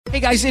Hey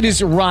guys, it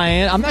is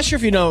Ryan. I'm not sure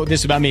if you know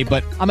this about me,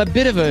 but I'm a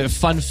bit of a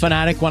fun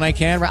fanatic when I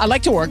can. I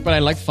like to work, but I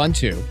like fun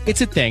too.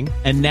 It's a thing.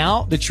 And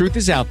now the truth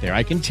is out there.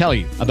 I can tell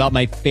you about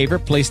my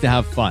favorite place to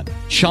have fun.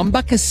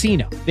 Chumba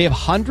Casino. They have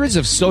hundreds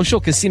of social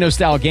casino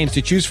style games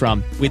to choose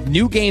from with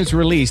new games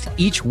released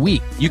each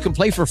week. You can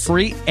play for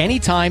free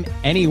anytime,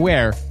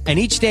 anywhere. And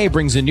each day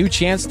brings a new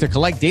chance to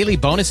collect daily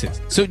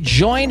bonuses. So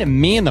join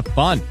me in the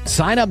fun.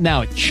 Sign up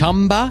now at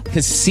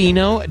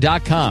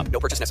ChumbaCasino.com. No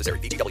purchase necessary.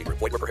 VGW.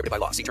 Void where prohibited by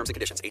law. See terms and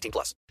conditions.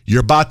 18+.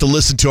 You're about to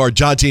listen to our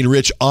Jonte and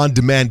Rich On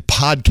Demand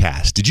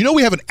podcast. Did you know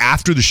we have an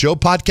after the show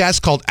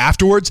podcast called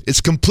Afterwards?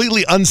 It's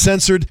completely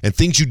uncensored and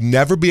things you'd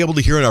never be able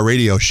to hear on our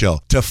radio show.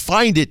 To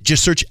find it,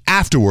 just search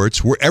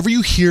Afterwards wherever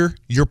you hear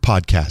your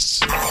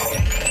podcasts.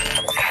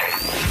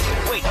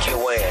 Wake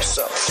your ass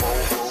up, fool.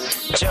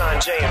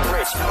 John Jay and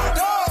Rich.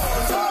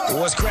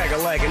 What's crackin'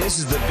 This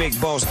is the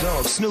big boss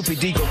dog, Snoopy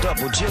Deagle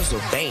Double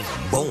Jizzle. Bang,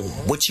 boom,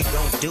 what you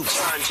gonna do?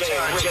 John Jay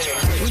and Rich.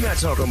 We're not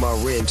talking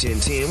about Red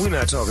 1010, we're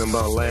not talking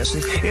about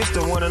Lassie. It's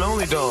the one and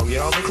only dog,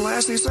 y'all. The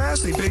classy,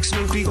 sassy, big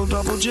Snoop Deagle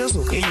Double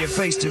Jizzle. In your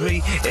face to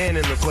be, and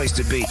in the place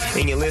to be.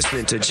 And you're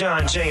listening to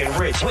John Jay and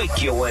Rich.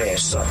 Wake your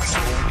ass up.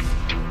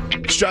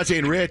 It's Jonte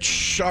and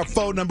Rich. Our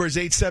phone number is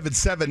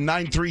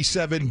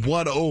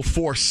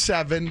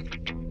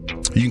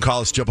 877-937-1047. You can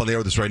call us, jump on the air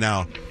with us right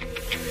now.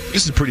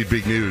 This is pretty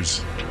big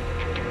news.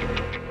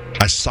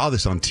 I saw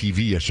this on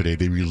TV yesterday.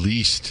 They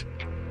released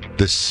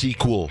the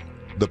prequel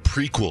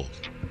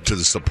to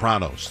The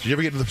Sopranos. Did you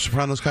ever get into The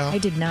Sopranos, Kyle? I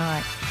did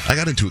not. I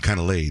got into it kind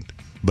of late,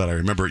 but I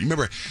remember. You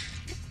remember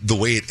the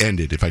way it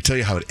ended? If I tell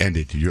you how it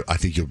ended, I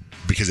think you'll,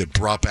 because it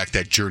brought back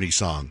that Journey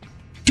song.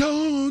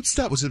 Don't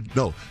stop. Was it?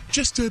 No,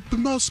 just a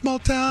small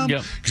town.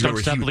 Yeah. Don't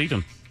stop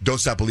believing. Don't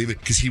Stop Believing,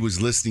 because he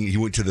was listening. He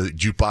went to the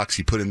jukebox.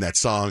 He put in that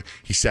song.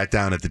 He sat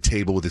down at the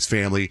table with his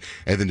family,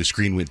 and then the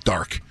screen went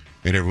dark.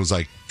 And everyone's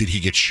like, did he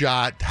get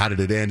shot? How did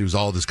it end? It was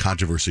all this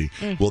controversy.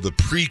 Well, the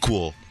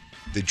prequel,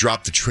 they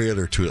dropped the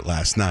trailer to it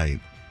last night.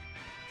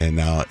 And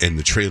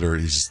the trailer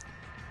is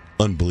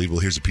unbelievable.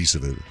 Here's a piece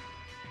of it.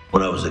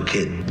 When I was a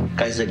kid,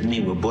 guys like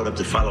me were brought up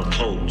to follow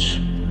codes.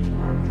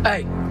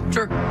 Hey,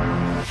 jerk.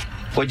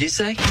 What'd you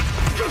say?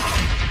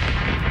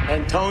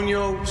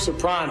 Antonio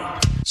Soprano.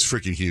 It's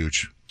freaking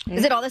huge.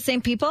 Is it all the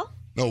same people?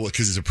 No,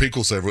 because it's a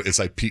prequel, so it's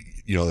like,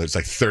 it's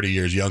like 30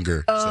 years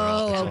younger.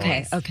 Oh,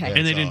 okay. Yeah,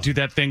 and they didn't do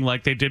that thing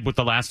like they did with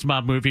the last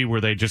mob movie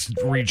where they just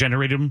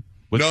regenerated him?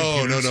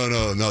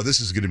 No. This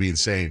is going to be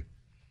insane.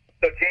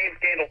 So James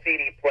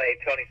Gandolfini played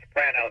Tony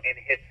Soprano, and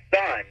his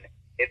son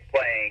is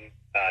playing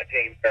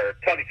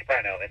Tony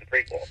Soprano in the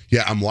prequel.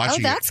 Yeah, I'm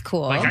watching. Oh, that's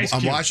cool. Like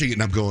I'm watching it,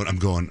 and I'm going. I'm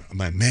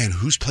like, man,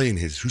 who's playing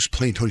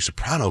Tony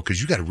Soprano?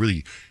 Because you got to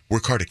really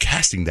work hard at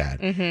casting that.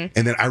 Mm-hmm.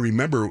 And then I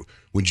remember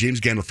when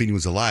James Gandolfini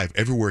was alive,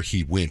 everywhere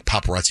he went,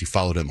 paparazzi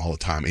followed him all the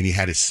time, and he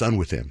had his son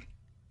with him.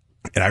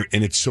 And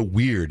it's so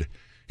weird.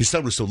 His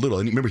son was so little,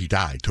 and remember he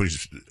died.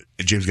 James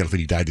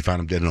Gandolfini died. They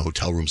found him dead in a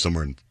hotel room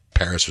somewhere in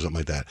Paris or something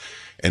like that.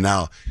 And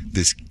now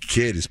this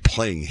kid is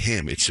playing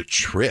him. It's a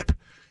trip.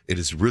 It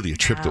is really a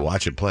trip to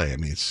watch him play. I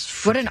mean,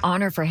 it's what an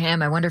honor for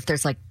him. I wonder if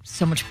there's like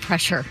so much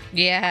pressure.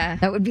 Yeah.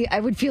 I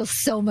would feel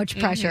so much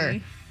pressure.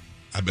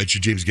 Mm-hmm. I bet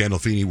you James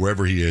Gandolfini,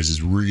 wherever he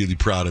is really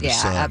proud of his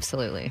son. Yeah,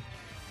 absolutely.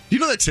 You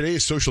know that today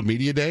is Social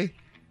Media Day?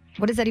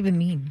 What does that even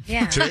mean?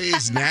 Yeah. Today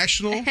is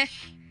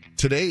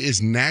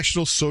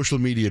National Social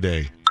Media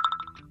Day.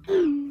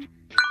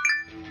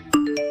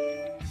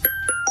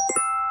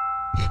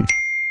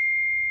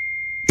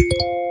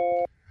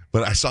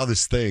 But I saw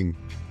this thing,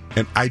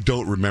 and I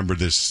don't remember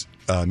this.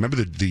 Remember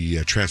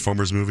the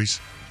Transformers movies?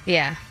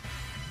 Yeah.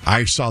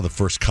 I saw the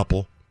first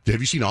couple. Have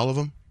you seen all of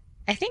them?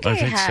 I think I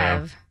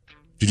have. So.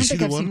 Did you see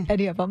the I've one? seen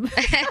any of them.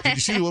 Did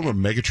you see the one where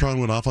Megatron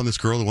went off on this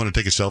girl that wanted to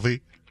take a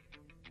selfie?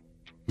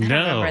 I don't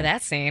remember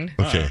that scene.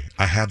 Okay,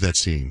 I have that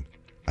scene.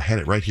 I had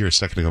it right here a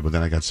second ago, but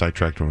then I got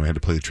sidetracked when I had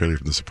to play the trailer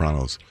from The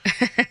Sopranos.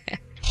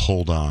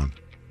 Hold on.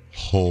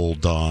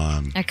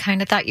 I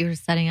kind of thought you were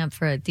setting up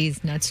for a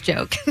These Nuts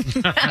joke.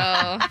 Oh,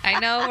 I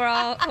know. We're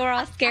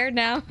all scared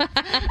now.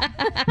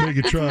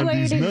 Megatron,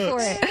 These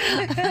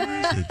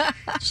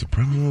Nuts.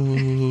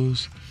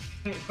 Sopranos.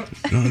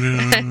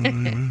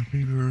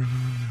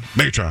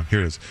 Megatron,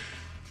 here it is.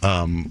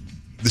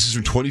 This is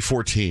from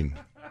 2014.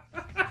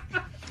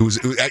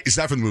 It's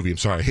not from the movie, I'm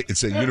sorry.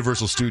 It's at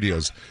Universal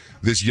Studios.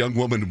 This young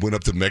woman went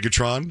up to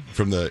Megatron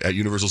at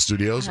Universal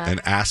Studios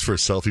and asked for a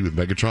selfie with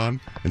Megatron,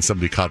 and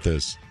somebody caught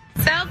this.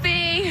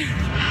 Selfie!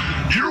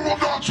 You will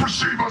not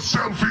receive a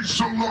selfie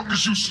so long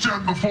as you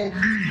stand before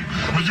me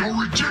with your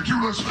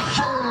ridiculous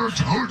furred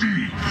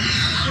hoodie.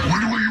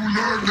 When will you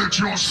learn that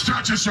your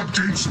status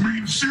updates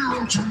mean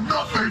zero to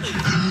nothing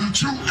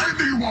to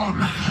anyone,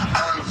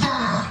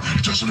 ever?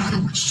 It doesn't matter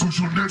which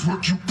social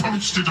network you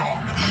posted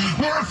on.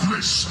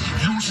 Worthless.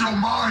 Use your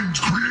mind.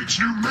 Create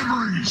new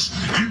memories.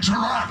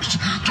 Interact.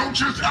 Don't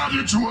just add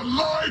it to a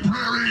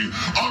library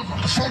of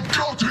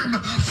forgotten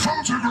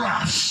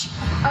photographs.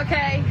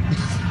 Okay.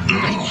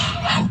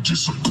 How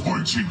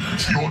disappointing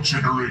your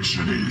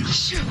generation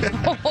is.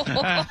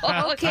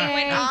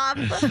 Okay.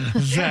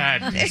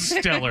 That's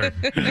stellar.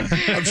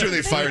 I'm sure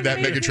they fired that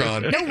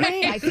Megatron. No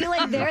way. I feel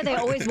like they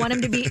always want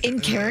him to be in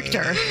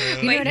character.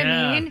 You know what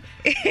I mean?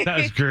 That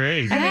was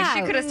great. I mean,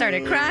 she could have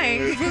started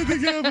crying.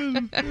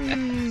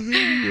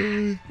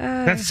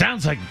 That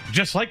sounds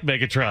just like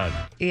Megatron.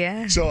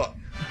 Yeah. So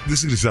this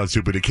is going to sound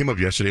stupid. It came up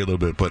yesterday a little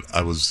bit, but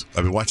I've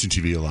been watching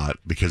TV a lot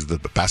because the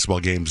basketball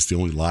games is the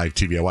only live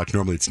TV I watch.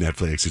 Normally it's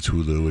Netflix, it's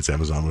Hulu, it's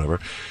Amazon, whatever.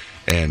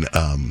 And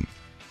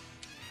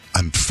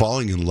I'm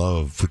falling in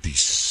love with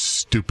these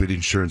stupid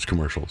insurance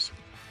commercials.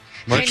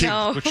 I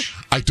know.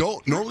 I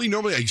don't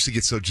normally I used to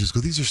get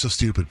these are so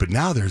stupid, but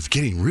now they're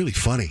getting really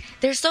funny.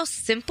 They're so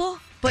simple,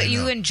 but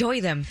you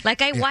enjoy them.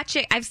 Like I watch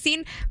it. I've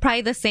seen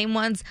probably the same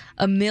ones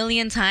a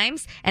million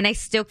times, and I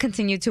still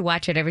continue to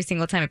watch it every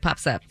single time it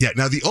pops up. Yeah.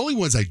 Now the only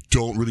ones I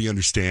don't really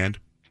understand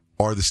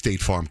are the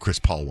State Farm Chris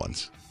Paul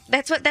ones.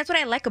 That's what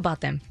I like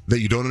about them. That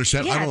you don't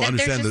understand? Yeah, I don't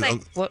understand they're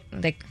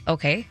just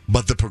okay.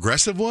 But the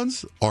progressive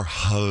ones are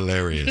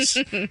hilarious.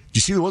 Do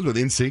you see the ones with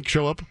NSYNC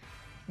show up?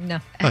 No.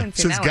 I haven't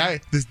seen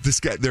that one. This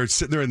guy, they're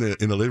sitting there in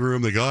the living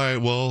room. They go, all right,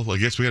 well, I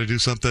guess we got to do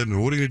something. Or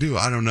what are you going to do?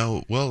 I don't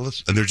know. Well,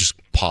 and they're just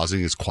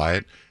pausing. It's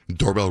quiet. The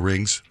doorbell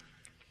rings.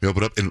 They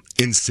open up and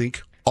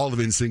NSYNC, all of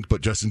NSYNC,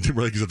 but Justin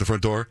Timberlake is at the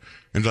front door.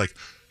 And they're like,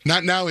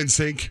 not now,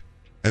 NSYNC.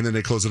 And then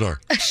they close the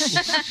door.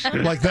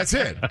 Like, that's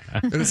it.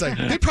 And it's like,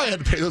 they probably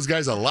had to pay those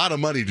guys a lot of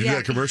money to do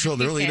that commercial, and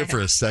they're only in it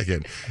for a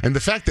second. And the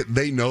fact that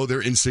they know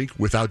they're in sync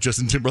without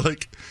Justin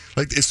Timberlake,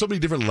 like, it's so many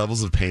different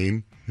levels of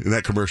pain in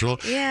that commercial.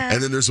 Yeah.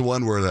 And then there's the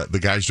one where the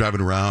guy's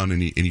driving around,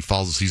 and he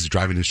falls, he's a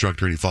driving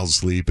instructor, and he falls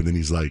asleep, and then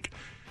he's like,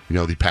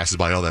 he passes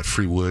by all that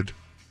free wood.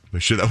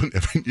 Sure, that one.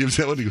 You know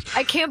that one? He goes,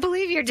 I can't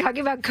believe you're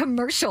talking about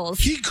commercials.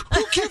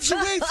 Who gives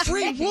away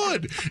free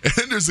wood? And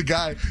then there's a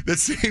guy. That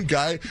same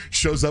guy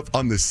shows up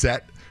on the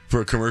set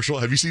for a commercial.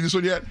 Have you seen this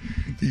one yet?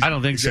 I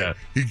don't think so.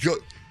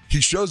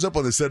 He shows up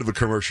on the set of a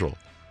commercial.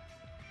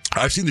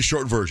 I've seen the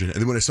short version, and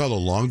then when I saw the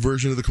long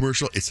version of the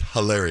commercial, it's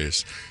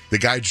hilarious. The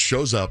guy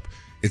shows up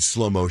in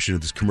slow motion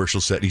at this commercial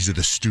set, and he's at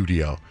the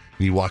studio.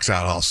 And he walks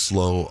out all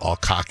slow, all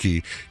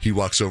cocky. He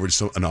walks over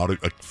to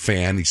a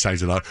fan. He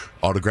signs an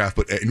autograph.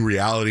 But in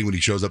reality, when he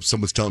shows up,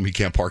 someone's telling him he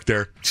can't park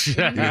there.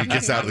 And he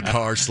gets out of the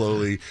car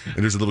slowly. And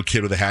there's a little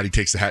kid with a hat. He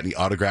takes the hat and he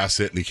autographs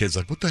it. And the kid's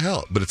like, what the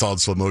hell? But it's all in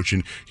slow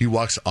motion. He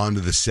walks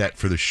onto the set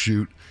for the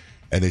shoot.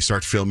 And they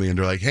start filming. And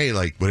they're like, hey,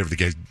 like, whatever the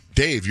guy's,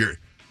 Dave, you're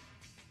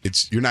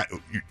not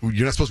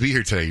supposed to be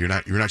here today. You're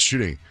not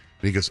shooting.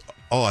 And he goes,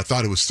 oh, I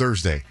thought it was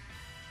Thursday.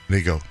 And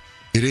they go,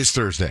 it is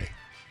Thursday.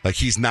 Like,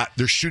 he's not,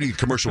 they're shooting a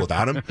commercial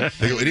without him.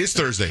 They go, it is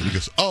Thursday. And he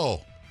goes, oh.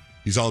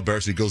 He's all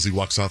embarrassed. He goes, he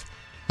walks off.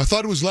 I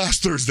thought it was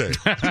last Thursday.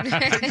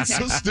 It's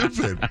so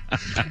stupid.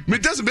 I mean,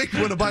 it doesn't make you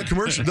want to buy a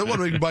commercial. It doesn't want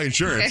to make you buy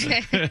insurance.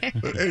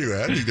 But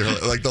anyway, I think they're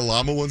like the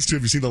llama ones, too.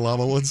 Have you seen the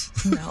llama ones?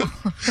 No.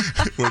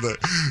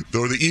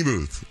 or the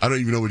emu. I don't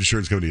even know what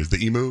insurance company is.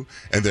 The emu,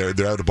 and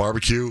they're at a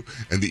barbecue,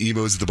 and the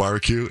emu is at the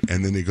barbecue,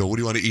 and then they go, what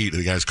do you want to eat? And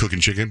the guy's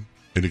cooking chicken.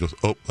 And he goes,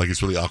 oh, like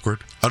it's really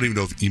awkward. I don't even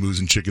know if emus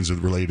and chickens are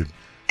related.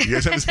 You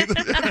guys haven't seen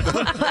this?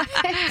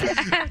 I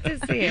have to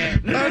see it.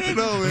 I don't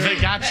know, man. They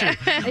got you. I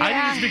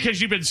think it's because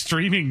you've been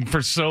streaming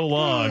for so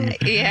long.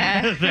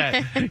 Yeah.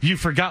 That you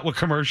forgot what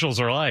commercials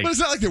are like. But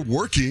it's not like they're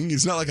working.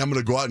 It's not like I'm going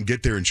to go out and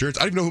get their insurance.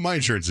 I don't even know who my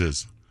insurance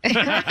is.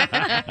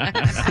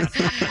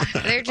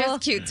 They're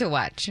just cute to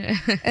watch.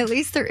 At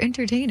least they're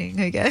entertaining,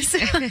 I guess.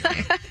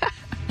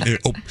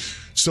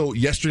 So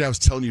yesterday I was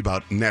telling you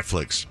about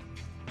Netflix,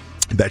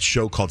 that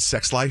show called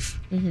Sex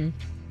Life. Mm-hmm.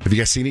 Have you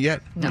guys seen it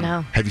yet?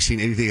 No. Have you seen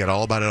anything at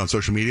all about it on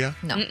social media?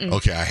 No.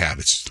 Okay, I have.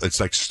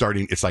 It's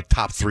like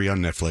top 3 on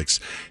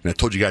Netflix. And I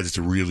told you guys it's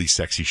a really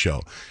sexy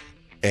show.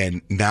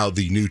 And now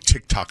the new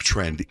TikTok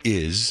trend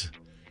is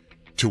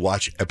to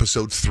watch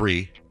episode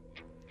 3,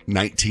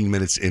 19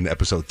 minutes in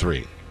episode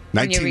 3.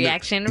 19 your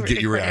reaction?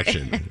 Get your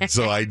reaction.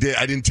 So I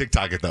didn't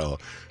TikTok it though.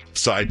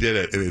 So I did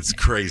it, and it's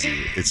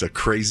crazy. It's a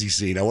crazy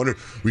scene. I wonder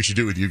if we should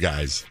do it with you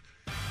guys.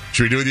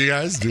 Should we do it with you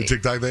guys? Do a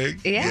TikTok thing?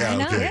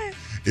 Yeah, okay.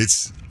 Yeah.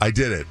 I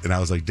did it, and I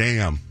was like,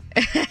 damn.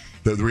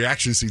 The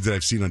reaction scenes that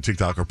I've seen on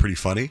TikTok are pretty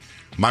funny.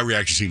 My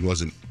reaction scene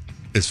wasn't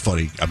as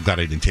funny. I'm glad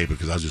I didn't tape it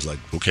because I was just like,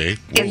 okay.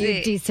 Are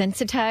you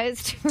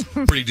desensitized?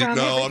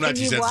 No, I'm not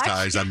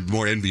desensitized. I'm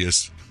more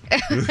envious.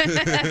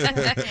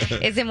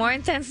 Is it more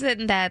intense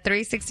than that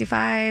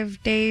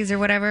 365 days or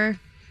whatever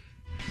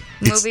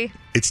movie?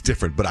 It's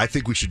different, but I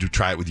think we should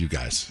try it with you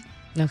guys.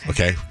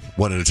 Okay.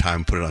 One at a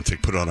time. Put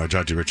it on our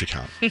John J. Rich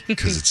account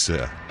because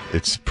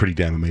it's pretty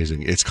damn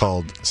amazing. It's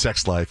called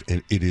Sex Life,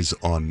 and it is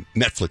on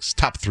Netflix.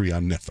 Top 3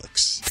 on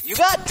Netflix. You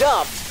got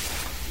dumped.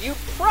 You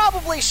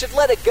probably should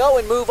let it go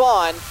and move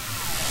on,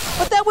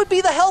 but that would be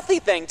the healthy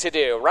thing to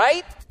do,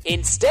 right?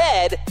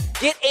 Instead,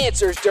 get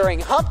answers during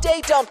Hump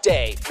Day Dump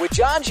Day with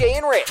John Jay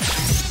and Rich.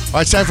 All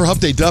right, it's time for Hump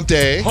Day Dump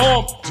Day.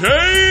 Hump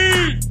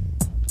Day!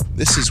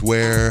 This is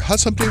where,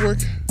 how's Hump Day work?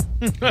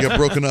 You got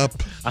broken up.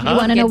 You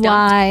want to know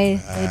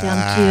why they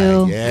dumped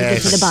you?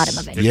 Yes. You get to the bottom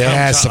of it.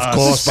 Yes, of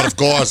course,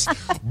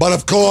 but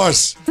of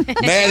course.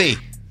 Maddie,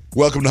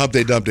 Welcome to Hump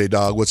Day Dump Day,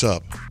 dog. What's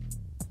up?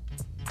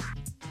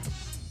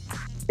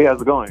 Hey, how's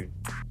it going?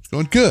 It's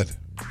going good.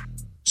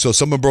 So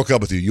someone broke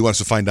up with you. You want us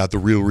to find out the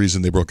real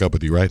reason they broke up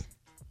with you, right?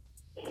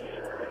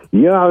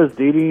 Yeah, I was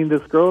dating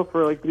this girl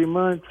for like 3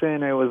 months,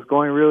 and it was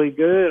going really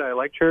good. I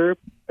liked her,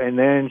 and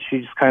then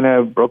she just kind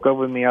of broke up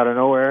with me out of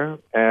nowhere.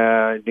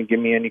 Didn't give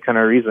me any kind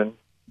of reason.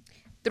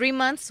 3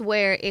 months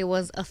where it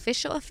was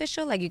official,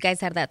 like you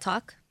guys had that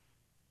talk?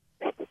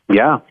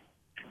 Yeah.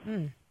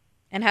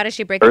 And how did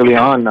she break up? Early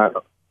on,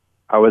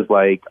 I was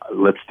like,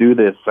 let's do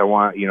this. I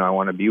want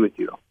to be with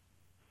you.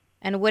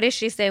 And what did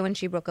she say when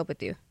she broke up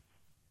with you?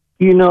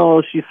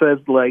 She says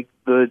like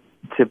the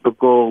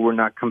typical, we're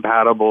not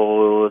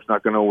compatible, it's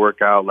not going to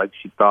work out like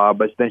she thought,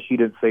 but then she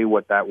didn't say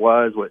what that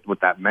was,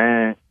 what that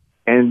meant,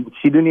 and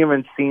she didn't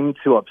even seem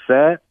too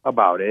upset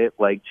about it.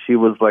 Like, she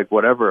was like,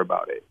 whatever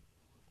about it.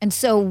 And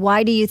so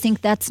why do you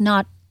think that's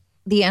not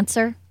the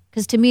answer?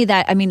 Because to me,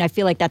 I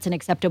feel like that's an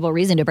acceptable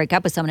reason to break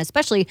up with someone,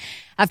 especially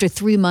after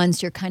 3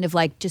 months, you're kind of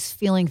like just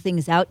feeling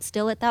things out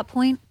still at that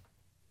point.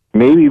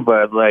 Maybe,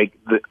 but like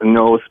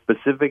no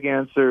specific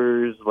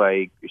answers.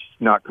 Like, she's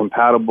not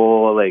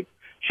compatible. Like,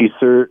 she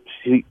sure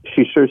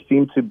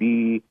seemed to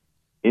be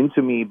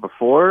into me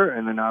before,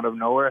 and then out of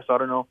nowhere. So I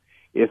don't know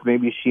if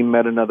maybe she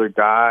met another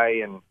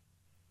guy,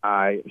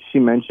 and she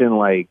mentioned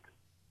like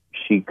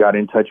she got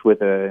in touch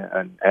with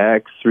an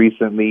ex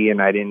recently,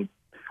 and I didn't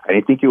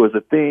think it was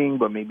a thing,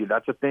 but maybe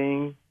that's a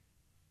thing.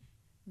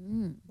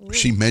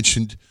 She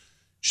mentioned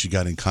she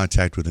got in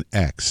contact with an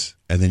ex,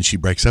 and then she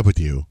breaks up with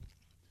you.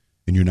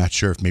 And you're not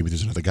sure if maybe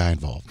there's another guy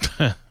involved.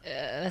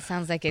 That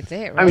sounds like it's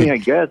it, right? I mean, I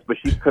guess, but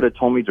she could have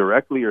told me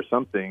directly or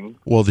something.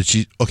 Well,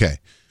 okay.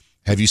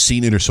 Have you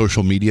seen in her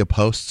social media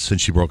posts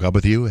since she broke up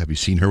with you? Have you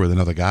seen her with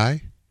another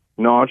guy?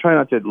 No, I'll try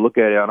not to look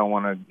at it. I don't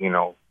want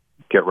to,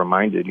 get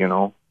reminded,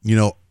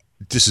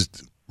 This is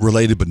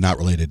related but not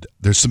related.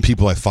 There's some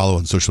people I follow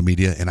on social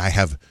media, and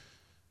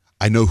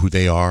I know who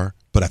they are,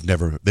 but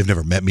they've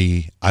never met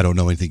me. I don't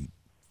know anything.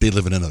 They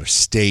live in another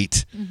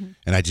state,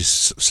 and I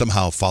just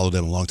somehow followed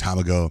them a long time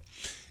ago.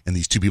 And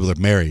these two people are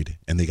married,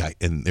 and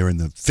they're in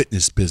the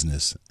fitness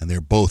business, and they're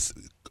both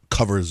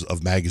covers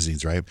of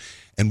magazines, right?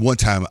 And one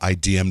time I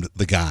DM'd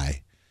the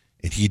guy,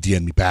 and he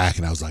DM'd me back,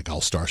 and I was like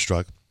all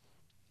starstruck.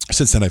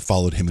 Since then, I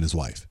followed him and his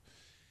wife,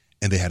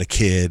 and they had a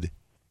kid.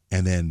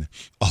 And then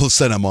all of a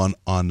sudden, I'm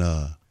on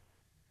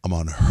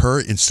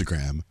her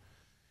Instagram.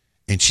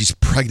 And she's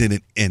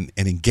pregnant and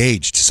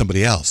engaged to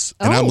somebody else.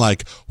 And I'm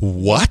like,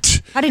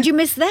 what? How did you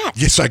miss that?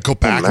 Yes, so I go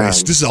back.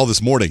 This is all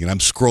this morning. And I'm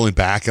scrolling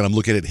back and I'm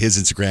looking at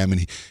his Instagram.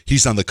 And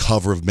he's on the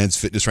cover of Men's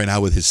Fitness right now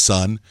with his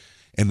son.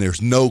 And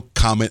there's no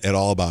comment at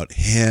all about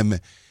him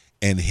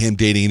and him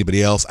dating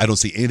anybody else. I don't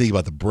see anything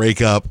about the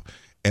breakup.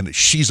 And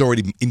she's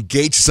already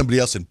engaged to somebody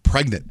else and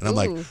pregnant. And I'm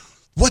like,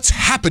 what's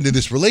happened in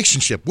this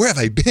relationship? Where have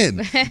I been?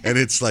 And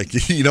it's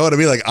like, you know what I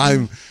mean? Like,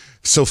 I'm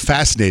so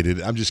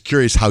fascinated. I'm just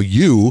curious how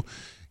you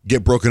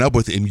get broken up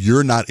with and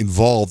you're not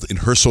involved in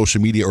her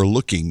social media or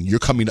looking. You're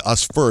coming to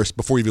us first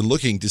before even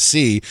looking to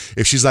see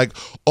if she's like,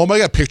 oh my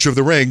God, picture of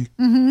the ring.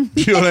 Mm-hmm.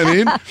 You know what I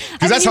mean?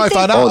 Because that's how I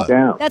found out.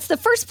 That's the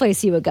first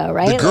place you would go,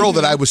 right? The girl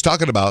that I was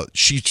talking about,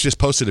 she just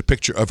posted a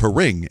picture of her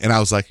ring. And I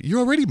was like,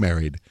 you're already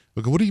married.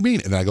 I go, what do you mean?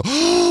 And then I go,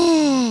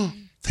 oh,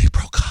 they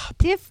broke up.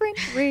 Different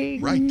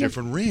ring. Right,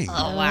 different ring.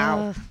 Oh,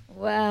 wow.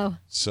 Wow.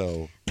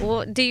 So.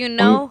 Well, do you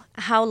know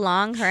how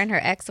long her and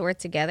her ex were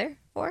together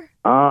for?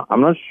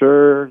 I'm not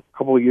sure. A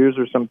couple of years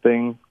or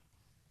something.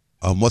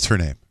 What's her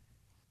name?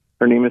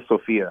 Her name is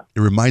Sophia. It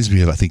reminds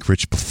me of, I think,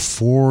 Rich,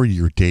 before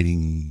you were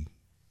dating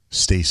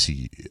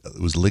Stacy, it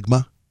was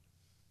Ligma?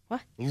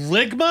 What?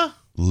 Ligma?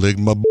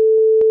 Ligma.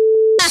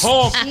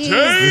 Hump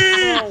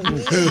Day!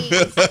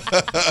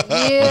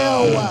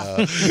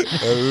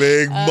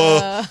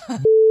 Ligma.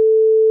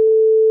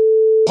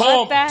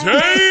 Hump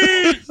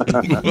Day!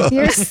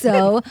 You're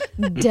so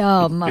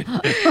dumb. You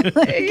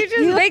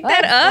just make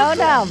that up?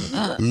 So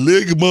dumb.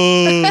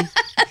 Ligma.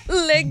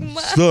 Ligma.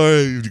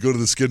 Sorry, you go to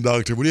the skin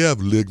doctor. What do you have,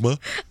 Ligma?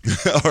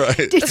 All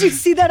right. Did you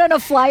see that on a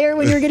flyer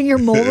when you were getting your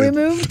mole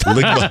removed?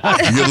 Ligma.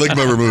 You get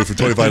Ligma removed for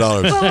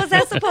 $25. Well, was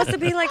that supposed to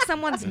be like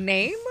someone's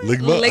name?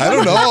 Ligma? I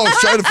don't know. I was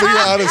trying to figure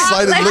out how to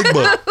slide in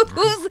Ligma.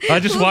 I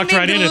just walked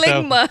right in it,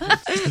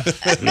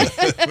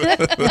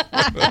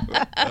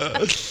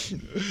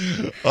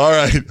 though. All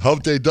right.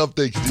 Hump Day, Dump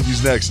Day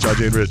continues next. John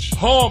Jay and Rich.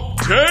 Hump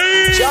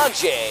Day! John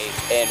Jay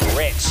and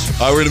Rich.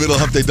 All right, we're in the middle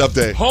of Hump Day, Dump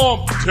Day.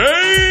 Hump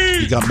Day!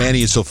 You got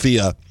Manny and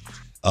Sophia.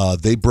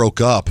 They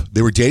broke up.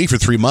 They were dating for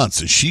 3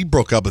 months, and she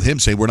broke up with him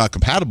saying, we're not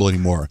compatible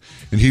anymore.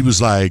 And he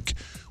was like,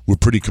 we're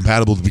pretty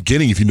compatible at the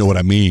beginning, if you know what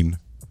I mean.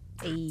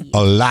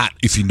 A lot,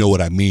 if you know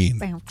what I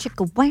mean.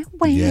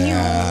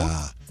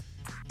 Yeah.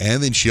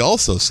 And then she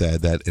also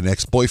said that an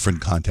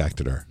ex-boyfriend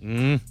contacted her.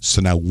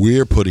 So now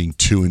we're putting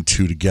 2 and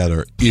 2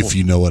 together, if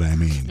you know what I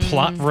mean.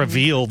 Plot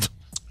revealed.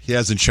 He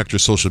hasn't checked her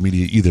social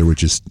media either,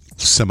 which is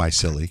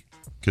semi-silly,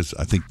 because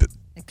I think that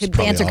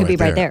the answer could be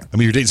right there. I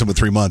mean, you're dating someone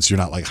 3 months. You're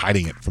not like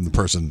hiding it from the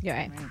person. You're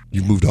right.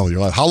 You've moved all your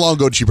life. How long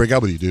ago did she break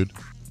up with you, dude?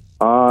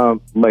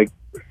 Like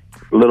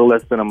a little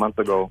less than a month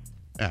ago.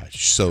 Yeah,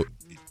 so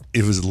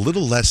it was a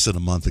little less than a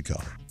month ago,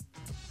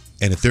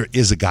 and if there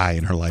is a guy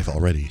in her life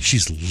already,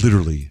 she's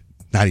literally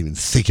not even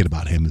thinking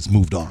about him, has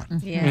moved on.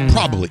 Yeah.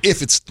 Probably,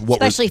 if it's what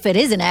Especially if it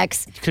is an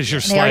ex. Because you're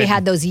They already sliding,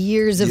 had those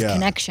years of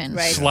connection.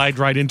 slide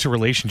right into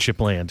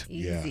relationship land.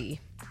 Easy.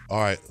 All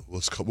right,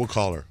 we'll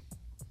call her.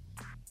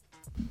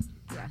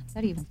 Yeah,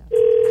 that even sounds.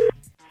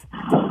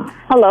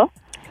 Hello.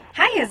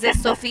 Hi, is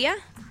this Sophia?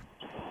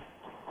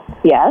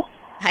 Yes.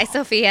 Hi,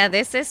 Sophia.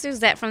 This is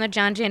Suzette from the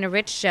John, Jay, and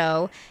Rich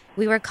Show.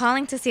 We were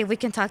calling to see if we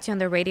can talk to you on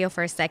the radio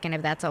for a second,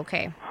 if that's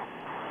okay.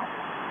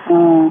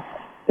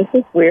 This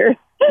is weird.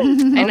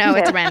 I know,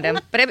 it's random,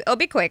 but it'll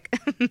be quick.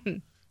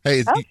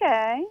 Hey,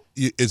 Okay.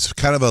 it's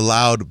kind of a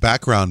loud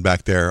background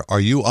back there. Are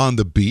you on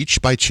the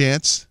beach by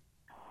chance?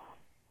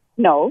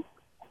 No.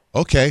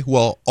 Okay,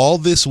 well, all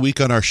this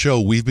week on our show,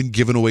 we've been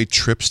giving away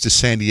trips to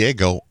San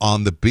Diego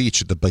on the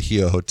beach at the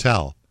Bahia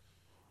Hotel.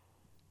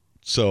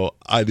 So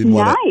I didn't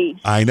want to.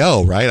 I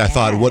know, right? I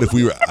thought, what if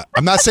we were?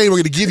 I'm not saying we're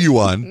going to give you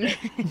one,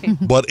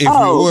 but if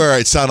we were,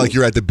 it sounded like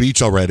you're at the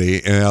beach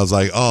already, and I was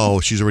like, oh,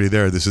 she's already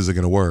there. This isn't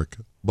going to work.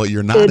 But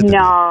you're not. At the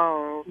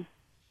No.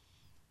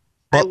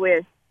 But I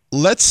wish.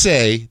 Let's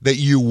say that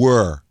you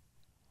were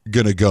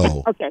going to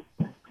go. Okay.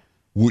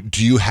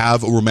 Do you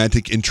have a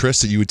romantic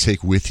interest that you would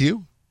take with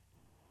you?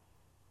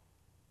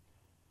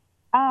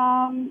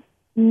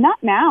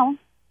 Not now.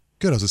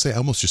 Good. I was going to say, I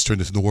almost just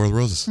turned this into War of the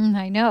Roses.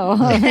 I know.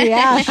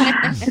 Yeah.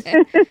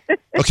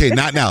 Okay,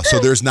 not now. So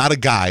there's not a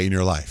guy in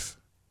your life.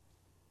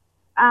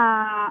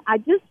 I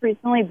just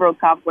recently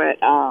broke up with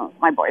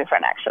my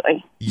boyfriend,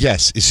 actually.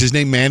 Yes. Is his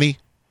name Manny?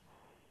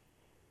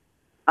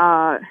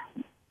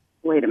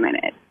 Wait a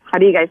minute. How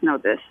do you guys know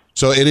this?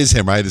 So it is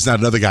him, right? It's not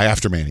another guy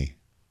after Manny.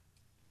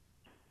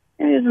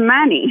 It is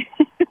Manny.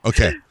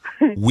 Okay.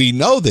 We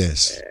know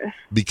this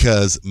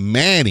because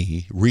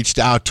Manny reached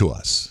out to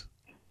us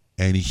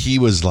and he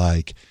was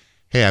like,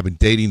 hey, I've been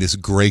dating this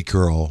great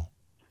girl.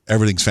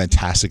 Everything's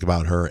fantastic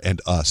about her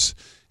and us.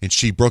 And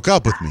she broke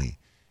up with me.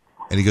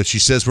 And he goes, she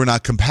says we're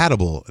not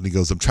compatible. And he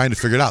goes, I'm trying to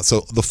figure it out.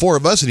 So the four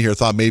of us in here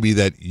thought maybe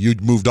that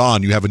you'd moved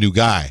on. You have a new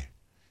guy.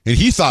 And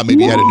he thought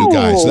maybe you had a new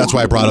guy. So that's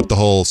why I brought up the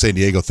whole San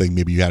Diego thing.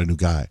 Maybe you had a new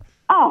guy.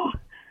 Oh,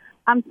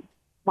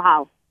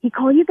 wow. He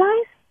called you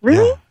guys?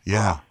 Really?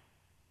 Yeah.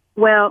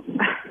 Well,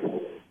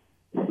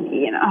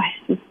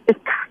 it's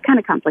kind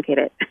of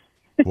complicated.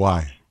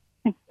 Why?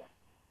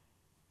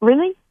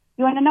 Really?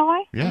 You want to know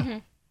why? Yeah.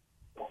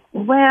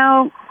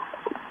 Well,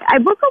 I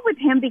broke up with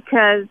him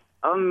because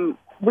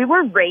we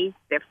were raised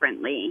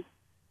differently.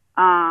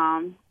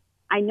 I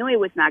knew it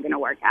was not going to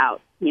work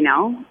out,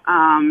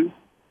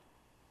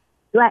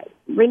 Do I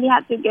really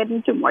have to get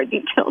into more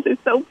details?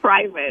 It's so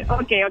private.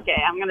 Okay,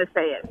 I'm going to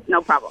say it.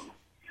 No problem.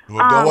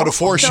 Well, don't want to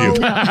force you.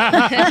 No,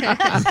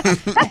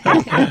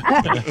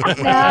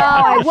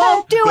 I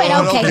won't do it.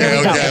 Okay,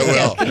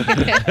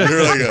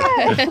 Really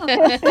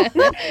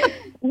good.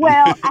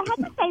 Well, I have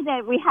to say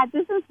that we had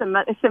some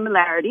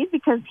similarities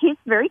because he's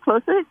very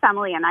close to his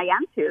family, and I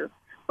am too.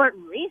 But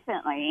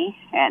recently,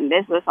 and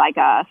this was like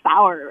a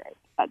sour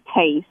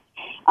taste,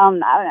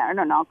 I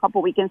don't know, a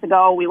couple weekends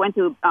ago, we went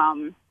to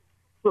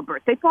a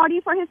birthday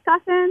party for his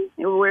cousin.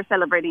 We were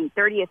celebrating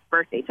 30th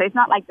birthday, so it's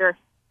not like they're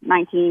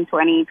 19,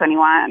 20,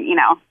 21,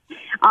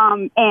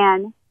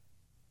 and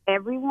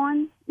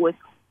everyone was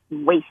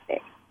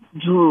wasted,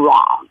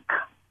 drunk.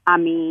 I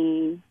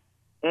mean,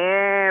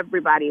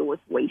 everybody was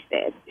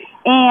wasted.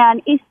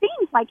 And it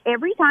seems like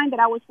every time that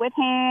I was with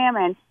him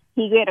and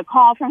he get a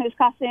call from his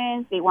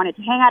cousins, they wanted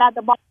to hang out at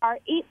the bar,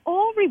 it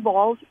all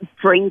revolves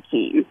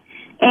drinking.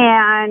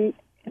 And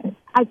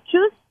I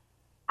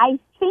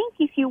think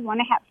if you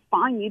want to have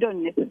fun, you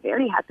don't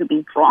necessarily have to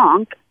be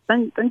drunk,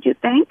 don't you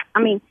think?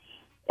 I mean,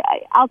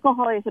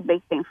 alcohol is a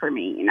big thing for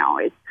me.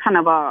 It's kind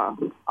of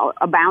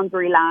a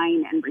boundary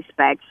line and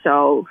respect.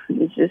 So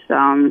it's just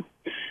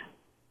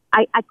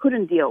I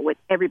couldn't deal with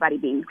everybody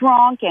being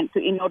drunk, and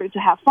in order to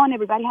have fun,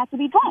 everybody has to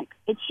be drunk.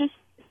 It's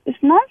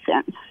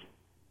nonsense.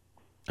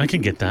 I can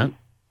get that.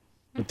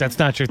 But that's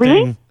not your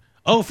Really? thing.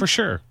 Oh, for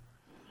sure.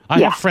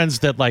 I have friends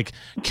that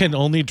can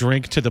only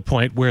drink to the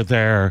point where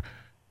they're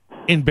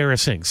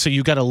embarrassing. So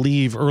you got to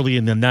leave early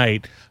in the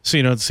night so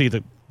you don't see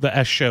the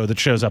S show that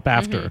shows up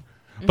after.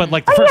 But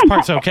the first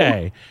part's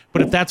okay.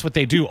 But if that's what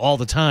they do all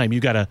the time, you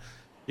gotta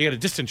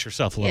distance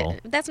yourself a little. Yeah,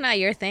 that's not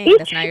your thing.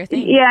 That's not your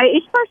thing. Yeah,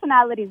 each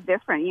personality is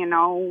different. You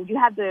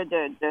have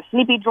the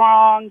sleepy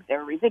drunk, the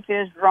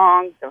ridiculous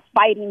drunk, the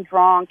fighting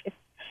drunk.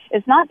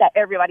 It's not that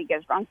everybody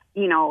gets drunk,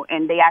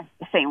 and they act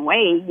the same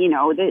way.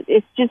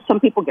 It's just some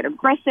people get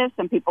aggressive,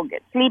 some people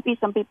get sleepy,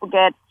 some people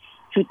get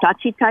too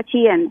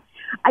touchy, and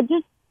I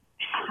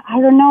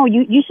don't know.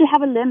 You should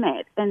have a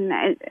limit,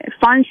 and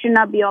fun should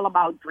not be all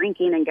about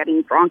drinking and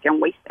getting drunk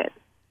and wasted.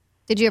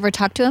 Did you ever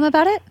talk to him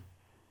about it?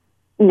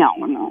 No,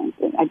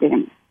 I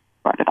didn't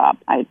brought it up.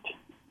 I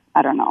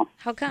don't know.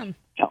 How come?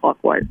 So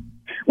awkward.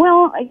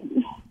 Well,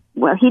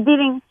 he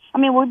didn't. I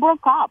mean, we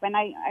broke up, and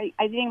I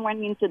didn't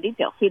went into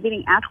details. He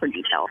didn't ask for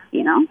details,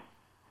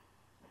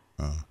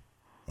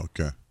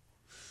 Okay.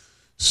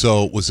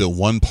 So was it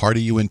one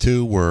party you went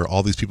to where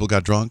all these people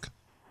got drunk?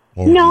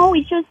 Or no,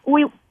 it's just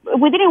we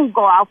we didn't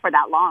go out for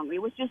that long.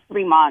 It was just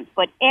 3 months.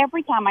 But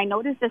every time I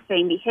noticed the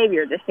same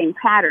behavior, the same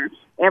pattern.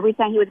 Every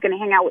time he was going to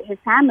hang out with his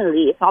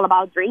family, it's all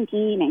about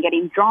drinking and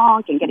getting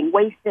drunk and getting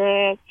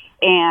wasted.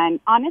 And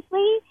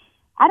honestly,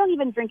 I don't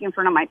even drink in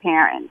front of my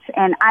parents.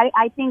 And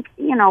I think,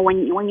 you know,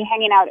 when you're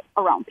hanging out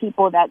around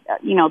people that,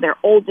 you know, they're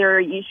older,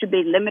 you should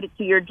be limited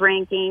to your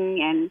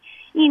drinking. And,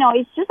 you know,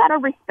 it's just out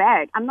of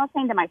respect. I'm not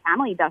saying that my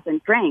family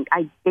doesn't drink.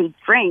 They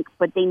drink,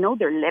 but they know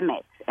their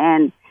limits.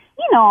 And,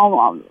 you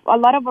know, a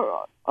lot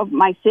of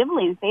my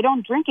siblings, they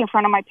don't drink in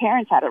front of my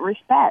parents out of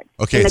respect.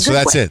 Okay, so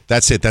that's it.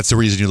 That's it. That's the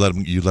reason you let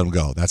them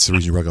go. That's the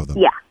reason you broke up with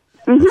them. Yeah.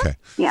 Mm-hmm. Okay.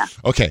 Yeah.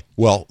 Okay.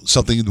 Well,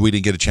 something we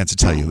didn't get a chance to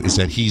tell you is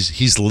that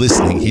he's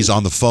listening. He's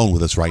on the phone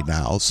with us right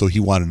now, so he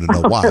wanted to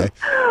know why.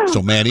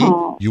 So, Manny,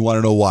 you want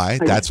to know why?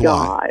 That's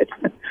why.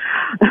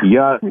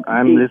 Yeah,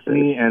 I'm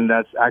listening, and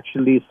that's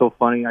actually so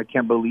funny. I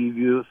can't believe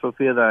you,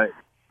 Sophia, that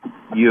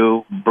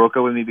you broke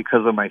up with me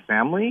because of my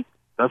family.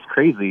 That's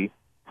crazy.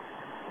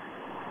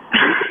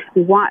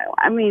 Why?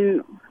 I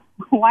mean,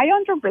 why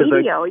on the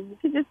radio? You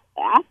could just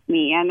ask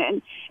me,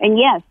 and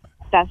yes,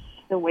 that's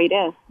the way it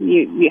is.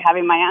 You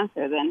having my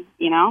answer, then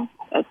you know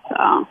it's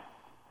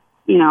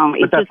you know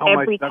it's just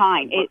every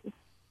time.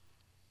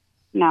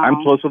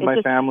 I'm close with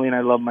my family, and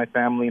I love my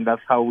family, and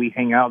that's how we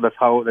hang out. That's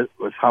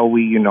how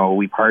we, you know,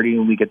 we party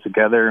and we get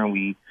together and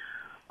we,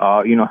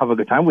 you know, have a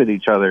good time with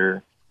each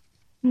other.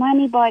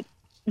 Money, but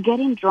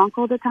getting drunk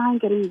all the time,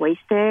 getting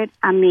wasted.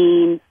 I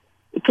mean,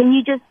 can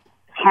you just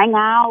hang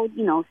out,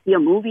 you know, see a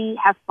movie,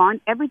 have fun?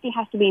 Everything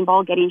has to be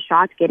involved. Getting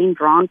shots, getting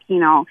drunk. You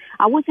know,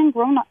 I wasn't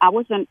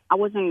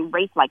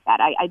raised like that.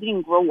 I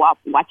didn't grow up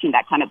watching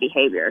that kind of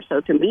behavior.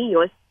 So to me, it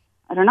was,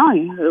 I don't know,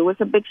 it was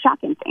a big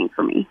shocking thing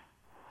for me.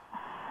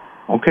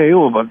 Okay,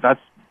 well, but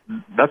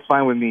that's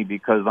fine with me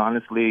because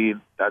honestly,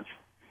 this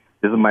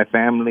is my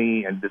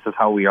family and this is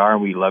how we are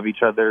and we love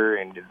each other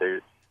and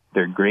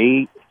they're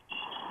great.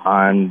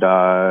 And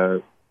I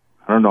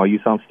don't know, you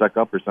sound stuck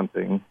up or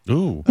something.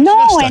 Ooh,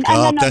 no,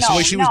 that's the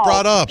way she was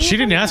brought up. She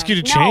didn't ask you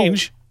to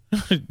change.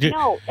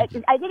 No, I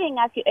didn't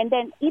ask you. And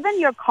then even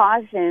your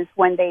cousins,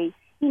 when they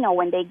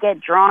get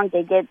drunk,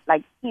 they get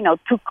like, you know,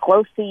 too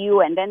close to you,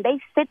 and then they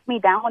sit me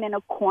down in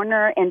a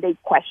corner and they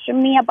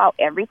question me about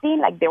everything,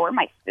 like they were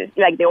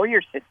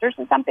your sisters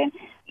or something.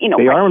 You know,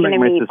 they are like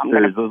my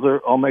sisters. Those are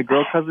all my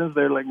girl cousins.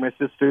 They're like my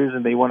sisters,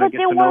 and they want to get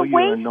to know you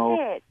and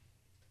know.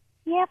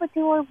 Yeah, but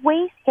they were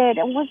wasted.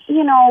 It was,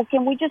 you know,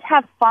 can we just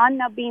have fun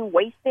not being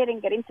wasted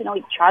and getting to know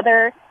each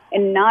other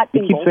and not?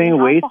 You keep saying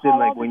wasted,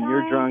 like when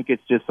you're drunk,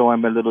 it's just so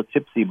I'm a little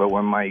tipsy. But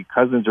when my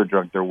cousins are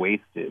drunk, they're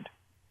wasted.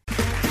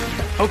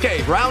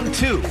 Okay, round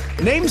 2.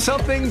 Name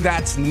something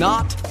that's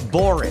not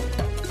boring.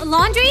 A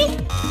laundry?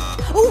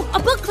 Ooh, a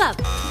book club.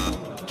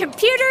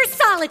 Computer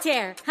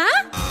solitaire,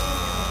 huh?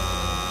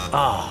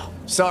 Ah,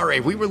 oh, sorry,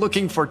 we were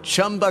looking for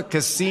Chumba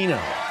Casino.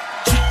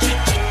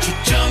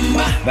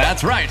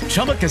 That's right,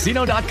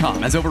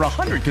 ChumbaCasino.com has over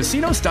 100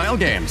 casino-style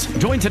games.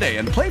 Join today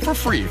and play for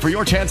free for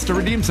your chance to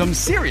redeem some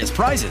serious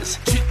prizes.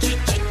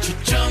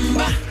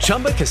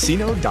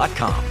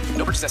 ChumbaCasino.com.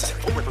 No purchase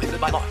necessary. Void where prohibited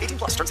by law. 18+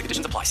 terms and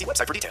conditions apply. See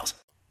website for details.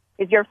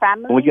 Is your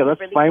family? Well, yeah, that's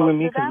really fine with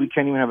me because we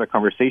can't even have a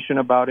conversation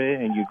about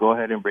it, and you go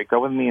ahead and break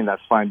up with me, and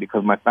that's fine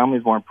because my family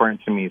is more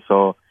important to me.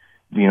 So,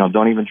 you know,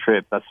 don't even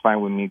trip. That's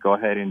fine with me. Go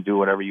ahead and do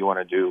whatever you want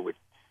to do with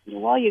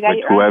well, you got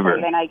your whoever.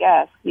 answer then, I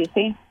guess. You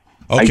see?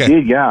 Okay. I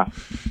did, yeah.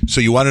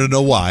 So you wanted to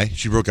know why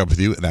she broke up with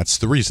you, and that's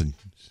the reason.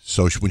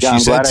 So when she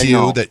said to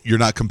you that you're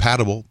not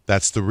compatible,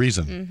 that's the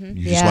reason. Mm-hmm.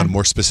 You just wanted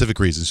more specific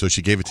reasons, so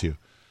she gave it to you.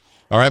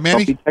 All right,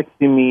 Manny? She'll be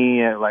texting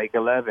me at like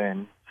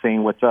 11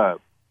 saying, what's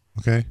up?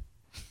 Okay.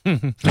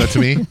 That to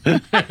me?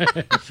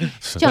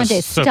 John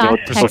Jay, stop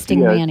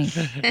texting Manny.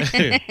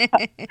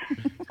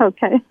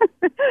 Okay.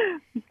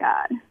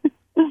 God.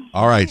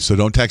 All right, so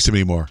don't text him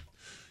anymore.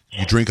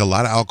 You drink a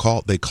lot of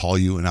alcohol, they call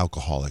you an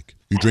alcoholic.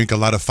 You drink a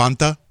lot of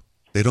Fanta,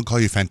 they don't call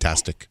you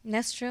fantastic.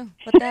 That's true.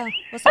 What the hell?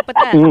 What's up with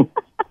that?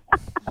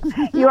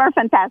 You are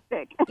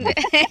fantastic.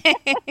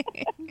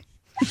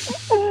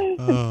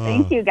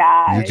 Thank you,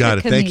 guys. You got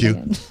it. Thank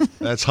you.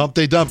 That's Hump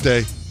Day Dump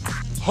Day.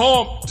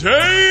 Hump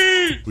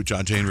Day! With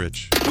John, Jay, and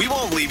Rich. We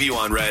won't leave you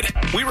on red.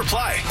 We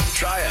reply.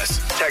 Try us.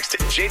 Text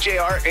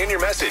JJR and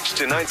your message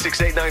to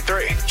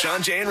 96893.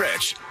 John, Jay, and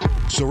Rich.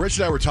 So Rich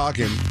and I were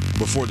talking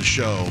before the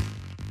show.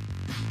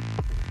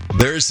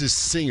 There's this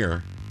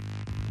singer.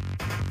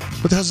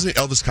 What the hell is his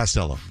name? Elvis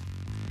Costello.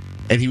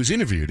 And he was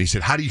interviewed. He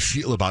said, how do you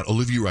feel about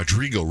Olivia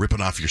Rodrigo ripping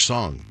off your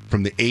song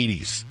from the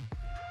 80s?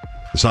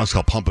 The song's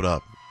called Pump It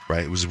Up,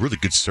 right? It was a really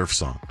good surf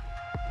song.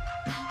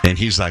 And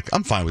he's like,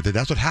 I'm fine with it.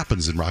 That's what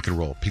happens in rock and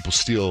roll. People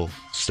steal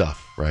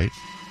stuff, right?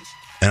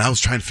 And I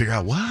was trying to figure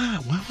out,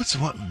 what's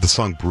the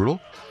song Brutal?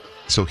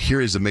 So here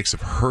is a mix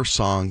of her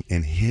song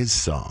and his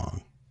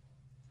song.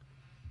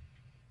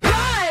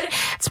 God,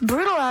 it's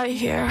brutal out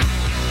here.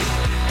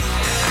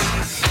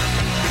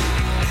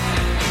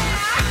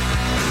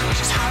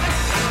 Just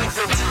having a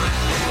good time.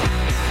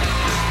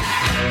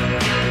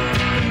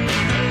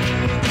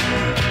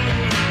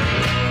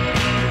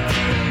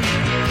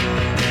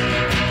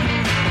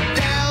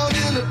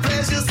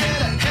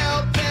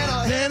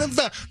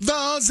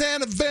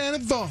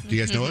 Do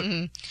you guys know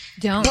it?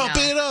 Don't. Pump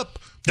it up.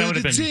 That would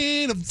have been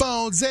Gina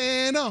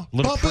Vonzano.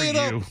 little Pump it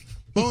pre-you. up.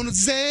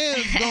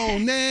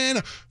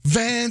 Vonzano.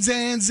 Van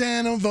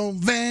Zanzano.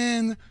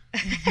 Van.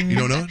 You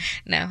don't know it?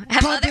 No.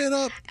 Pump it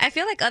up. I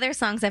feel like other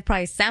songs have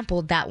probably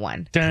sampled that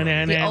one.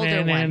 The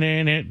older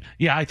one.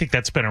 Yeah, I think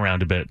that's been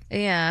around a bit.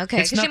 Yeah,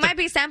 okay. It's Because not she might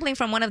be sampling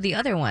from one of the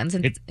other ones,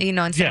 and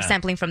instead yeah. of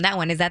sampling from that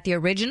one. Is that the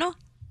original?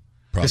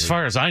 Probably. As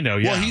far as I know,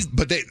 yeah. Well,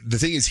 the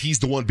thing is, he's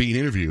the one being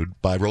interviewed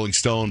by Rolling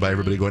Stone, by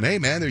everybody going, hey,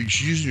 man,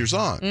 she's using your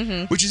song.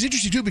 Mm-hmm. Which is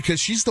interesting, too, because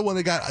she's the one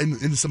that got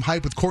into some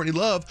hype with Courtney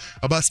Love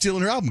about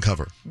stealing her album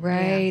cover.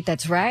 Right,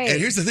 that's right. And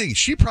here's the thing.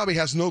 She probably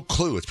has no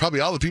clue. It's probably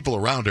all the people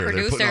around her.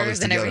 They're putting all this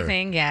Producers and together.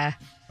 everything, yeah.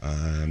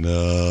 I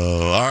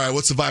know. All right,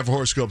 what's the vibe for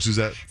horoscopes,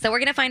 Suzette? So we're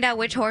going to find out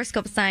which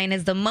horoscope sign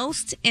is the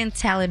most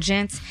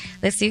intelligent.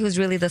 Let's see who's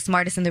really the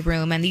smartest in the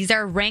room. And these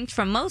are ranked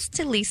from most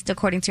to least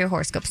according to your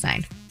horoscope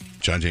sign.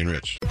 John, Jane,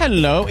 Rich.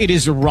 Hello, it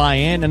is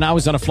Ryan, and I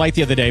was on a flight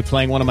the other day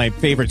playing one of my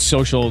favorite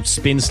social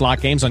spin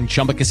slot games on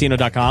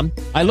ChumbaCasino.com.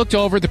 I looked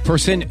over at the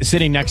person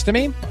sitting next to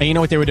me, and you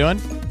know what they were doing?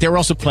 They were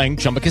also playing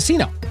Chumba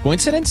Casino.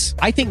 Coincidence?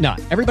 I think not.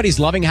 Everybody's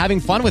loving having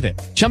fun with it.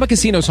 Chumba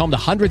Casino is home to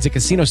hundreds of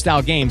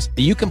casino-style games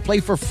that you can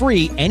play for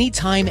free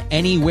anytime,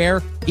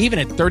 anywhere, even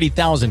at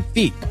 30,000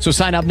 feet. So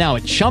sign up now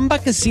at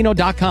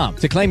ChumbaCasino.com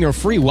to claim your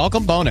free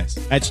welcome bonus.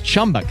 That's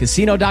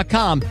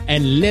ChumbaCasino.com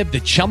and live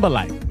the Chumba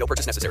life. No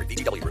purchase necessary.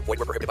 VGW. Void where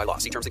prohibited by law.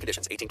 See terms and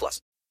conditions. 18+.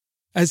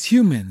 As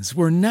humans,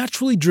 we're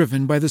naturally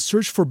driven by the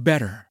search for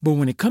better. But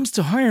when it comes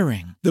to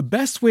hiring, the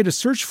best way to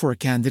search for a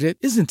candidate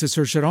isn't to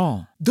search at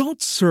all.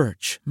 Don't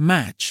search,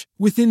 match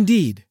with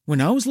Indeed.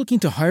 When I was looking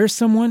to hire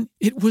someone,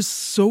 it was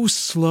so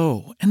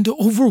slow and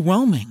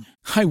overwhelming.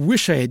 I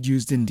wish I had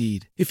used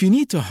Indeed. If you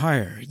need to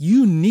hire,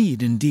 you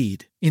need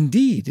Indeed.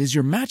 Indeed is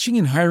your matching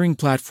and hiring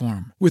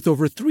platform with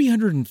over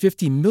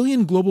 350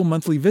 million global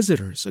monthly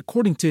visitors,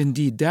 according to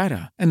Indeed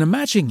data, and a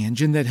matching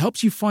engine that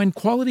helps you find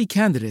quality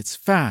candidates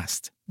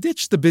fast.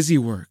 Ditch the busy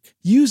work.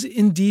 Use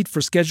Indeed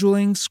for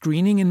scheduling,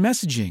 screening, and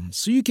messaging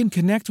so you can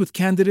connect with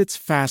candidates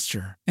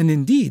faster. And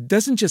Indeed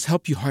doesn't just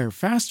help you hire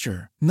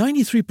faster.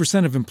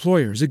 93% of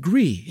employers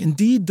agree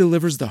Indeed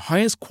delivers the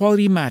highest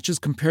quality matches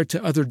compared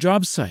to other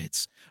job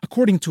sites,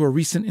 according to a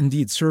recent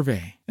Indeed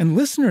survey. And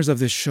listeners of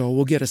this show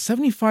will get a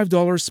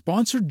 $75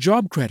 sponsored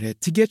job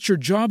credit to get your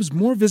jobs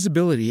more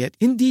visibility at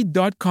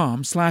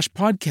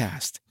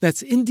Indeed.com/podcast.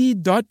 That's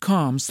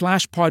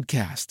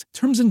Indeed.com/podcast.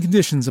 Terms and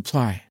conditions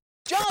apply.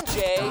 John,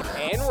 Jay,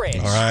 and Rich.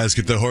 All right, let's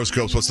get the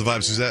horoscopes. What's the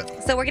vibe,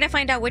 Suzette? So we're going to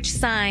find out which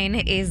sign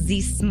is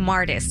the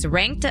smartest,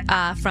 ranked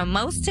from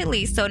most to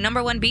least. So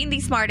number 1 being the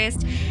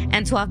smartest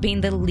and 12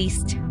 being the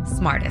least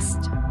smartest.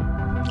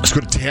 Let's go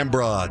to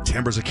Tambra.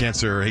 Tambra's a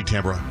Cancer. Hey,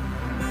 Tambra.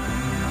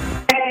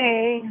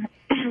 Hey.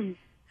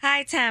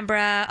 Hi,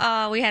 Tambra.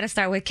 Oh, we had to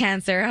start with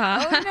Cancer,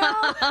 huh? Oh, no.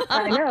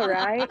 I know,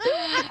 right?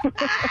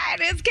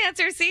 It is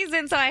Cancer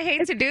season, so I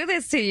hate to do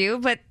this to you,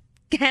 but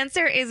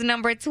Cancer is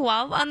number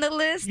 12 on the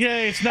list.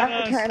 Yay, it's not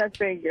I us. kind of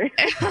figured.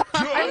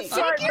 I'm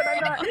sorry, but I'm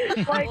not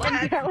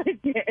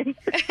intelligent.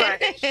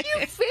 But You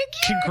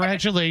figured?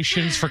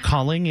 Congratulations for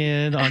calling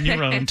in on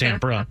your own,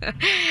 Tambra.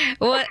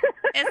 Well,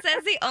 it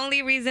says the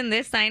only reason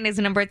this sign is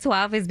number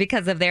 12 is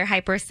because of their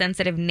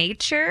hypersensitive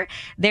nature.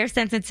 Their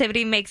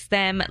sensitivity makes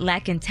them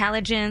lack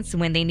intelligence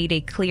when they need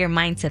a clear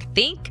mind to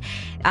think.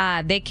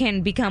 They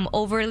can become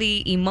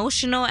overly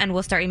emotional and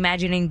will start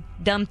imagining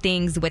dumb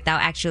things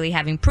without actually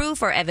having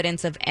proof or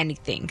evidence of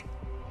anything.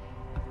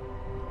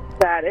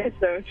 that is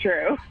so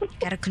true.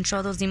 Gotta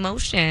control those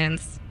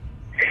emotions.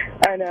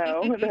 I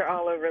know. They're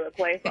all over the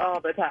place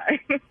all the time.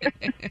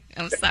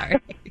 I'm sorry.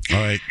 All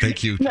right,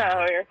 thank you.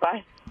 No, you're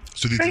fine.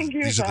 So these Thank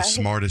you, are the bye.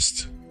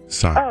 smartest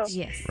signs. Oh.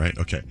 Yes. Right,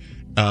 okay.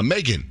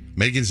 Megan.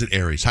 Megan's at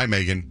Aries. Hi,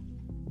 Megan.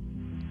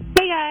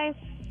 Hey, guys.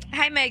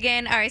 Hi,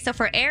 Megan. All right, so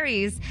for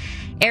Aries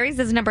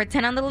is number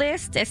 10 on the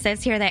list. It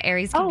says here that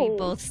Aries can be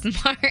both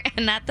smart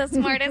and not the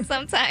smartest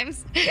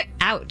sometimes.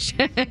 Ouch.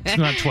 It's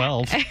not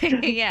 12.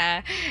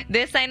 Yeah.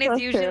 This sign is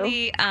That's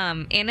usually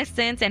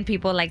innocent, and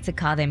people like to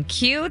call them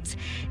cute.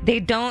 They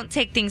don't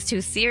take things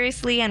too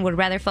seriously and would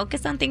rather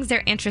focus on things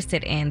they're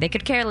interested in. They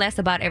could care less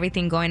about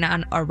everything going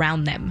on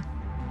around them.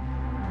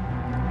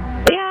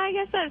 Yeah, I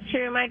guess that's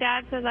true. My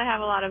dad says I have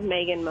a lot of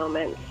Megan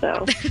moments,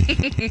 so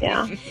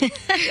yeah.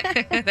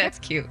 That's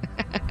cute.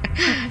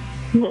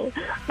 All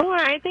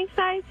right, thanks,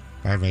 guys.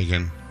 Hi,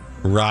 Megan.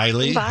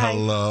 Riley, Bye.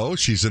 hello.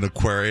 She's an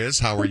Aquarius.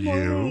 How are Good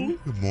morning. you?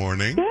 Good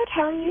morning. Good,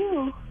 how are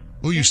you?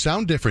 Oh, you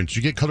sound different. Did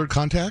you get colored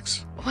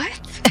contacts? What?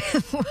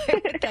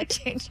 That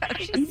changed how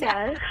she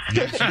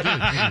Yes.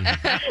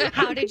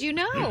 How did you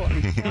know?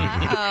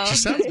 Wow. She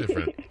sounds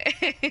different.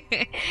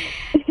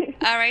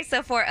 All right,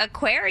 so for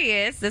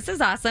Aquarius, this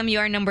is awesome. You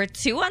are number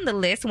 2 on the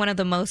list, one of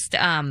the most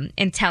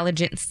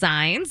intelligent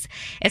signs.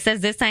 It says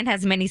this sign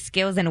has many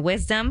skills and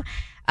wisdom.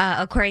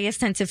 Aquarius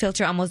tend to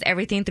filter almost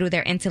everything through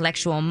their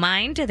intellectual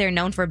mind. They're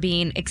known for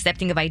being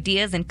accepting of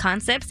ideas and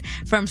concepts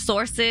from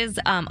sources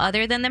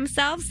other than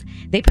themselves.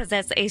 They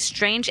possess a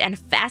strange and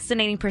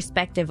fascinating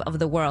perspective of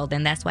the world,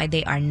 and that's why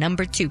they are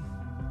number 2.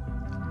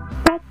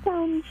 That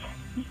sounds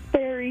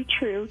very very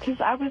true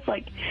because I was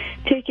like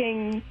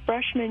taking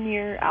freshman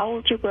year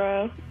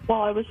algebra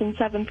while I was in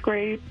 7th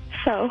grade.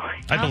 So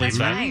I believe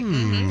that. Right.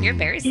 Mm-hmm. You're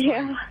very smart.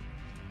 Yeah.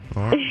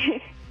 All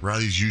right.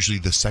 Riley's usually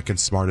the second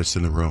smartest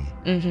in the room.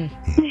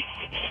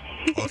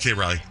 Okay,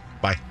 Riley.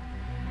 Bye.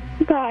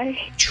 Bye.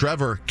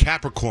 Trevor,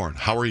 Capricorn.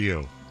 How are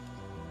you?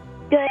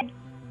 Good.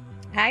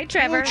 Hi,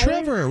 Trevor. Oh,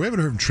 Trevor. We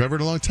haven't heard from Trevor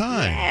in a long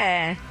time.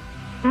 Yeah.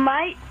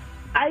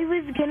 I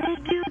was gonna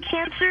do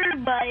Cancer,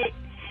 but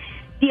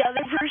the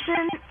other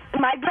person,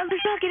 my brother's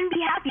not gonna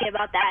be happy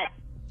about that.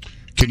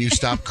 Can you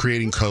stop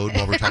creating code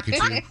while we're talking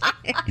to you?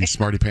 You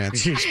smarty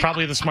pants. He's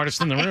probably the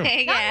smartest in the room.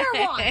 Yeah.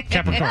 Number one.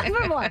 Capricorn.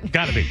 Number one.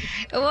 Gotta be.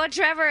 Well,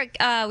 Trevor,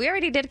 we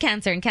already did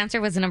Cancer, and Cancer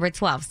was number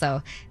 12,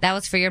 so that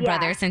was for your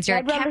brother since you're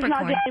my a brother's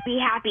Capricorn. not gonna be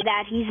happy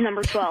that he's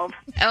number 12.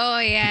 Oh,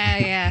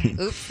 yeah.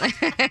 Oops.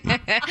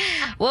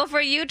 Well,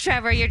 for you,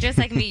 Trevor, you're just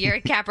like me. You're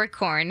a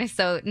Capricorn.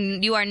 So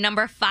you are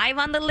number 5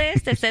 on the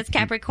list. It says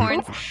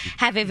Capricorns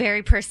have a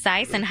very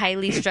precise and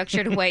highly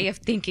structured way of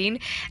thinking,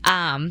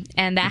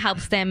 and that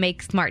helps them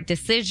make smart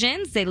decisions.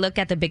 They look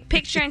at the big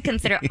picture and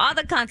consider all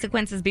the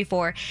consequences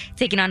before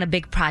taking on a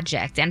big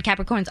project. And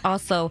Capricorns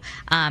also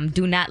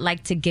do not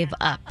like to give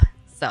up.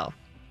 So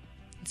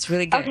it's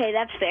really good. Okay,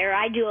 that's fair.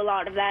 I do a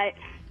lot of that.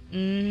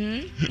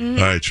 Mm-hmm.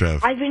 All right,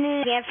 Trev. I've been in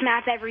advanced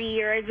math every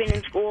year I've been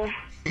in school.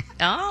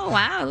 Oh,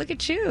 wow. Look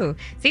at you.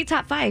 See,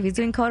 top 5. He's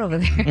doing code over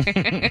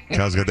there.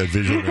 Kyle's got that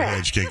visual in her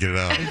head. She can't get it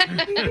out.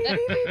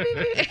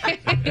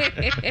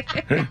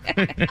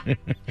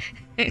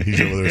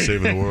 He's over there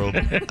saving the world.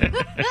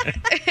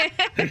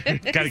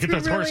 Got to get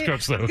those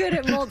horoscopes, though. Good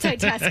at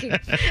multitasking.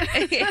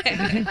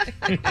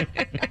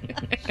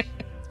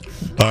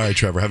 All right,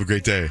 Trevor. Have a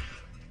great day.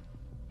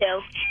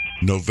 No.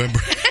 November.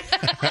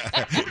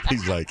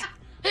 He's like,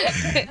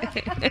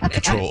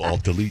 Control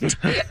Alt Delete.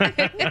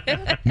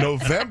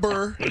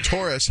 November,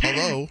 Taurus.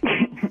 Hello.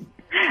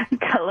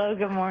 Hello.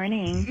 Good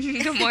morning.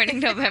 Good morning,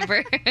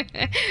 November.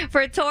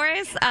 For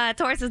Taurus,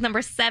 Taurus is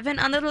number 7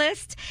 on the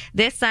list.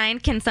 This sign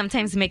can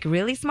sometimes make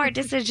really smart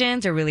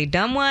decisions or really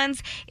dumb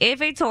ones.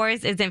 If a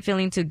Taurus isn't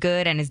feeling too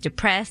good and is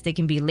depressed, they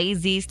can be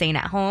lazy, staying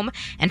at home,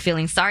 and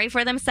feeling sorry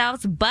for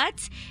themselves.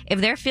 But if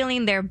they're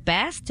feeling their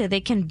best, they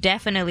can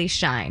definitely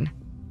shine.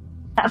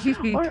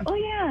 Oh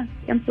yeah,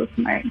 I'm so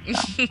smart.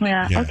 So,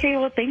 yeah. Okay.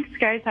 Well, thanks,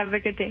 guys. Have a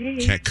good day.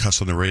 Can't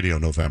cuss on the radio,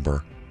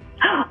 November.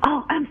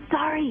 Oh, I'm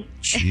sorry.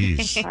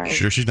 Jeez. Sorry.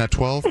 Sure she's not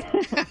 12?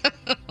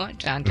 All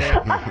John.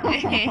 right,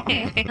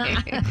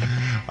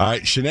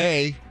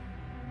 Shanae.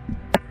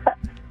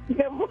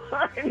 Good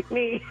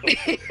morning.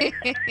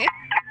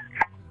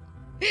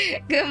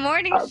 Good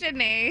morning,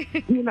 Shanae.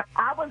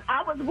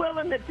 I was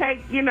willing to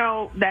take,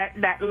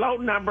 that low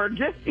number,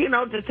 just,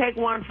 to take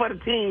one for the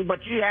team,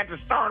 but you had to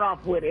start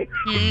off with it.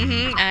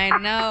 I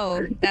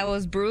know. That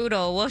was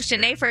brutal. Well,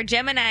 Shanae, for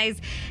Geminis,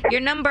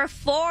 you're number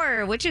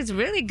 4, which is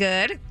really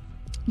good.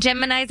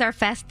 Geminis are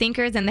fast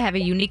thinkers and they have a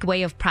unique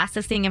way of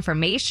processing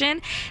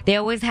information. They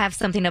always have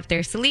something up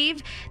their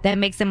sleeve that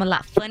makes them a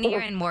lot funnier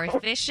and more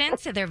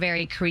efficient. So they're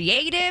very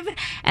creative,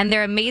 and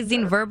their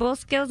amazing verbal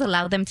skills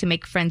allow them to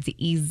make friends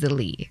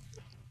easily.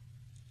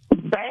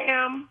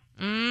 Bam.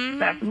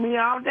 That's me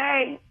all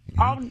day.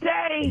 All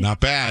day. Not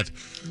bad.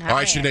 All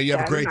right, Shanae, you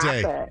have a great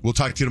day. Bad. We'll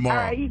talk to you tomorrow.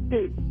 All right, you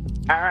too.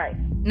 All right.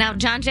 Now,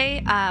 John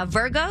Jay,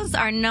 Virgos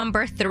are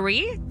number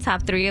 3,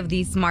 top 3 of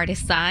the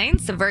smartest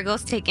signs. So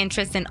Virgos take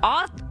interest in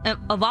all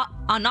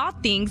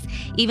things,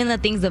 even the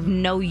things of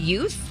no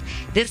use.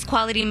 This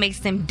quality makes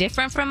them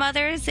different from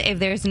others. If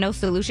there's no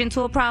solution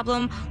to a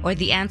problem or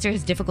the answer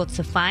is difficult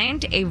to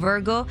find, a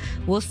Virgo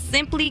will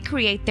simply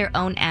create their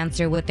own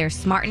answer with their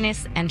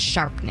smartness and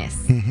sharpness.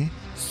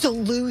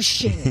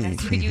 Solution.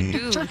 That's what you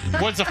do.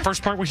 What's the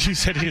first part where you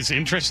said his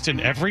interest in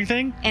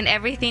everything? And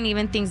everything,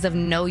 even things of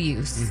no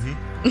use.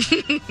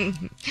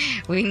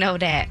 We know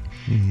that.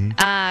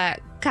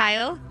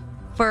 Kyle,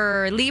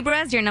 for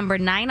Libras, you're number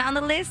 9 on the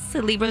list.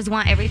 Libras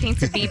want everything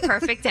to be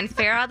perfect and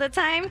fair all the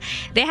time.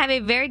 They have a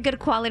very good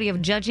quality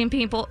of judging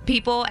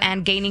people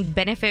and gaining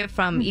benefit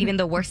from even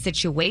the worst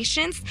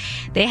situations.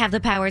 They have the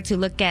power to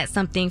look at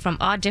something from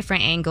all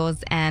different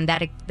angles, and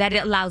that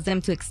allows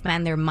them to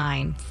expand their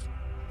minds.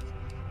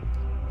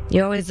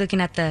 You're always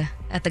looking at the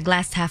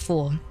glass half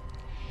full.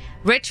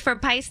 Rich, for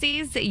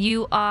Pisces,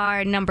 you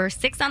are number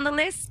 6 on the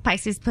list.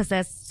 Pisces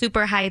possess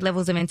super high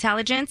levels of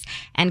intelligence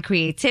and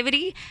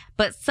creativity,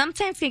 but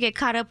sometimes can get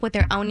caught up with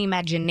their own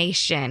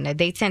imagination.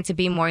 They tend to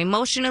be more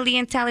emotionally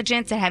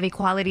intelligent and have a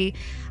quality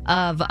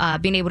of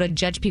being able to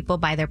judge people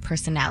by their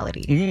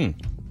personality.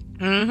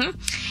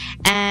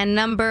 And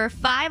number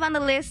 5 on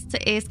the list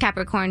is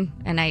Capricorn,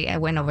 and I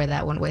went over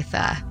that one with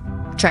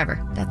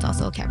Trevor. That's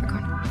also a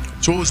Capricorn.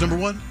 So what was number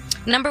 1?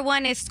 Number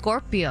 1 is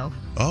Scorpio.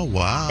 Oh,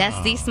 wow.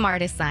 That's the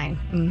smartest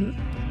sign.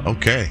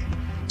 Okay.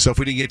 So if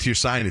we didn't get to your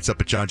sign, it's up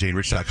at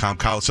johnjaneandrich.com.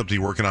 Kyle, something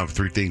you're working on for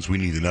 3 things we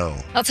need to know.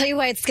 I'll tell you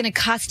why it's going to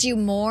cost you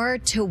more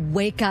to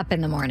wake up in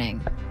the morning.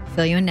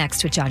 Fill you in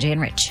next with John Jay and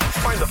Rich.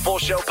 Find the full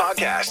show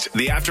podcast,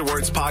 the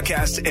Afterwards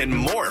podcast, and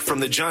more from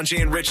the John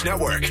Jay and Rich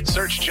Network.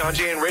 Search John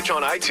Jay and Rich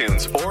on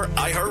iTunes or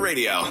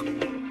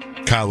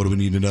iHeartRadio. Kyle, what do we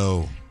need to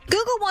know?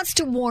 Google wants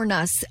to warn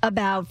us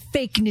about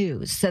fake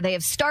news. So they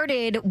have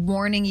started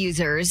warning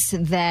users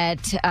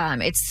that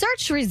its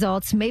search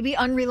results may be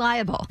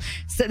unreliable.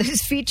 So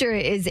this feature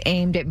is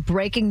aimed at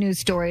breaking news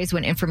stories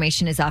when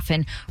information is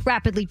often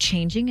rapidly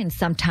changing and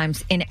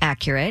sometimes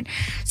inaccurate.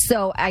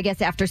 So I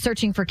guess after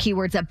searching for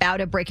keywords about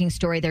a breaking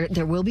story,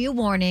 there will be a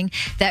warning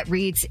that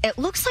reads, "It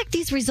looks like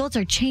these results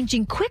are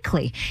changing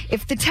quickly.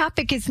 If the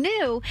topic is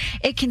new,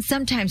 it can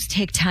sometimes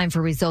take time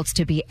for results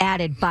to be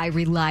added by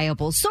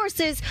reliable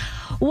sources.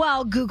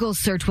 While Google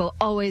search will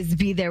always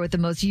be there with the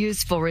most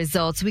useful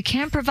results, we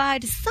can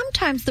provide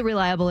sometimes the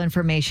reliable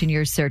information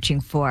you're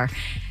searching for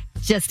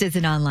just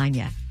isn't online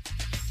yet."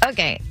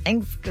 Okay,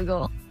 thanks,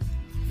 Google.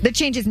 The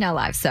change is now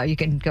live, so you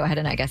can go ahead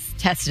and, I guess,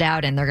 test it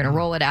out, and they're going to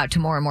roll it out to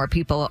more and more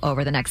people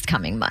over the next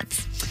coming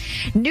months.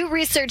 New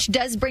research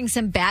does bring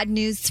some bad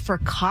news for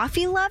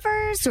coffee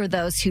lovers or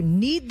those who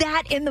need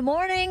that in the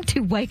morning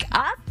to wake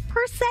up,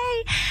 per se.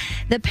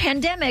 The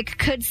pandemic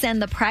could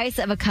send the price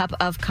of a cup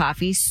of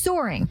coffee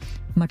soaring,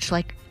 much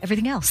like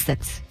everything else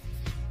that's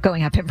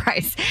going up in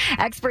price.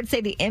 Experts say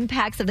the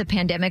impacts of the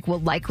pandemic will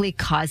likely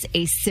cause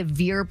a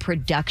severe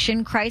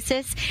production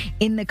crisis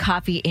in the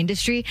coffee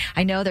industry.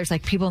 I know there's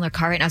like people in their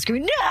car right now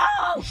screaming,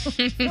 "No!"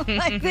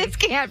 Like, this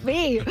can't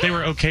be. They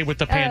were okay with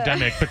the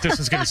pandemic, but this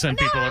is going to send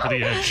people over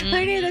the edge.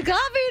 I need a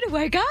coffee to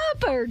wake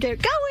up or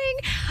get going.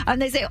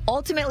 And they say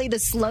ultimately the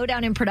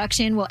slowdown in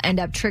production will end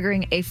up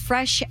triggering a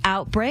fresh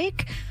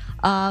outbreak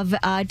of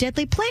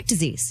deadly plant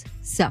disease.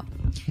 So,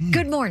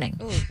 good morning.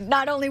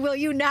 Not only will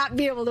you not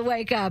be able to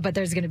wake up, but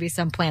there's going to be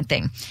some plant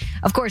thing.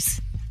 Of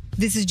course,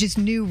 this is just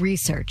new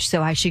research,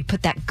 so I should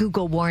put that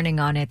Google warning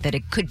on it that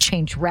it could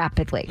change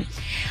rapidly.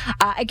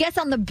 I guess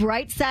on the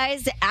bright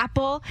side,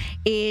 Apple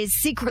is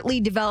secretly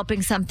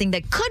developing something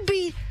that could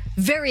be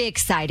very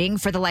exciting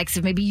for the likes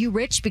of maybe you,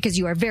 Rich, because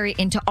you are very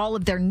into all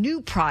of their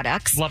new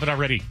products. Love it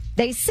already.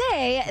 They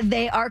say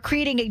they are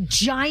creating a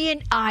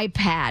giant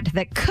iPad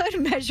that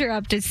could measure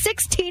up to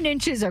 16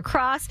 inches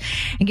across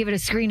and give it a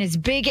screen as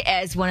big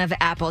as one of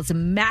Apple's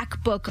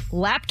MacBook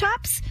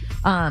laptops.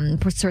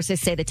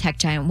 Sources say the tech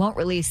giant won't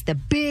release the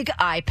big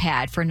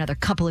iPad for another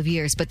couple of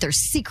years, but they're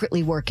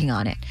secretly working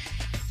on it.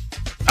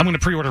 I'm going to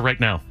pre-order right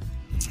now.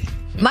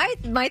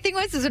 My thing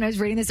was when I was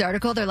reading this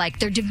article,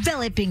 they're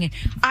developing an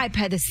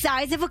iPad the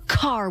size of a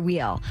car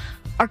wheel.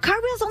 Are car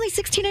wheels only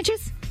 16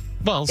 inches?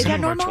 Well, some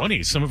of them are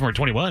 20s, some of them are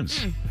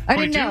 21s. I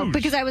didn't know,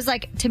 because I was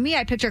like, to me,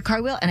 I picture a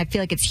car wheel and I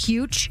feel like it's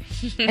huge.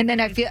 And then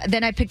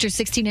I picture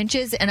 16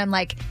 inches and I'm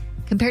like,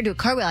 compared to a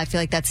car wheel, I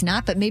feel like that's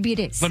not, but maybe it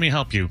is. Let me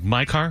help you.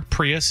 My car,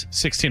 Prius,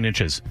 16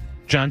 inches.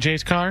 John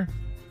Jay's car,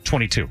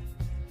 22.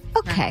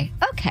 Okay.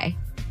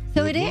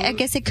 So it is. I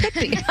guess it could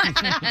be.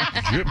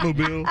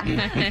 Jetmobile.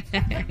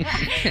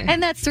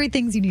 And that's 3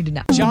 things you need to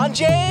know. John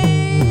Jay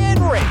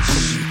and Rich.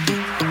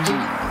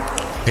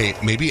 Hey,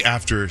 maybe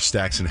after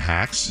Stacks and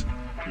Hacks,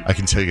 I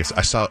can tell you guys,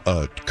 I saw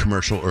a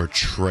commercial or a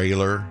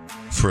trailer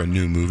for a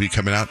new movie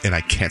coming out, and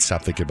I can't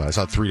stop thinking about it. I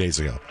saw it 3 days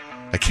ago.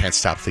 I can't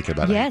stop thinking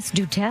about it. Yes,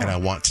 do tell. And I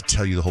want to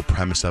tell you the whole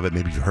premise of it.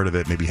 Maybe you've heard of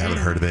it, maybe you haven't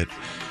heard of it.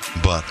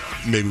 But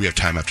maybe we have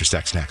time after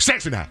Stacks and Hacks.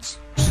 Stacks and Hacks.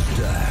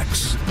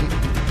 Stacks.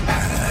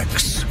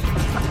 Hacks.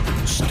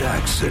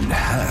 Stacks and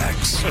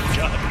Hacks.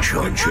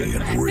 John Jay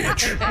and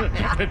Rich.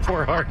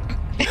 Poor heart.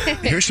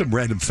 Here's some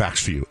random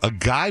facts for you. A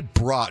guy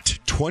brought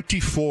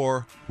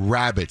 24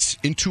 rabbits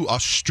into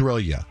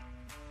Australia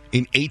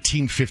in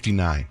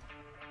 1859.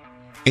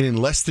 And in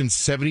less than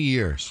 70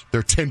 years, there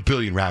are 10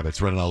 billion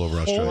rabbits running all over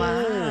Australia.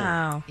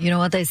 Wow. You know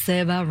what they say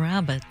about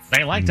rabbits?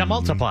 They like to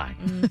multiply.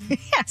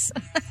 Yes.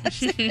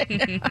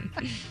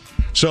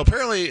 So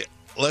apparently,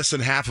 less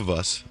than half of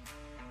us,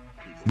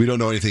 we don't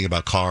know anything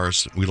about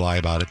cars. We lie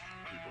about it.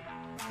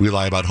 We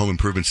lie about home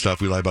improvement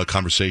stuff. We lie about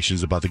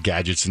conversations about the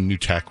gadgets and new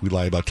tech. We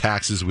lie about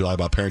taxes. We lie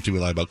about parenting. We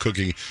lie about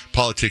cooking,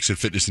 politics, and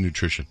fitness and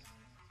nutrition.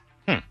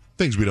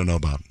 Things we don't know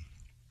about.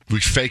 We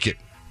fake it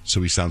so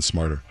we sound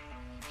smarter.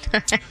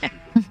 A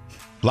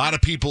lot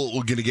of people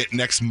are going to get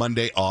next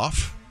Monday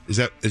off. Is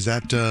that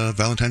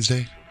Valentine's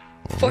Day?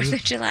 4th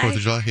of July. 4th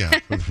of July, yeah.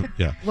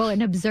 Yeah. Well,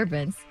 in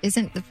observance,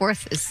 isn't the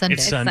 4th is Sunday?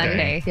 It's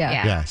Sunday.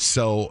 Yeah.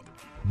 So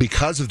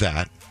because of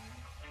that,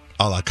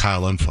 a la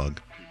Kyle Unfug,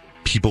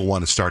 people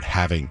want to start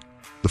having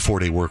the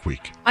 4-day work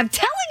week. I'm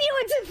telling you,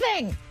 it's a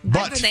thing. But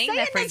I've been saying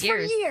that for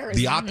years.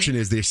 The option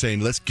is they're saying,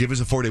 let's give us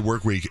a 4-day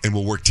work week and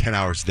we'll work 10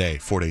 hours a day,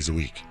 4 days a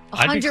week.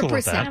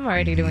 100%. I'm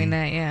already doing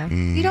that, yeah.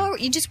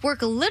 You just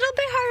work a little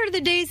bit harder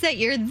the days that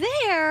you're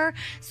there,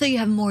 so you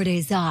have more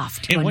days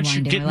off to And once you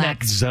unwind get in and that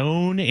relax.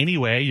 zone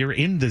anyway, you're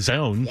in the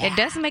zone. It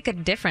does make a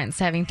difference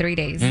having 3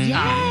 days.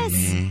 Yes.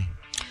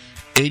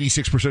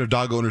 86% of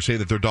dog owners say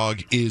that their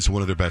dog is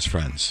one of their best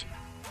friends.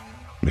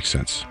 Makes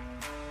sense.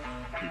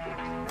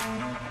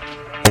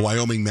 A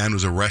Wyoming man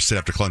was arrested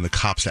after calling the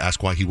cops to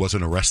ask why he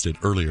wasn't arrested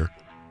earlier.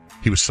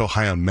 He was so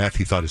high on meth,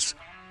 he thought his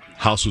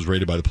house was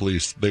raided by the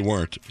police. They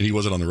weren't, and he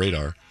wasn't on the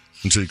radar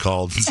until he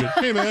called and said,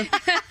 "Hey, man."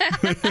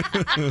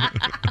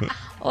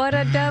 What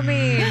a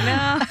dummy.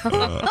 No.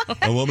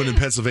 A woman in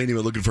Pennsylvania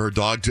went looking for a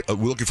dog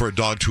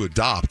to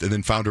adopt, and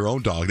then found her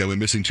own dog that went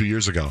missing 2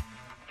 years ago.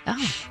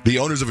 Oh. The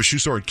owners of a shoe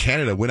store in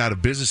Canada went out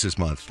of business this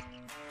month,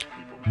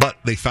 but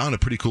they found a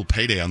pretty cool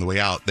payday on the way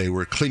out. They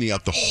were cleaning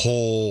out the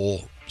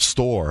whole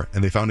store,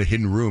 and they found a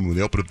hidden room. When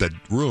they opened up that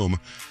room,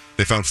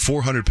 they found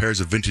 400 pairs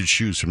of vintage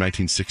shoes from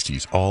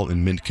 1960s, all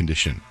in mint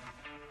condition.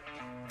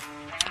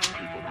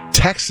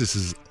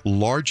 Texas's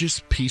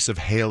largest piece of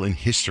hail in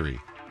history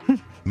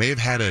may have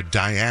had a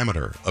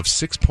diameter of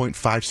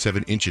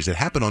 6.57 inches. It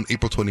happened on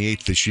April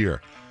 28th this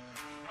year.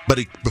 But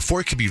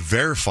before it could be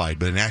verified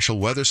by the National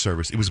Weather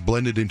Service, it was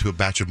blended into a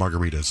batch of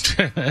margaritas.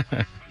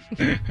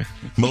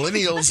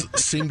 Millennials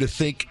seem to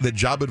think that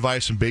job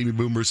advice from baby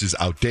boomers is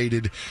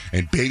outdated,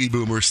 and baby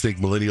boomers think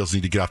millennials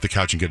need to get off the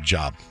couch and get a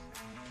job.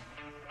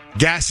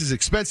 Gas is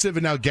expensive,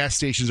 and now gas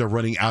stations are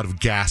running out of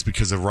gas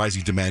because of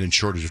rising demand and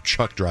shortage of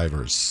truck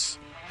drivers.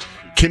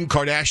 Kim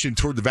Kardashian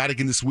toured the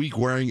Vatican this week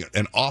wearing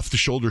an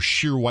off-the-shoulder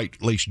sheer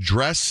white lace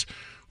dress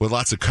with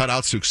lots of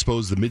cutouts to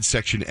expose the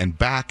midsection and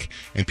back,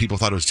 and people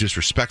thought it was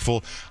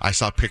disrespectful. I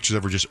saw pictures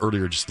of her just a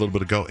little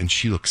bit ago, and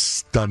she looks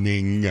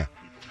stunning.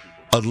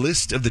 A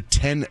list of the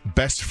 10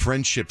 best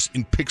friendships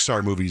in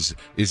Pixar movies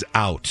is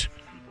out.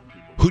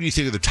 Who do you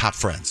think are the top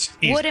friends?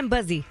 Wood and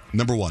Buzzy.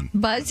 Number 1.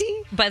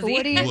 Buzzy? Buzzy.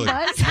 Woody and Wood.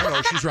 Buzz?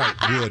 No, she's right.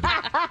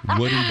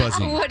 Wood and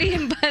Buzzy. Woody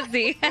and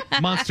Buzzy.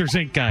 Monsters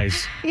Inc.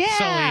 guys. Yeah.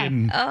 Sully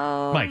and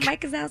Mike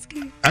Mike.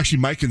 Wazowski. Actually,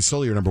 Mike and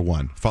Sully are number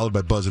 1, followed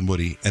by Buzz and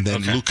Woody, and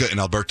then Luca and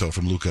Alberto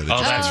from Luca.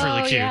 Oh, that's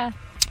really cute. Yeah.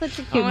 Such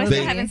a cute I movie.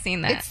 haven't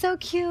seen that. It's so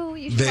cute.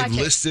 You should They've watch it.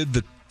 listed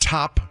the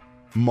top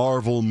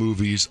Marvel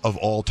movies of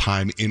all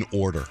time in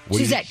order.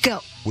 Suzette, go.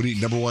 What do you,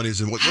 number 1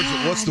 is, and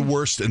what's the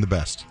worst and the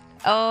best?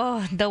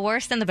 Oh, the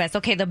worst and the best.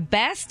 Okay, the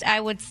best, I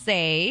would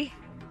say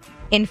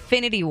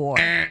Infinity War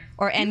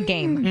or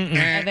Endgame.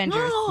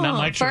 Avengers. Not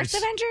my First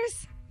choice.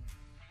 Avengers?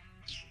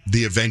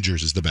 The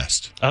Avengers is the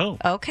best. Oh.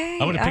 Okay.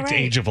 I would have all picked right.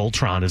 Age of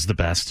Ultron as the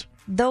best.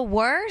 The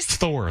worst?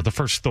 Thor, the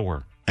first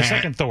Thor. The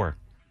second Thor.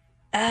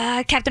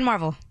 Captain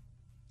Marvel.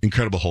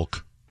 Incredible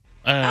Hulk.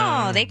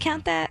 Oh, they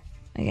count that?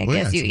 I Well,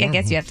 guess yeah, you. I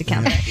guess you have to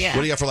count that. Yeah.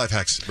 What do you got for life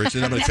hacks,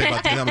 Richard? I'm going to tell you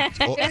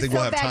about. I think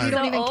we'll have time.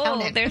 don't even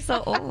count it. They're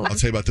so old. I'll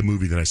tell you about the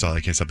movie that I saw that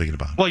I can't stop thinking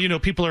about. Well,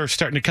 people are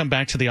starting to come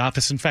back to the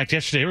office. In fact,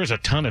 yesterday there was a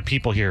ton of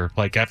people here,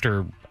 like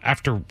after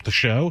the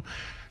show.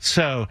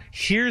 So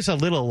here's a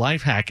little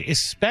life hack,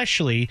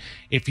 especially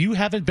if you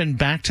haven't been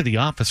back to the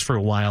office for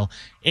a while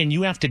and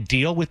you have to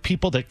deal with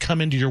people that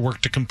come into your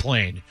work to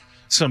complain.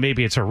 So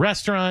maybe it's a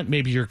restaurant,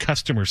 maybe you're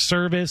customer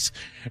service,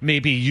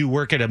 maybe you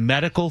work at a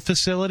medical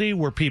facility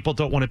where people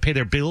don't want to pay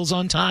their bills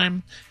on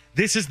time.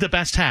 This is the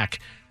best hack.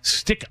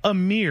 Stick a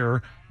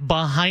mirror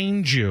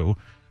behind you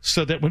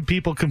so that when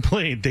people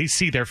complain, they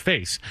see their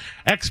face.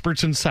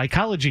 Experts in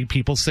psychology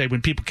people say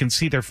when people can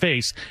see their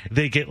face,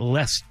 they get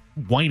less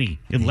whiny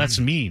and less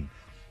mean.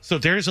 So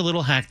there's a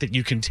little hack that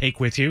you can take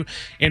with you.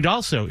 And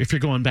also, if you're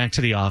going back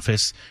to the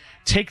office,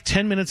 take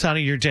 10 minutes out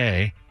of your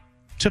day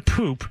to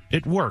poop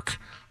at work,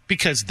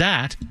 because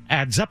that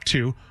adds up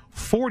to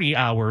 40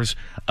 hours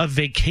of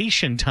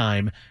vacation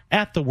time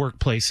at the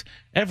workplace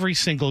every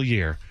single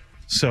year.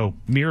 So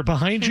mirror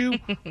behind you,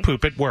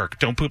 poop at work.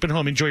 Don't poop at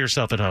home. Enjoy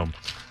yourself at home.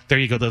 There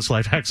you go. Those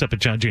life hacks up at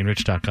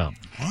johnjanerich.com.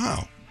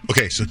 Wow.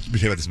 Okay, so let me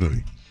tell you about this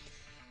movie.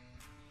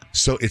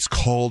 So it's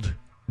called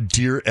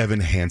Dear Evan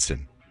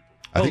Hansen.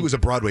 I think it was a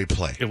Broadway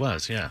play. It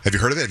was, yeah. Have you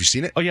heard of it? Have you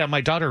seen it? Oh, yeah.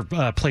 My daughter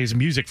plays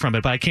music from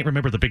it, but I can't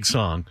remember the big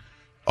song.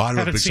 Oh, I don't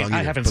know the big song either.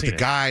 I haven't but seen the it.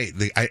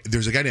 guy,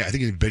 there's a guy named, I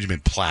think Benjamin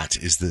Platt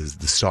is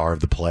the star of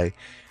the play,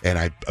 and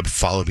I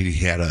followed him.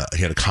 He had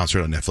a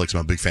concert on Netflix.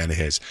 I'm a big fan of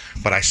his.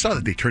 But I saw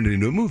that they turned it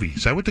into a movie,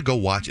 so I went to go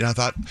watch, and I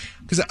thought,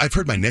 because I've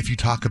heard my nephew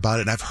talk about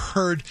it, and I've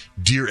heard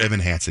Dear Evan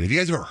Hansen. Have you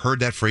guys ever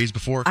heard that phrase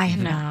before? I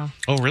know.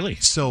 Oh, really?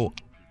 So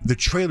the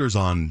trailer's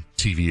on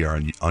TV or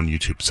on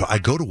YouTube. So I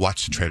go to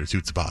watch the trailer, see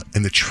what it's about,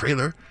 and the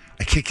trailer,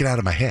 I can't get out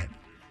of my head.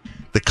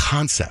 The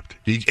concept.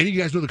 Any of you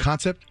guys know the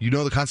concept? You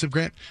know the concept,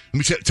 Grant? Let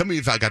me tell me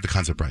if I got the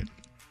concept right.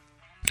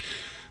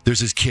 There's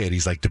this kid,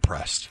 he's like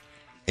depressed,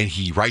 and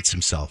he writes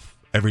himself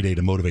every day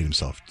to motivate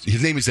himself.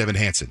 His name is Evan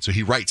Hansen, so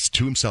he writes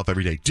to himself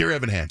every day, Dear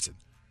Evan Hansen,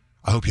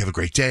 I hope you have a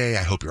great day.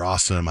 I hope you're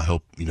awesome. I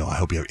hope you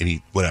have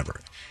any,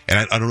 whatever. And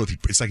I don't know if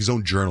it's like his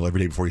own journal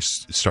every day before he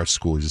starts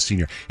school. He's a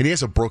senior, and he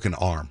has a broken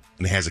arm,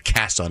 and he has a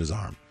cast on his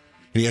arm,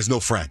 and he has no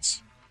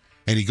friends.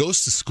 And he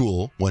goes to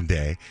school one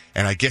day,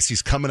 and I guess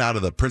he's coming out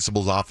of the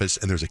principal's office,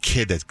 and there's a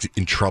kid that's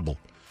in trouble.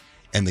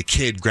 And the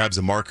kid grabs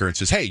a marker and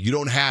says, hey, no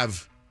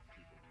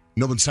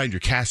one signed your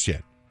cast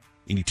yet.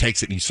 And he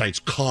takes it and he signs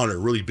Connor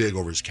really big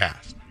over his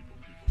cast.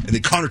 And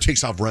then Connor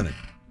takes off running.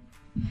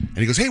 And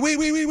he goes, hey,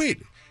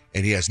 wait.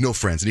 And he has no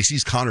friends. And he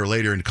sees Connor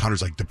later, and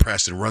Connor's like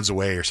depressed and runs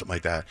away or something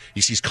like that.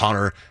 He sees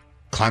Connor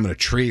climbing a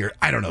tree or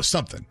I don't know,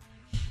 something.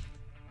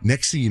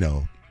 Next thing you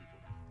know,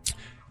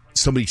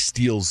 somebody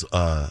steals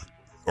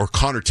or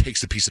Connor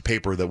takes a piece of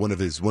paper that one of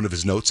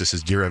his notes that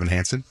says Dear Evan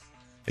Hansen.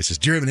 It says,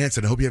 Dear Evan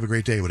Hansen, I hope you have a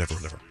great day, whatever.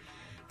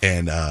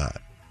 And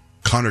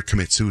Connor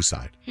commits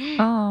suicide.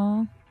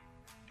 Oh.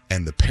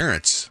 And the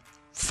parents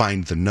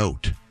find the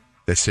note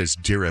that says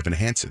Dear Evan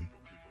Hansen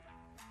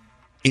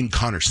in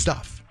Connor's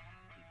stuff.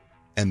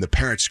 And the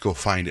parents go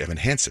find Evan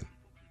Hansen.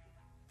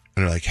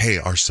 And they're like, hey,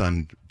 our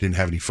son didn't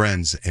have any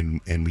friends,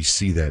 and we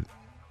see that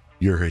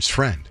you're his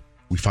friend.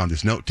 We found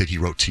this note that he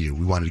wrote to you.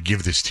 We wanted to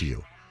give this to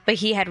you. But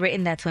he had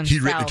written that to himself.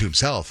 He'd written it to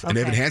himself. And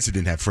Evan Hansen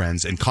didn't have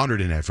friends, and Connor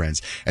didn't have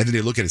friends. And then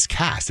they look at his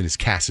cast, and his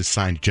cast is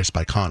signed just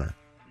by Connor.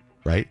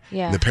 Right?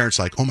 Yeah. And the parents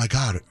are like, oh my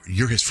God,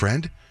 you're his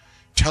friend?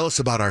 Tell us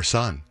about our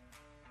son.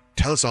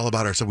 Tell us all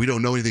about our son. We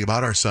don't know anything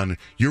about our son.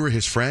 You were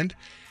his friend?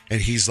 And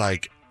he's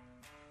like,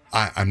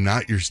 I'm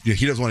not your...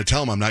 He doesn't want to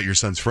tell him I'm not your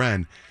son's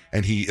friend.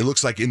 And it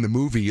looks like in the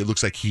movie, it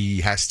looks like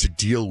he has to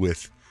deal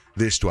with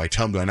this. Do I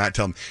tell him? Do I not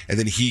tell him? And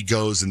then he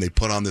goes and they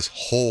put on this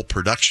whole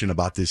production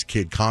about this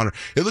kid, Connor.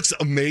 It looks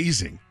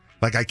amazing.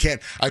 Like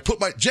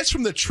just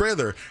from the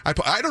trailer, I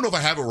don't know if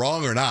I have it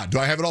wrong or not. Do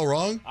I have it all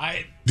wrong?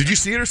 Did you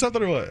see it or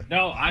something or what?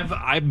 No,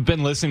 I've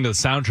been listening to the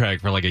soundtrack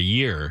for like a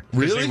year.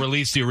 Really? They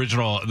released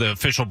the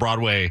official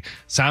Broadway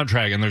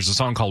soundtrack, and there's a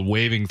song called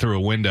 "Waving Through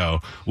a Window,"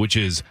 which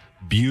is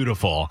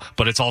beautiful,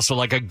 but it's also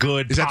like a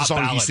good. Is that the song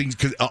ballad. he sings?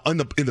 Because in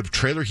the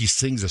trailer, he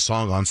sings a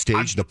song on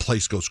stage, and the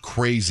place goes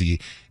crazy,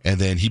 and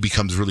then he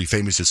becomes really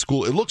famous at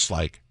school. It looks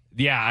like.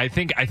 Yeah, I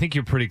think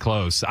you're pretty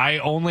close. I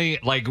only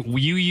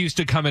you used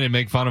to come in and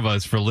make fun of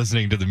us for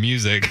listening to the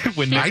music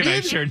when Nick and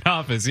I shared an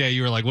office. Yeah,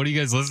 you were like, "What do you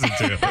guys listen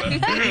to?"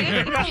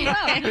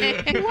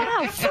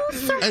 Wow, full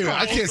circle. Anyway,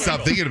 I can't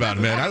stop thinking about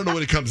it, man. I don't know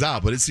when it comes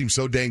out, but it seems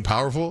so dang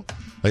powerful.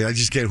 Like I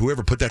just can't.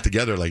 Whoever put that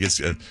together, like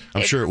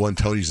I'm sure it won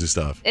Tony's and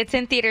stuff. It's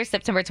in theaters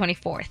September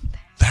 24th.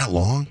 That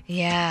long?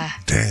 Yeah.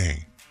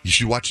 Dang. You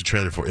should watch the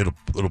trailer for it.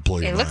 It'll blow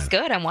your mind. It looks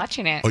good. I'm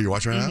watching it. Oh, you're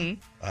watching it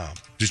now?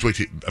 Just wait.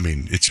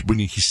 It's when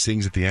he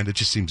sings at the end. It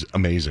just seems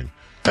amazing.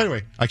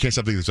 Anyway, I can't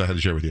stop thinking this. I had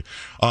to share with you.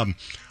 I'm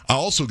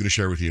also going to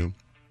share with you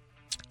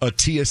a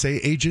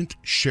TSA agent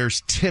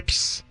shares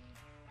tips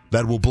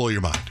that will blow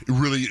your mind.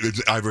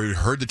 I've already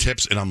heard the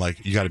tips, and I'm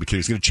like, you got to be kidding.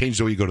 It's going to change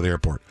the way you go to the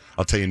airport.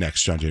 I'll tell you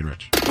next, John, Jay, and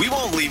Rich. We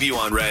won't leave you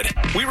on red.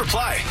 We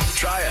reply.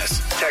 Try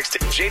us. Text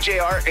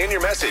JJR and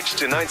your message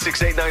to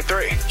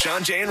 96893.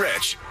 John, Jay, and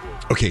Rich.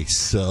 Okay,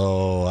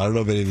 so I don't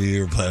know if any of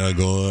you are planning on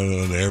going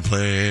on an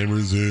airplane.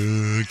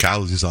 Brazil.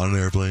 Kyle was just on an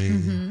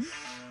airplane. Mm-hmm.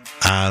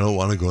 I don't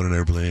want to go on an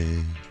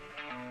airplane.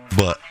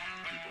 But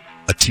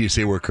a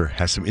TSA worker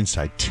has some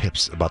inside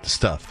tips about the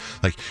stuff.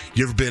 Like,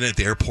 you ever been at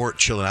the airport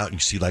chilling out and you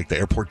see, like, the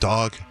airport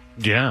dog?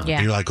 Yeah.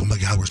 And you're like, oh, my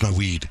God, where's my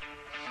weed?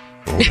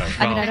 I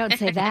mean, I don't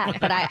say that,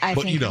 but I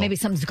think maybe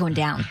something's going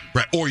down.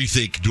 Right. Or you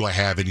think, do I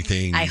have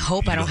anything? I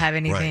hope I don't have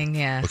anything, right.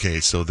 Yeah. Okay,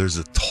 so this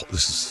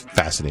is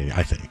fascinating,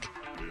 I think.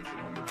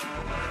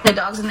 The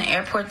dogs in the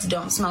airports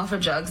don't smell for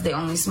drugs. They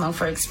only smell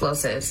for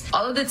explosives.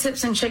 All of the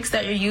tips and tricks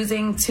that you're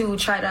using to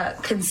try to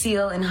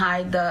conceal and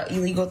hide the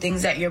illegal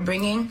things that you're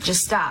bringing,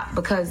 just stop,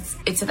 because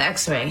it's an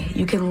x-ray.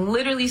 You can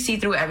literally see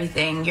through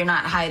everything. You're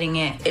not hiding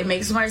it. It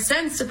makes more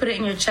sense to put it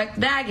in your checked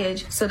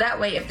baggage, so that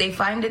way if they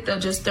find it, they'll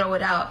just throw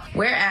it out.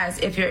 Whereas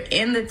if you're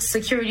in the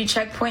security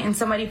checkpoint and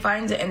somebody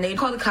finds it and they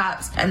call the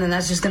cops, and then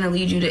that's just going to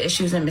lead you to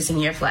issues and missing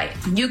your flight.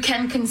 You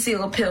can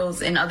conceal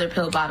pills in other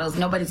pill bottles.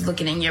 Nobody's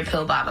looking in your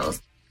pill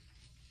bottles.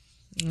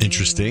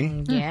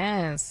 Interesting.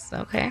 Yes.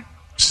 Okay.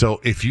 So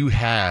if you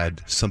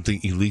had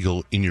something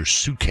illegal in your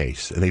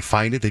suitcase and they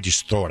find it, they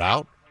just throw it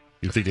out?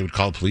 You think they would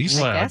call the police?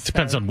 Well, it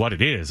depends on what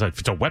it is. If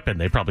it's a weapon,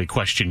 they probably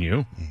question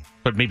you.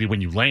 But maybe when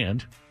you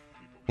land.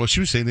 Well, she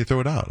was saying they throw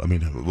it out. I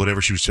mean,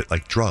 whatever she was saying,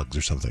 like drugs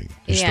or something.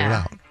 Just throw it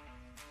out.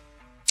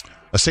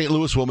 A St.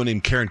 Louis woman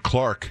named Karen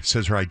Clark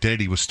says her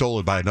identity was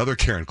stolen by another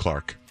Karen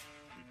Clark,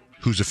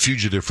 who's a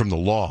fugitive from the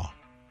law.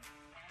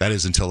 That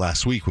is until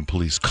last week when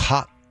police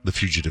caught the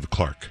fugitive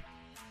Clark.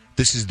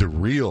 This is the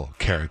real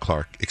Karen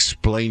Clark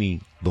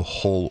explaining the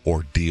whole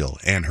ordeal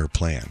and her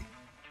plan.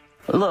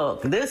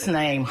 Look, this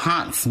name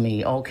haunts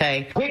me,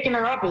 okay? Picking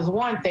her up is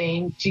one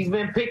thing. She's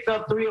been picked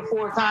up 3 or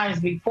 4 times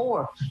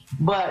before,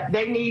 but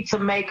they need to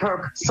make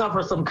her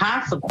suffer some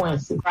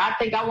consequences. I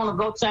think I want to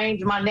go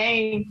change my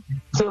name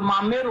to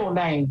my middle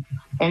name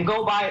and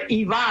go by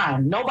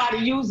Yvonne. Nobody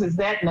uses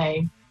that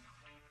name.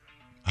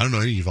 I don't know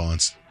any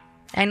Yvonnes.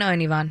 I know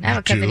an Yvonne. I have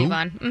a cousin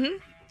Yvonne. Mm-hmm.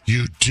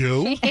 You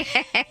do?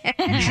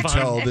 You should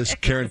tell this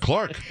Karen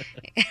Clark.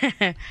 I'm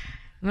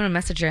going to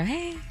message her.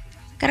 Hey,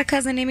 got a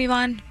cousin named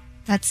Yvonne.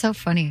 That's so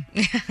funny.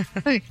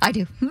 I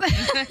do.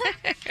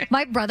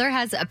 My brother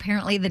has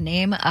apparently the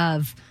name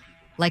of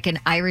like an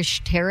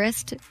Irish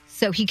terrorist,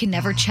 so he can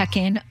never check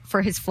in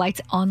for his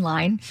flights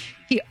online.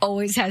 He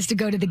always has to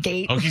go to the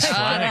gate. Oh, he's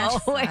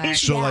flagged.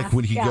 So, like,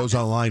 when he goes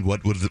online,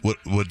 what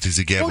does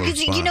he get? Well,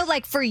 because you know,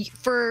 like for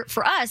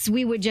us,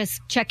 we would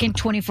just check in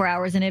 24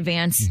 hours in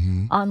advance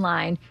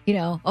online. You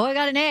know, I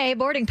got an A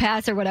boarding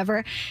pass or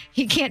whatever.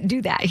 He can't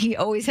do that. He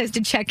always has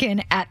to check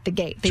in at the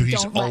gate. They so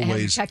he's don't let him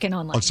always check in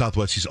online. On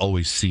Southwest, he's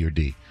always C or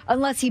D,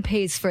 unless he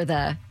pays for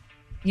the.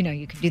 You know,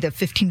 you can do the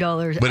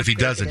 $15. But if he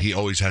doesn't, he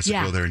always has to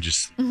go there and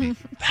just.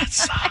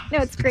 That's no,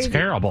 it's crazy. It's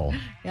terrible.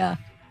 Yeah.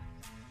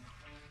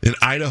 An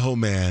Idaho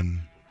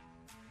man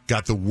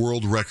got the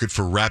world record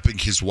for wrapping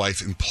his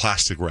wife in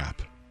plastic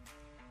wrap.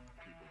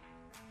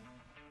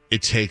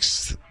 It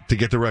takes, to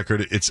get the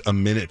record, it's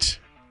 1 minute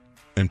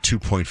and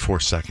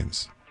 2.4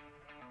 seconds.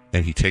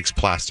 And he takes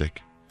plastic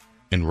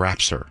and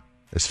wraps her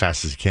as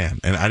fast as he can.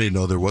 And I didn't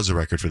know there was a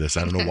record for this.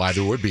 I don't know why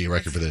there would be a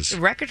record for this.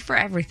 Record for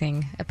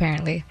everything,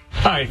 apparently.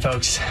 All right,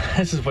 folks,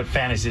 this is what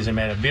fantasies are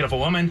made of. Beautiful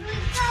woman,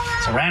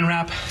 saran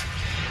wrap,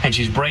 and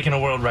she's breaking a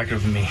world record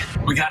with me.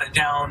 We got it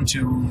down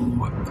to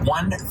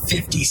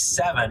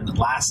 1:57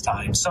 last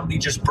time. Somebody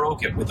just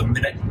broke it with 1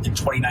 minute and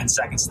 29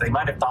 seconds. They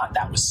might have thought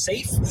that was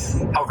safe.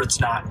 However, it's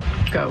not.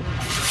 Go.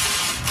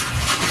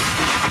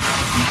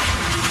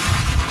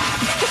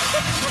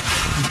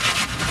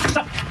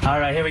 All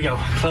right, here we go.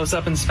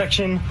 Close-up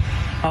inspection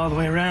all the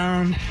way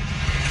around.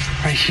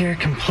 Right here,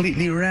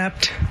 completely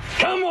wrapped.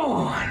 Come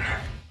on!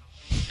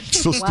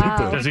 So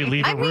stupid. Does he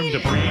leave a room to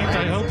breathe,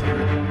 I hope?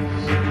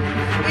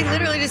 We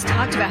literally just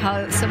talked about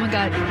how someone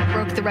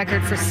broke the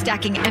record for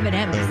stacking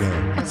M&Ms.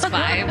 It's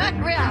 5.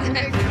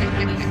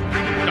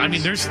 I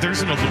mean, there's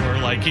an allure.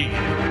 Like,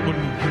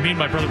 when me and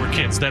my brother were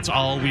kids, that's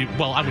all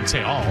well, I would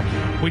say all.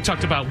 We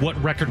talked about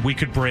what record we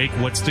could break,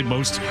 what's the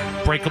most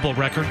breakable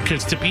record,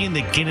 because to be in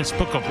the Guinness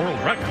Book of World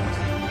Records,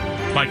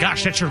 my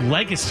gosh, that's your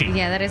legacy.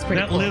 Yeah, that is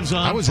pretty cool. That lives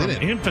on. I was in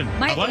it. Infant.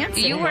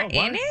 You were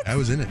in it? I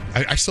was in it.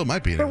 I still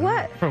might be in it. For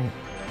what?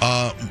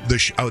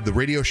 The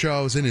radio show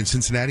I was in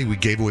Cincinnati, we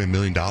gave away $1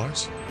 million.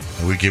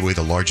 And we gave away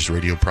the largest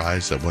radio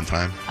prize at one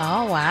time.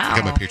 Oh, wow. I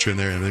got my picture in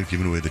there and everything,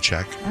 giving away the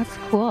check. That's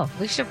cool.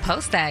 We should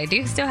post that. Do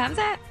you still have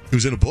that? It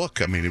was in a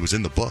book. I mean, it was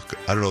in the book.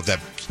 I don't know if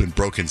that's been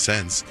broken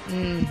since,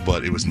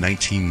 but it was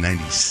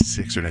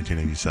 1996 or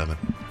 1997.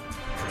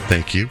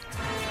 Thank you.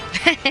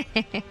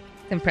 It's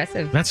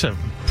impressive.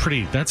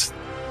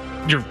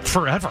 You're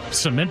forever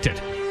cemented.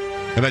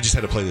 And I just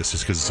had to play this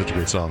just because it's such a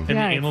great song. In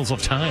the annals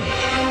of time.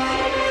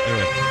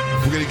 Anyway,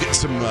 we're going to get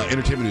some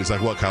entertainment news.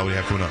 Like what, Kyle? What do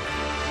you have coming up?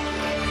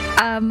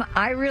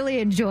 I really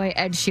enjoy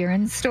Ed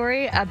Sheeran's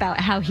story about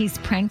how he's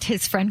pranked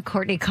his friend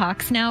Courtney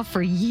Cox now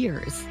for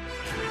years.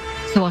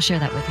 So I'll share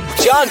that with you.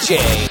 John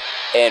Jay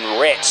and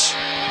Rich.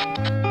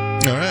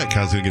 All right,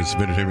 Kyle's going to get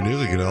some entertainment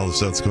news. Get all the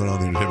stuff that's going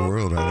on in the entertainment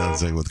world right now.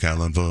 It's like with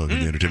Kyle and Vogue in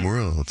the entertainment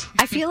world.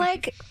 I feel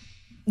like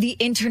the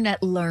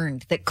internet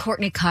learned that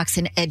Courtney Cox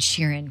and Ed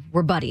Sheeran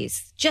were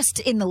buddies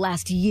just in the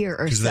last year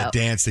or so. Because of that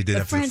dance they did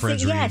after the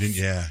Friends reunion.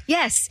 Yeah.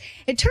 Yes.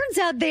 It turns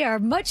out they are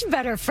much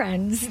better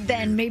friends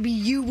than maybe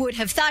you would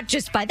have thought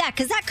just by that,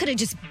 because that could have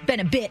just been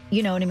a bit,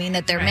 you know what I mean,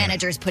 that their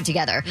managers put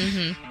together.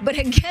 Mm-hmm. But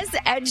I guess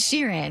Ed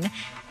Sheeran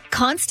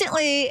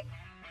constantly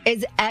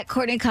is at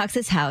Courtney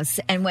Cox's house,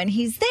 and when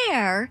he's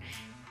there,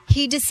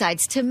 he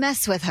decides to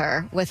mess with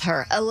her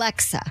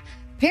Alexa.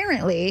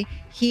 Apparently,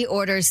 he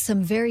orders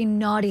some very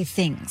naughty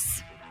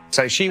things.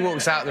 So she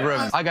walks out of the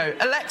room. I go,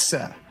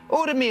 Alexa,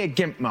 order me a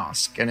GIMP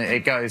mask. And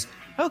it goes,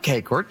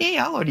 okay, Courtney,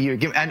 I'll order you a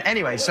GIMP. And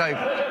anyway,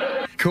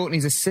 so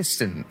Courtney's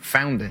assistant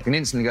found it and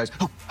instantly goes,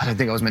 oh, I don't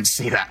think I was meant to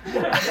see that.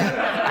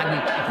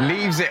 And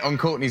leaves it on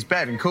Courtney's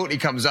bed. And Courtney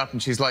comes up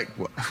and she's like,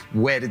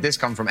 where did this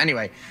come from?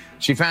 Anyway,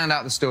 she found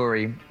out the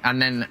story.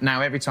 And then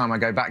now every time I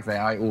go back there,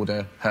 I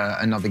order her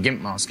another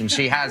GIMP mask. And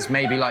she has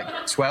maybe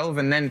like 12.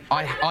 And then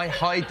I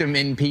hide them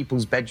in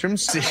people's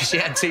bedrooms. She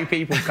had 2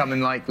 people come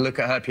and like look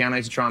at her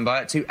piano to try and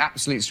buy it. 2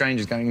 absolute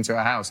strangers going into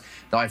her house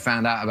that I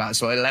found out about.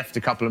 So I left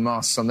a couple of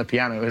masks on the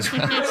piano as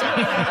well.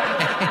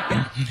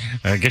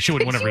 I guess you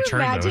wouldn't want to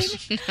return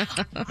those.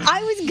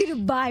 I was going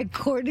to buy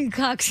Courtney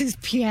Cox's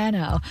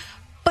piano,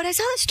 but I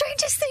saw the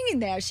strangest thing in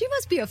there. She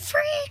must be a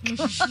freak.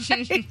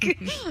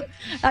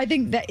 I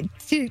think that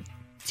to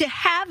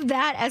have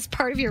that as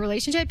part of your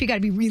relationship, you got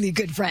to be really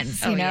good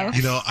friends, you know? Yeah.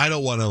 You know, I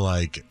don't want to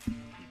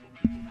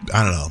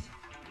I don't know.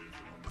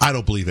 I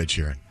don't believe Ed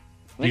Sheeran.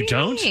 What do you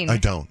don't? Mean? I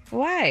don't.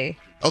 Why?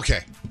 Okay.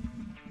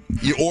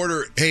 You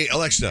order, hey,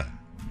 Alexa,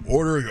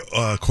 order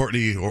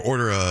Courtney or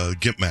order a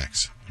GIMP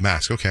mask.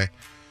 Okay.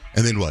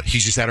 And then what?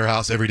 He's just at her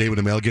house every day when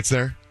the mail gets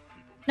there?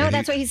 No,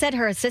 that's what he said.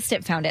 Her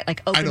assistant found it,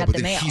 like open I know, up but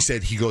the then mail. he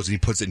said he goes and he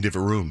puts it in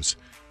different rooms.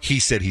 He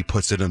said he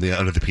puts it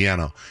under the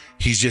piano.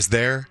 He's just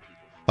there.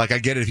 Like, I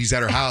get it. If he's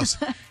at her house,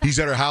 he's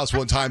at her house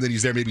one time, then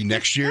he's there maybe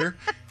next year.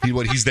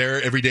 He's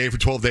there every day for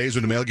 12 days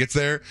when the mail gets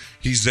there.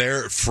 He's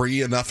there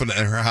free enough in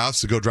her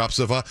house to go drop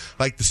stuff off.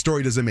 Like, the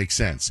story doesn't make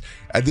sense.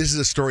 This is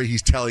a story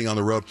he's telling on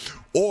the road.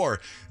 Or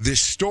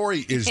this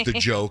story is the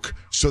joke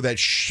so that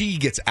she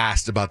gets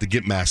asked about the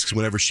GIMP masks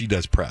whenever she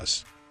does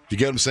press. You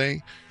get what I'm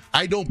saying?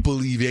 I don't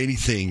believe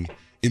anything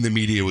in the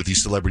media with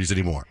these celebrities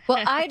anymore.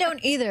 Well, I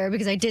don't either,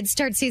 because I did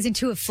start season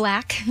 2 of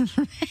Flack.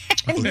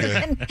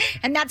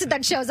 and that's what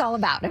that show's all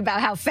about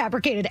how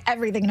fabricated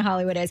everything in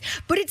Hollywood is.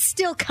 But it's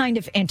still kind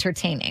of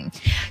entertaining.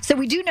 So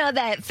we do know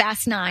that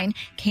Fast 9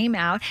 came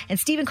out, and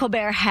Stephen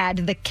Colbert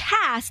had the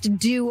cast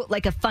do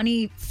like a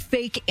funny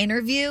fake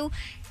interview,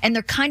 and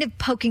they're kind of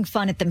poking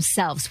fun at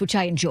themselves, which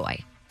I enjoy.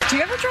 Do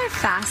you ever drive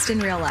fast in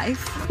real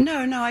life?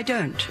 No, I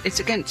don't.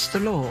 It's against the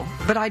law.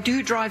 But I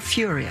do drive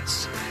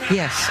furious.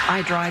 Yes,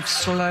 I drive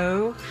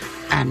slow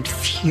and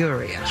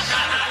furious.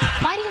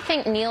 Why do you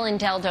think Neil and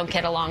Del don't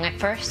get along at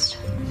first?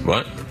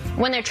 What?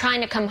 When they're trying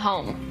to come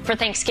home for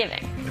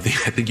Thanksgiving.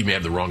 I think you may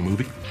have the wrong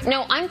movie.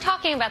 No, I'm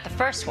talking about the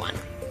first one.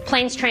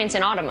 Planes, Trains,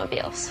 and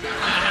Automobiles.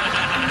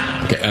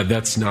 Okay,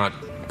 that's not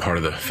part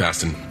of the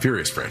Fast and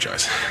Furious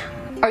franchise.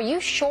 Are you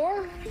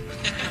sure?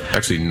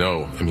 Actually,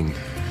 no. I mean,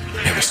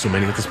 Yeah, there's so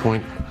many at this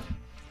point.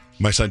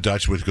 My son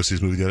Dutch went to go see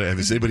this movie the other day.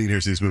 Has anybody in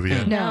here seen this movie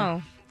yet?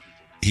 No.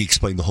 He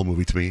explained the whole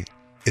movie to me.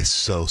 It's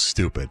so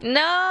stupid.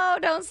 No,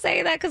 don't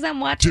say that because I'm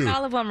watching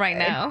all of them right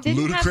now.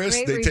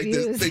 Ludicrous. They take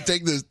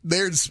this.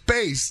 They're in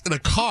space in a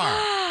car,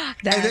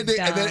 and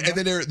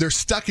then they're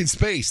stuck in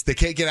space. They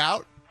can't get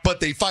out, but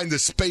they find the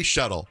space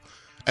shuttle,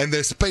 and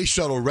the space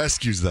shuttle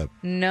rescues them.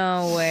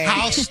 No way.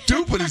 How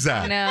stupid is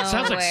that? No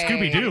Sounds like way.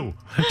 Scooby-Doo.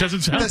 It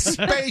doesn't sound the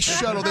space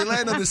shuttle. They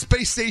land on the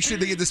space station.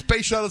 They get the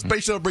space shuttle.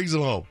 Space shuttle brings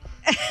them home.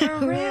 For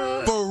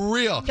real? For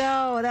real.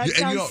 No, that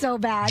sounds so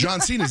bad.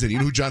 John Cena's in. You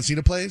know who John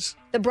Cena plays?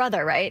 The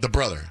brother, right? The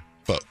brother.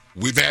 But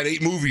we've had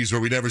 8 movies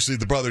where we never see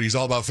the brother. And he's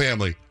all about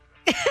family.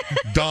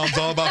 Dom's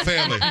all about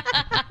family.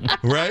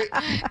 Right?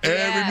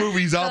 Every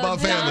movie he's all about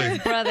family.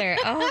 Dom's brother.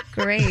 Oh,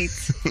 great.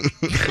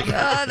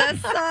 Oh, that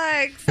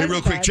sucks. Hey,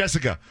 real quick,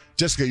 Jessica.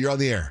 Jessica, you're on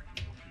the air.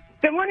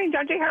 Good morning,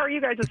 John Jay. How are you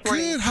guys this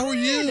morning? Good. How are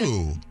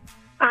you?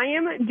 I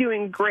am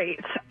doing great.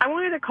 I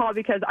wanted to call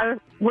because I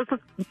was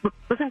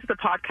listening to the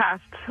podcast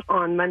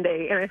on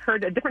Monday, and I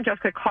heard a different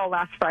Jessica call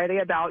last Friday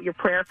about your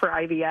prayer for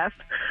IVF.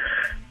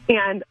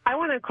 And I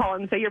want to call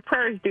and say your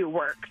prayers do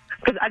work.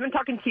 Because I've been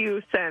talking to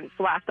you since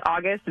last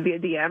August via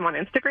DM on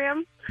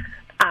Instagram,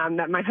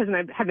 that my husband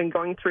and I have been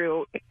going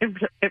through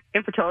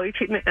infertility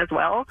treatment as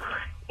well.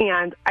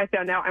 And I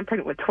found out I'm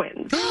pregnant with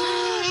twins.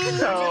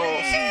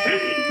 Oh,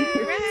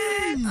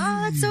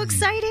 that's so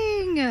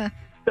exciting.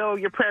 So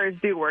your prayers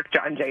do work,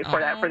 John Jay, for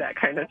that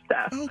kind of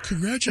stuff. Oh,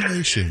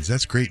 congratulations.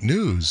 That's great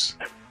news.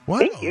 Wow.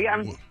 Thank you.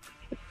 Yeah,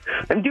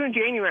 I'm doing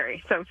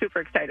January, so I'm super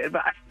excited.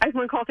 But I just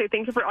want to call and say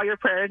thank you for all your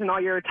prayers and all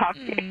your talks,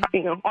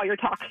 all your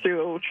talks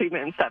through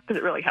treatment and stuff, because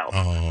it really helps.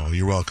 Oh,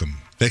 you're welcome.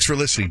 Thanks for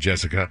listening,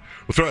 Jessica.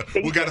 We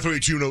got to throw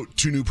you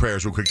two new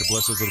prayers real quick to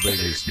bless those little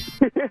babies.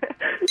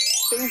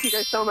 Thank you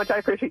guys so much. I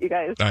appreciate you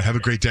guys. Have a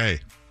great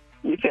day.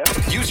 You too.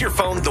 Use your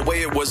phone the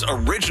way it was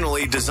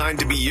originally designed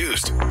to be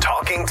used.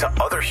 Talking to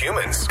other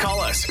humans.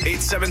 Call us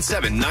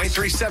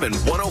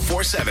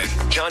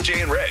 877-937-1047. John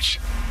Jay and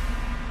Rich.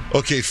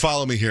 Okay,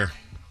 follow me here.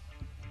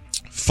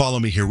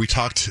 We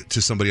talked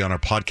to somebody on our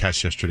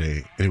podcast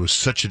yesterday, and it was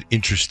such an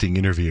interesting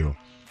interview.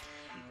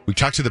 We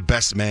talked to the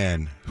best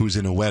man who's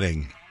in a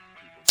wedding,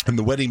 and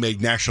the wedding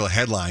made national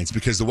headlines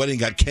because the wedding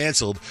got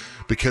canceled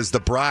because the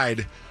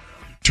bride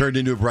turned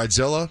into a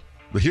bridezilla.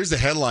 But here's the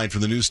headline from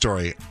the news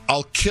story.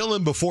 I'll kill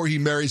him before he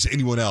marries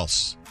anyone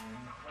else.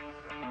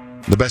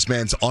 The best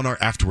man's on our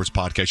Afterwards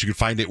podcast. You can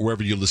find it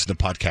wherever you listen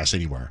to podcasts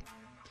anywhere.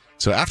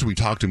 So after we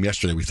talked to him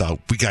yesterday, we thought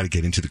we got to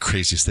get into the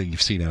craziest thing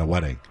you've seen at a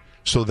wedding.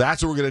 So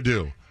that's what we're going to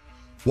do.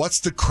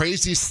 What's the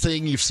craziest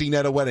thing you've seen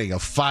at a wedding? A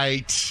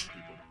fight?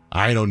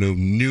 I don't know.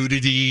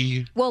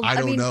 Nudity? Well, I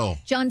don't know.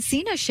 John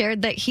Cena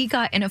shared that he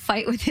got in a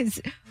fight with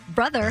his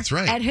brother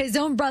at his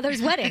own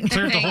brother's wedding.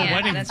 Cleared the whole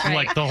wedding,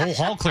 like the whole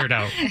hall cleared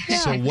out.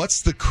 So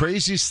what's the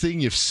craziest thing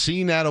you've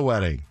seen at a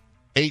wedding?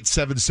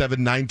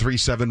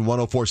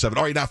 877-937-1047.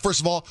 All right, now, first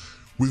of all,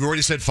 we've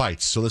already said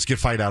fights, so let's get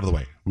fight out of the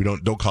way.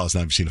 Don't call us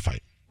now if you've seen a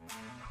fight.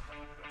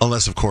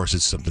 Unless, of course,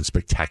 it's something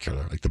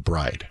spectacular, like the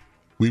bride.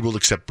 We will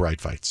accept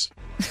bride fights.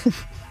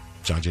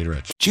 John Jay and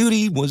Rich.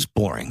 Judy was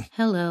boring.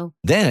 Hello.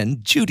 Then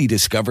Judy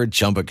discovered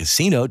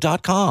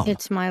ChumbaCasino.com.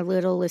 It's my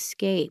little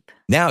escape.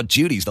 Now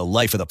Judy's the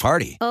life of the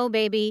party. Oh,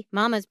 baby,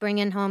 mama's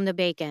bringing home the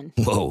bacon.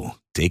 Whoa,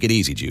 take it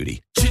easy,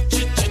 Judy.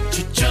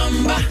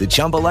 The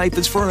Chumba life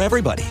is for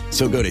everybody.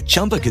 So go to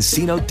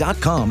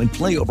ChumbaCasino.com and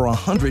play over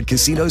 100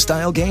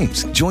 casino-style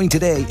games. Join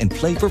today and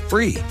play for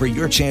free for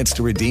your chance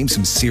to redeem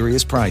some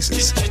serious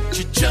prizes.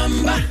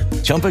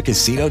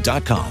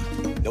 ChumbaCasino.com.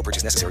 No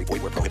purchase necessary.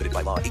 Void where prohibited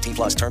by law. 18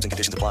 plus terms and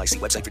conditions apply. See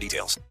website for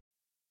details.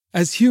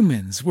 As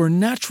humans, we're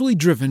naturally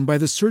driven by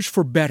the search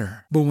for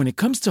better. But when it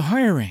comes to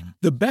hiring,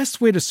 the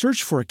best way to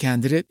search for a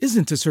candidate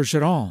isn't to search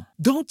at all.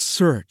 Don't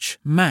search,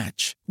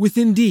 match with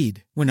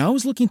Indeed. When I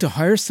was looking to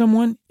hire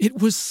someone,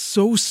 it was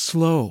so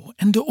slow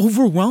and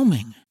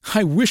overwhelming.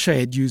 I wish I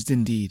had used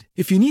Indeed.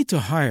 If you need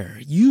to hire,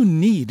 you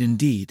need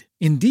Indeed.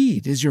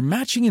 Indeed is your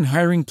matching and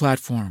hiring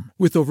platform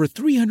with over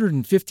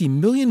 350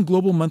 million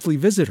global monthly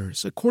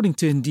visitors, according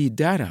to Indeed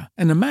data,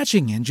 and a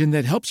matching engine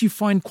that helps you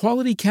find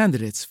quality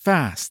candidates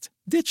fast.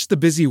 Ditch the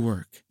busy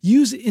work.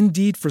 Use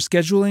Indeed for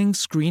scheduling,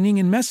 screening,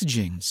 and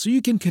messaging so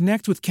you can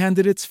connect with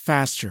candidates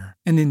faster.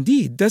 And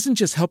Indeed doesn't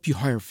just help you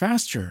hire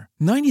faster.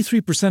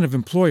 93% of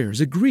employers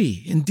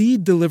agree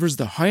Indeed delivers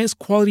the highest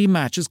quality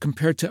matches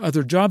compared to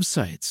other job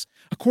sites,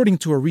 according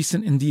to a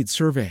recent Indeed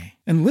survey.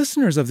 And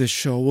listeners of this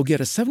show will get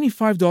a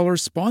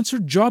 $75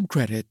 sponsored job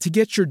credit to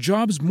get your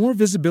jobs more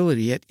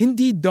visibility at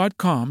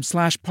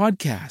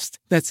Indeed.com/podcast.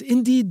 That's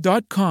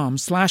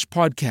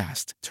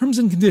Indeed.com/podcast. Terms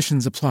and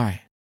conditions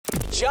apply.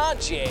 John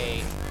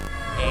Jay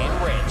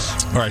and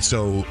Rich. All right,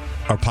 so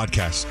our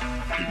podcast.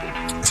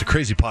 It's a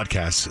crazy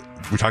podcast.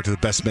 We talked to the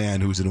best man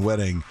who was in a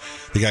wedding.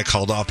 They got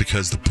called off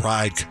because the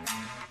bride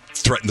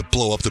threatened to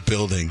blow up the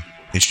building,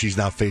 and she's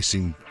now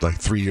facing like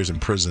 3 years in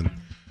prison.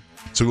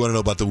 So we want to know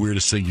about the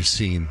weirdest thing you've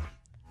seen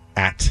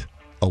at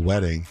a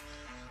wedding.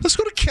 Let's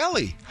go to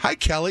Kelly. Hi,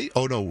 Kelly.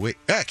 Oh, no, wait.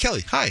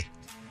 Kelly, hi.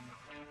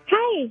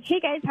 Hi.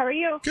 Hey, guys. How are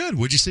you? Good.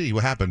 What'd you see?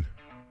 What happened?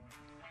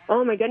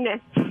 Oh, my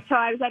goodness. So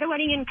I was at a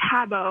wedding in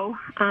Cabo,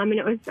 and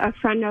it was a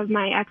friend of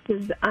my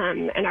ex's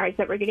and ours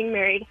that were getting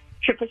married.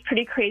 Trip was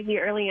pretty crazy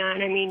early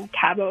on. I mean,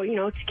 Cabo,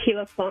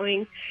 tequila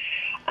flowing.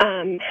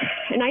 And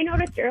I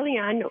noticed early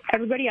on,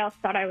 everybody else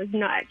thought I was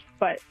nuts.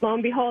 But lo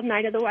and behold,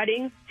 night of the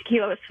wedding,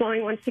 tequila was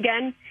flowing once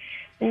again.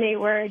 And they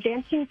were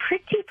dancing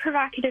pretty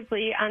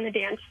provocatively on the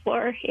dance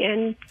floor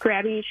and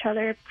grabbing each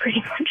other pretty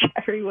much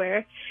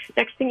everywhere.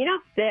 Next thing you know,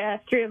 the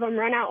three of them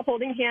run out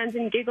holding hands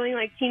and giggling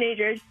like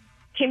teenagers.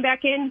 Came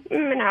back in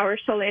an hour or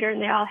so later,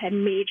 and they all had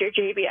major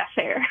JBF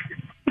hair.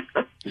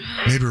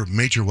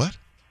 Major what?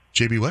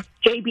 JB what?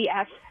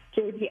 JBF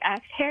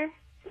hair.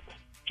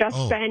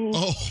 Just been.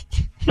 Oh.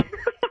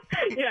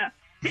 Yeah.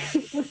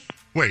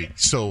 Wait,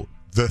 so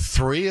the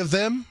three of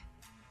them?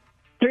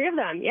 3 of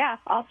them, yeah,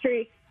 all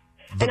 3.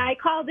 And I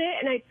called it,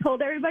 and I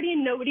told everybody,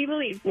 and nobody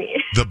believed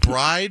me. The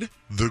bride,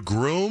 the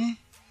groom,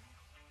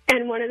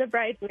 and one of the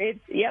bridesmaids,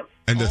 yep.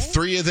 And the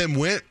 3 of them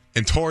went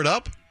and tore it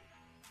up?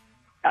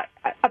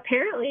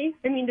 Apparently.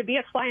 I mean, to be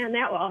a fly on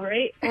that wall,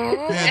 right?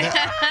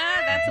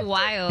 That's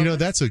wild.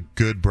 That's a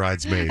good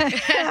bridesmaid.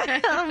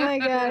 Oh, my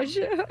gosh.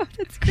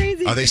 That's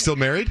crazy. Are they still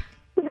married?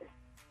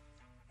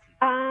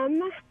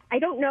 I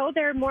don't know.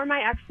 They're more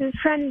my ex's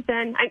friends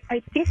than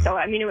I think so.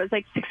 I mean, it was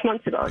like 6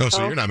 months ago. Oh,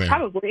 so you're not married.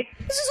 Probably.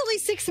 This is only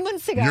 6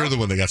 months ago. You're the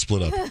one that got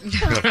split up.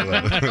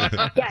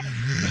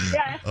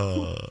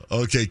 Yeah.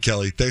 Okay,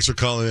 Kelly. Thanks for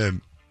calling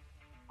in.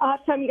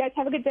 Awesome. You guys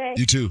have a good day.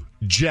 You too.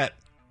 Jet.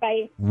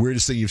 Bye.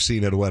 Weirdest thing you've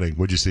seen at a wedding.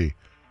 What'd you see?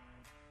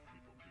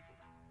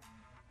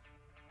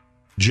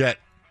 Jet.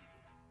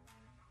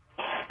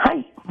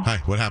 Hi.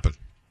 What happened?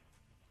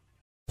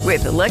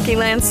 With the Lucky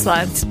Land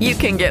Slots, you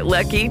can get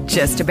lucky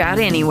just about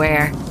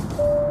anywhere.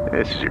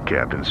 This is your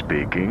captain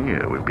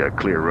speaking. We've got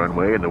clear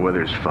runway and the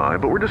weather's fine,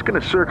 but we're just going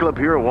to circle up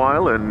here a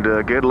while and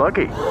get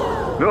lucky.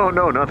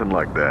 No, nothing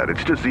like that.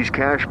 It's just these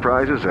cash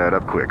prizes add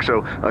up quick.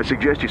 So I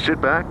suggest you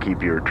sit back,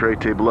 keep your tray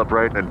table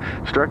upright, and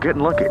start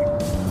getting lucky.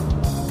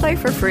 Play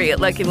for free at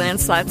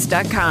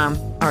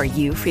LuckyLandSlots.com. Are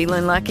you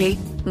feeling lucky?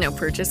 No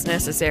purchase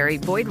necessary.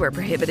 Void where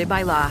prohibited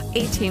by law.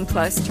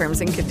 18+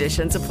 terms and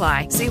conditions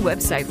apply. See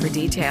website for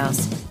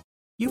details.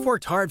 You've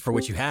worked hard for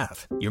what you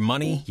have. Your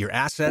money, your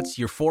assets,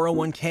 your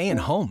 401k, and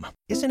home.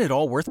 Isn't it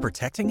all worth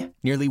protecting?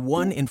 Nearly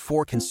 1 in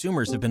 4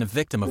 consumers have been a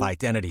victim of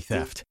identity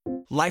theft.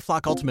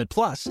 LifeLock Ultimate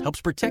Plus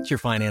helps protect your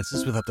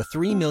finances with up to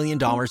 $3 million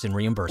in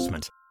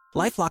reimbursement.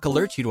 LifeLock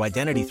alerts you to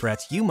identity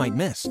threats you might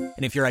miss.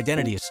 And if your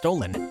identity is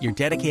stolen, your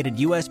dedicated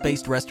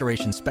U.S.-based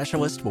restoration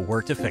specialist will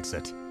work to fix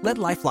it. Let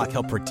LifeLock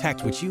help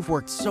protect what you've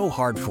worked so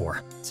hard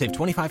for. Save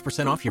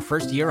 25% off your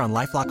first year on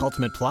LifeLock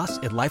Ultimate Plus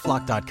at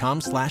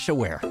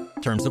LifeLock.com/aware.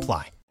 Terms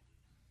apply.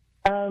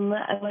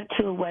 I went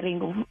to a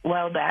wedding a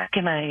while back,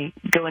 and I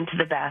go into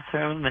the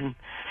bathroom, and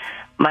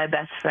my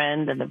best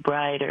friend and the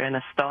bride are in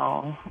a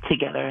stall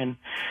together, and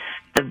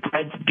the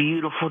bride's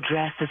beautiful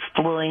dress is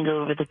flowing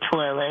over the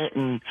toilet,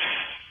 and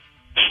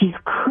she's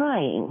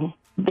crying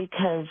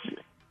because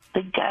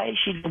the guy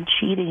she'd been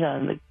cheating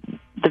on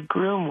the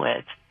groom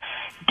with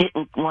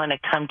didn't want to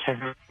come to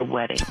her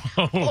wedding.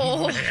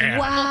 Wow.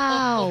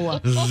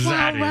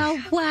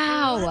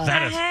 Wow.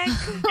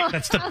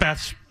 That's the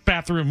best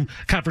bathroom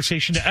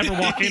conversation to ever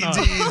walk in on.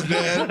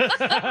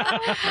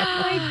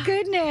 My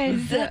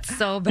goodness. That's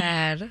so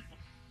bad.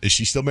 Is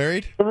she still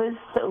married? It was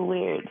so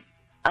weird.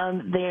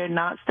 They're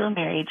not still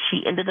married.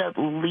 She ended up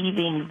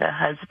leaving the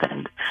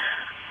husband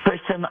for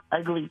some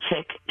ugly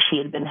chick she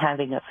had been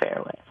having an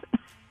affair with.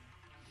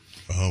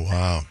 Oh,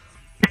 wow.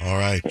 All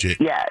right.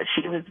 Yeah,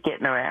 she was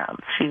getting around.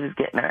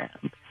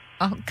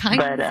 All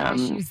kinds of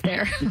issues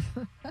there. All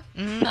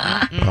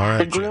right.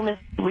 The groom is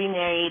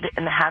remarried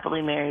and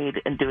happily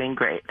married and doing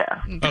great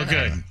now.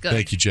 Okay.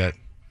 Thank you, Jet.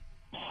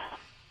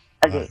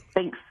 Okay,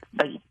 thanks.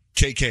 Bye.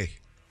 KK,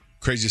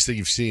 craziest thing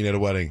you've seen at a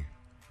wedding?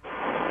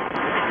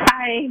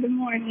 Hi, good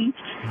morning.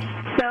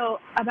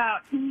 So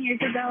about 10 years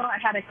ago, I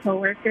had a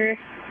coworker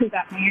who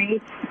got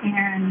married,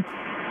 and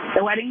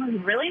the wedding was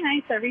really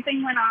nice.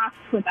 Everything went off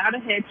without a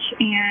hitch,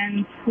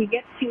 and we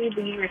get to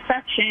the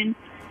reception.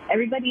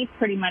 Everybody's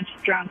pretty much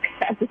drunk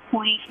at this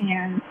point,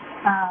 and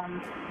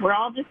we're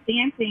all just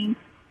dancing,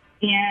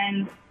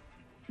 and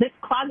this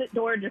closet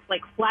door just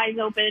flies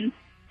open,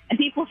 and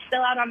people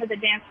spill out onto the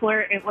dance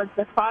floor. It was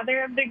the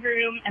father of the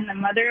groom and the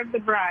mother of the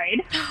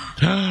bride,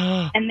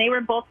 and they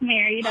were both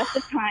married at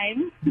the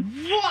time.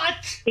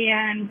 What?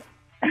 And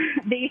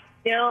they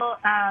still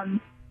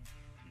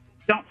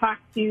don't talk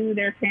to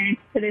their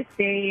parents to this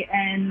day,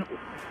 and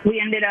we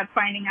ended up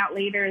finding out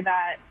later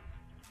that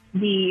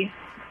the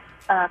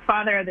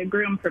father of the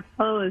groom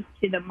proposed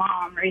to the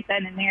mom right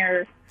then and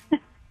there.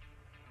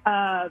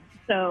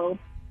 So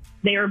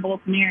they were both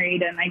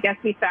married, and I guess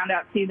we found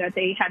out too that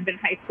they had been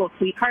high school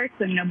sweethearts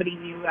and nobody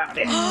knew about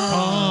it.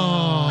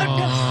 No.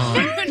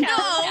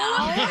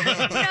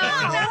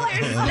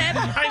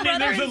 I mean,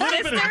 there's a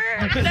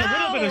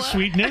little bit of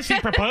sweetness. He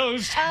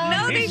proposed.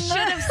 No, they should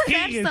have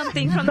said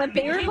something from the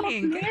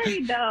beginning.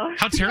 Married though.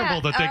 How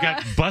terrible that they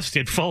got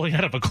busted falling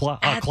out of a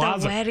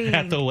closet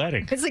at the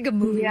wedding. It's like a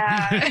movie.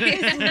 Yeah.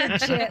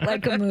 It's legit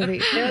like a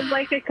movie. It was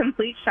like a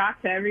complete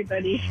shock to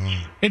everybody.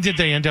 And did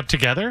they end up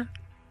together?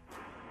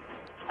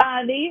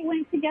 They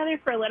went together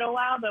for a little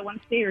while, but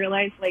once they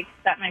realized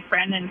that my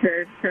friend and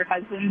her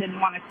husband didn't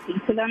want to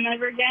speak to them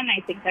ever again, I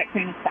think that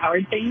kind of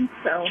soured things.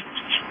 So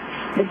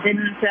it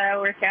didn't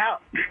work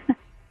out.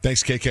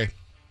 Thanks, KK.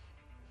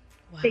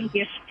 Thank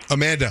you.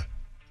 Amanda,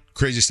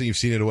 craziest thing you've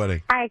seen at a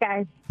wedding? Hi,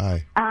 guys.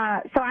 Hi.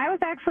 So I was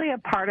actually a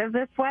part of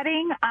this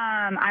wedding.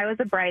 I was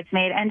a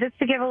bridesmaid. And just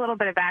to give a little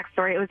bit of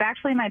backstory, it was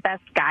actually my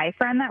best guy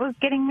friend that was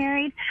getting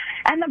married.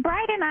 And the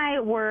bride and I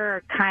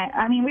were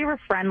we were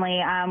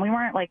friendly. We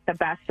weren't like the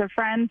best of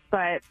friends,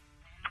 but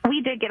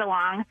we did get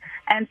along.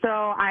 And so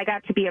I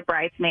got to be a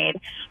bridesmaid.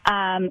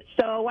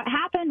 So what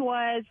happened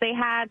was they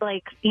had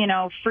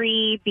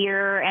free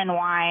beer and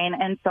wine.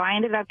 And so I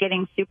ended up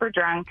getting super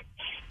drunk.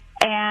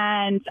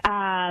 And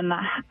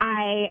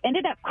I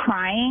ended up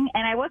crying,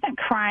 and I wasn't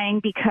crying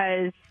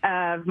because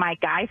of my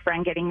guy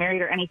friend getting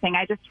married or anything.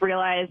 I just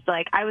realized,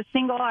 I was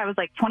single. I was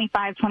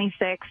 25,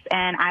 26,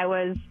 and I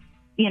was,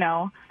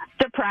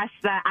 depressed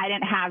that I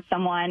didn't have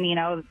someone,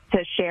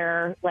 to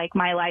share,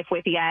 my life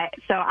with yet.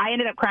 So I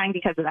ended up crying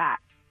because of that.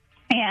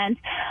 And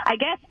I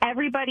guess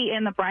everybody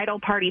in the bridal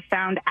party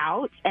found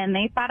out, and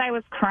they thought I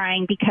was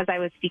crying because I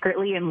was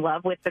secretly in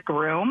love with the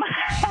groom.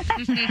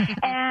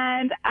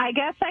 And I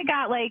guess I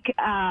got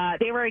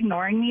they were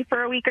ignoring me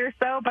for a week or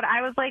so, but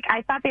I was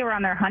I thought they were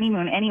on their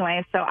honeymoon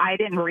anyway, so I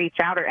didn't reach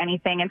out or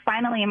anything. And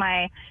finally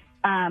my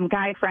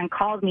guy friend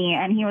called me,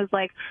 and he was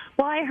like,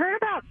 well, I heard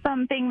about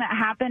something that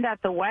happened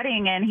at the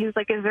wedding. And he was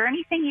like, is there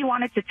anything you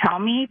wanted to tell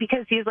me?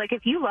 Because he was like,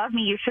 if you love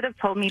me, you should have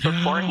told me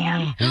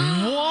beforehand.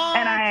 What?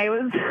 And I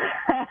was,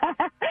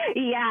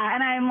 yeah.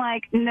 And I'm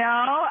like, no,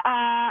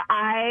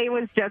 I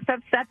was just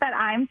upset that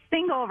I'm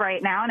single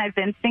right now. And I've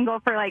been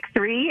single for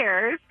 3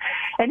 years.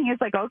 And he was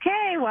like,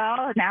 okay,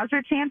 well, now's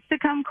your chance to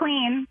come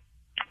clean.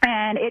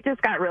 And it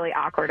just got really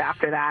awkward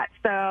after that.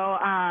 So,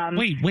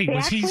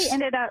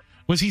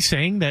 was he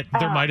saying that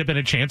there might have been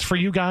a chance for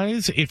you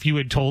guys if you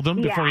had told them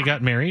before you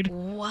got married?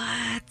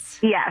 What?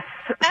 Yes.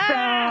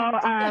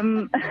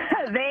 So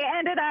they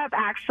ended up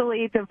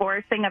actually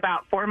divorcing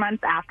about 4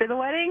 months after the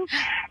wedding,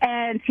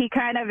 and he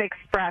kind of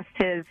expressed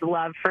his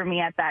love for me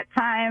at that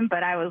time,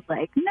 but I was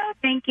like, no,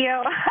 thank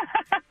you.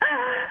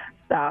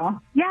 So,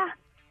 yeah.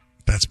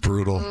 That's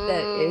brutal.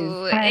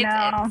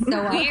 It's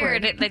so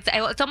weird.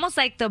 It's almost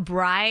like the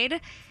bride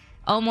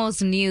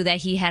almost knew that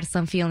he had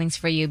some feelings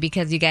for you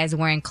because you guys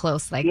weren't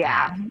close that.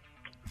 Yeah,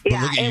 look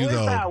at it you, was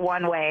though.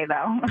 One way,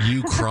 though.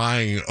 You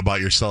crying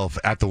about yourself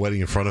at the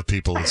wedding in front of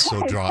people is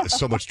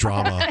so much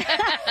drama.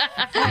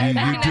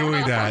 You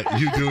doing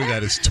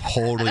that is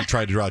totally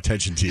trying to draw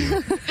attention to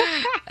you.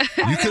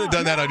 You could have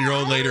done that on your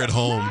own later at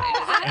home.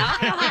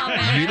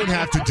 You didn't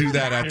have to do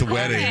that at the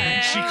wedding.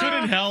 She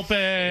couldn't help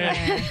it.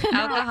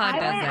 Alcohol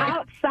does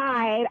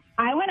it.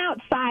 I went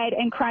outside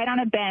and cried on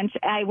a bench.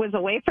 I was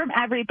away from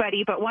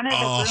everybody, but one of the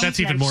groomsmen that's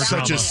even more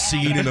such drama. a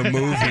scene in a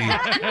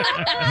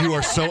movie. You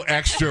are so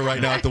extra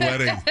right now at the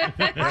wedding.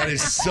 That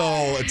is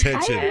so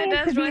attention.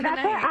 That's what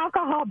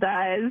alcohol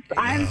does.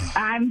 Yeah.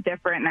 I'm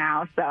different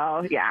now,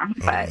 so yeah.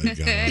 But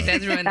it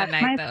does ruin the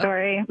night, my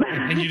story.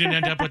 And you didn't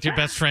end up with your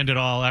best friend at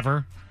all,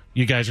 ever?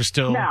 You guys are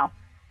still... No.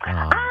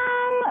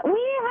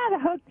 We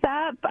had hooked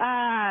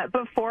up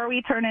before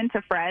we turned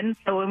into friends,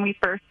 so when we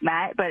first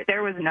met, but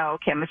there was no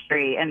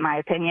chemistry, in my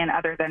opinion,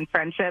 other than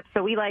friendship.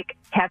 So we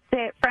kept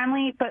it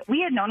friendly, but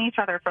we had known each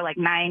other for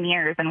 9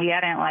 years, and we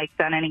hadn't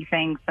done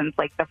anything since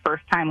the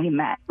first time we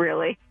met,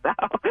 really. So.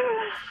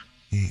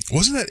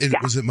 Wasn't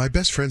that? Was it My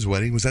Best Friend's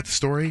Wedding? Was that the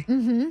story?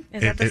 Mm-hmm.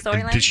 Is that the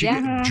storyline? Did she?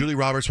 Julie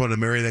Roberts wanted to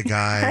marry that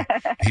guy.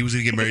 He was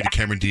going to get married to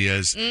Cameron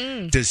Diaz.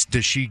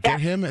 Does she get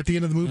him at the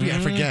end of the movie? I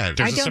forget.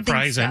 There's a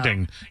surprise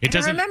ending. I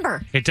don't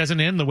remember. It doesn't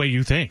end the way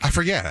you think. I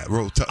forget.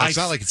 It's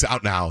not like it's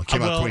out now. It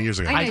came out 20 years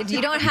ago. I know.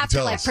 You don't have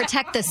to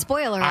protect the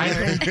spoiler.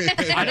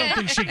 I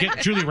don't think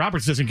Julie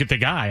Roberts doesn't get the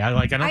guy. I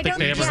don't think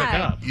they ever hook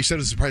up. You said it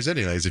was a surprise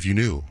ending, as if you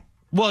knew.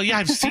 Well, yeah,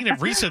 I've seen it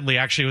recently,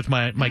 actually, with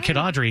my kid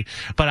Audrey,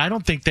 but I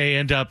don't think they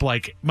end up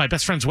My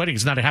Best Friend's Wedding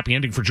is not a happy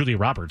ending for Julia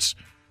Roberts.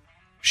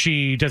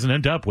 She doesn't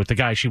end up with the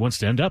guy she wants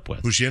to end up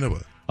with. Who's she end up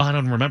with? I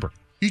don't remember.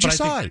 You just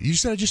saw it. You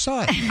said I just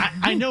saw it.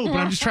 I know, but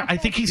I'm just trying. I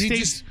think he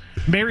stays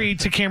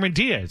married to Cameron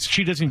Diaz.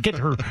 She doesn't get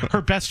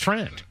her best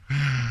friend.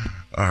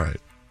 All right.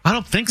 I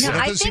don't think so.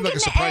 That doesn't seem like a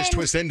surprise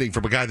twist ending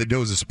from a guy that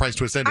knows a surprise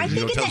twist ending. I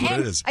think tells what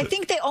it is. I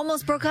think they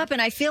almost broke up,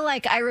 and I feel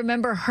like I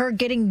remember her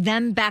getting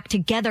them back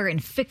together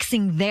and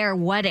fixing their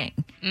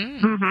wedding.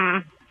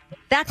 Mm-hmm.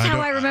 That's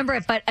how I remember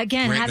it. But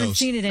again, Grant haven't knows.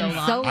 seen it in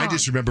so long. I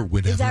just remember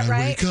whenever that I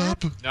right? wake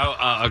up. No,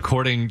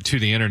 according to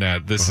the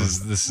internet, this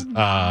is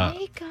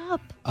Wake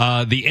up.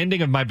 the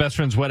ending of My Best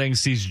Friend's Wedding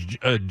sees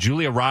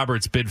Julia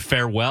Roberts bid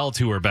farewell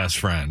to her best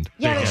friend.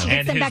 Yeah, but she And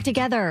gets them his- back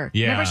together.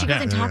 Yeah. Remember, she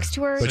goes and talks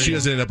to her. But she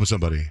doesn't end up with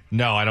somebody.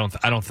 No, I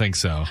don't think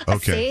so.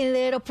 Okay. Say a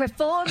little prayer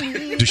for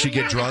me. Does she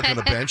get drunk on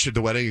a bench at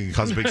the wedding and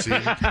cause a big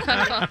scene?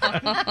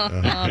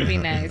 Oh, be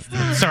nice.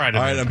 All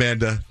right,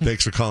 Amanda.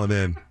 Thanks for calling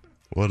in.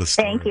 What a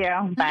story. Thank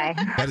you. Bye.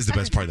 That is the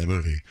best part of that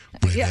movie.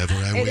 Whenever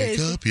I it wake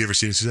is. up. You ever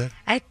seen it, Suzette?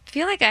 I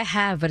feel like I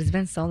have, but it's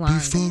been so long.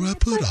 Before I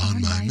put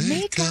on my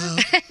makeup,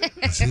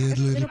 I said a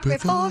little prayer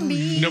for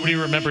me. Nobody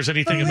remembers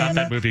anything about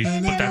that movie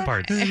but that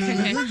part.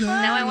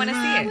 Now I want to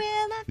see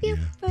it.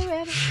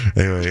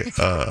 Anyway,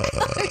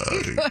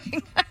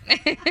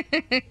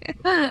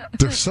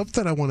 there's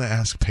something I want to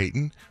ask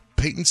Peyton.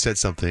 Peyton said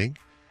something,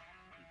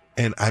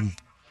 and I'm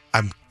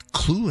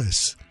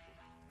clueless,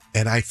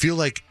 and I feel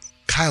like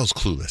Kyle's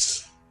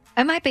clueless,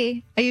 I might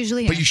be. I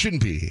usually am. but you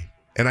shouldn't be.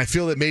 And I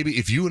feel that maybe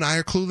if you and I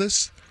are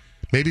clueless,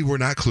 maybe we're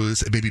not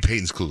clueless, and maybe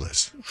Peyton's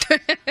clueless.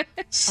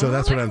 So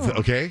that's what I'm.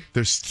 Okay,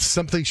 there's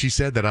something she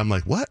said that I'm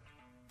like, what?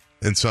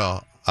 And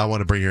so I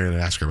want to bring her in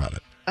and ask her about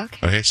it.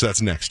 Okay, so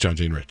that's next. John,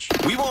 Jane, Rich.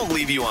 We won't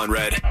leave you on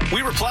red.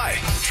 We reply.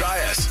 Try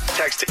us.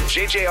 Text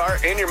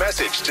JJR and your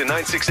message to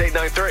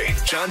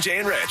 96893. John, Jay,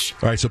 and Rich.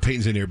 All right, so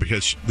Peyton's in here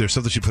because there's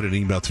something she put in an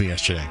email to me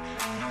yesterday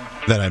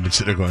that I've been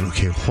sitting there going,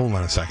 okay, hold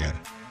on a second.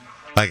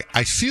 Like,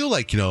 I feel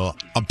like,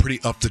 I'm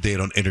pretty up to date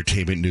on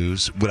entertainment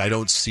news. What I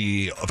don't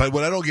see,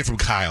 what I don't get from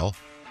Kyle,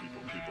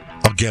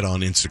 I'll get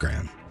on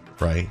Instagram,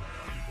 right?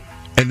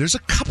 And there's a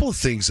couple of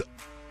things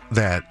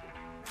that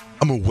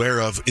I'm aware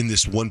of in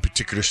this one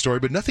particular story,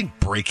 but nothing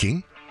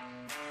breaking.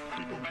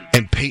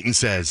 And Peyton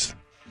says,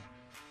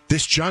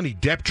 this Johnny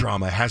Depp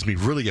drama has me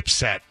really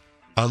upset.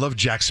 I love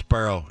Jack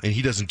Sparrow, and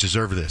he doesn't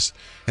deserve this.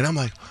 And I'm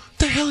like, what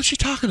the hell is she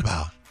talking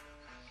about?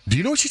 Do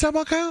you know what she's talking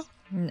about, Kyle?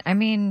 I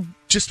mean,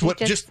 Just the what?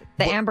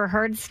 Amber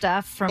Heard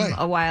stuff from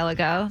a while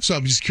ago. So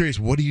I'm just curious,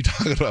 what are you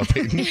talking about,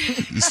 Peyton?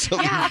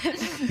 Yeah.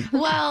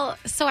 Well,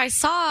 so I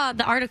saw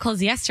the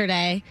articles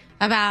yesterday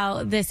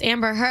about this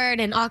Amber Heard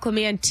and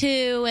Aquaman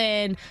 2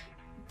 and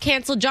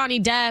cancel Johnny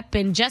Depp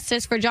and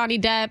justice for Johnny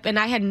Depp, and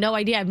I had no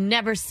idea. I've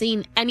never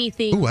seen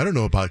anything. Ooh, I don't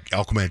know about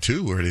Aquaman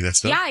 2 or any of that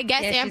stuff. Yeah, I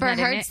guess Amber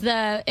Heard's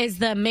is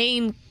the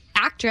main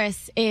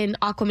actress in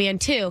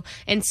Aquaman 2.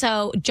 And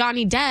so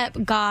Johnny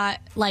Depp got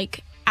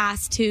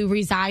asked to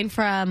resign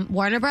from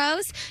Warner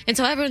Bros. And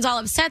so everyone's all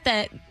upset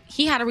that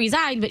he had to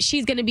resign, but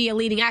she's going to be a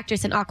leading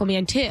actress in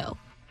Aquaman 2.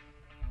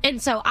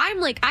 And so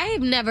I'm like, I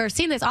have never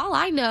seen this. All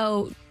I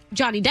know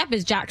Johnny Depp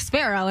is Jack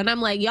Sparrow. And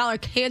I'm like, y'all are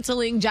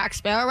canceling Jack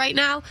Sparrow right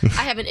now?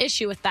 I have an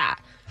issue with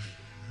that.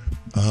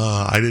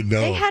 I didn't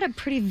know. They had a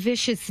pretty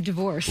vicious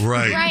divorce.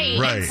 Right.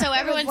 And so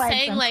everyone's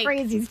saying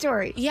crazy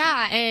story.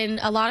 Yeah, and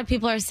a lot of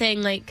people are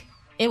saying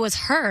it was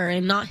her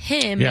and not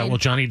him. Yeah, and well,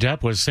 Johnny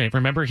Depp was saying,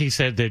 remember he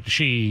said that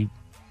she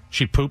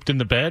pooped in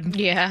the bed?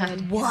 Yeah.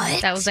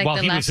 What? That was While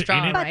the he last was in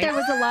straw, it? But right? there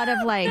was a lot of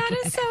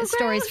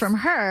stories from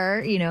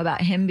her,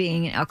 about him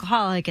being an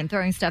alcoholic and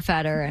throwing stuff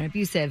at her and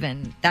abusive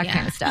and that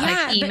kind of stuff.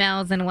 Yeah,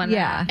 emails and whatnot.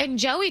 Yeah. And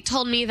Joey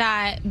told me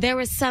that there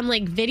was some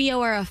video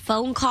or a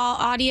phone call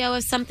audio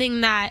of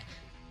something that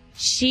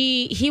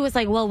he was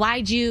like, well,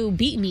 why'd you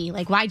beat me?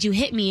 Why'd you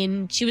hit me?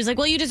 And she was like,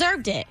 well, you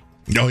deserved it.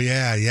 Oh,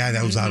 yeah.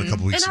 That was out a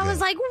couple weeks ago. And I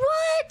was like,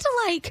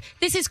 what?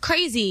 This is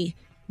crazy.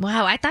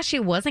 Wow, I thought she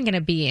wasn't going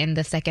to be in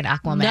the second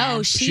Aquaman.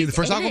 No, she's she the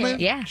first in Aquaman? It.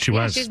 Yeah. She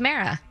was. She's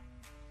Mara.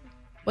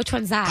 Which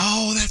one's that?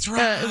 Oh, that's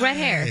right. Red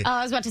hair. Oh,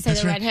 I was about to say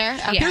the red hair.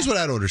 Okay. Here's what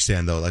I don't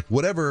understand, though.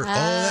 Whatever.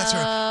 That's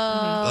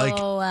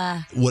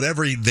right.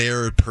 Whatever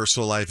their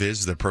personal life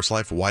is, their personal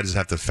life, why does it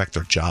have to affect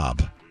their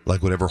job?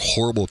 Whatever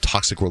horrible,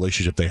 toxic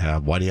relationship they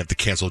have, why do you have to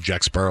cancel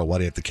Jack Sparrow? Why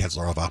do you have to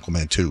cancel her off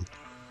Aquaman 2?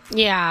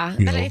 Yeah.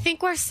 But I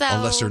think we're so...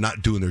 Unless they're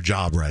not doing their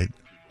job right.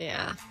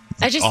 Yeah.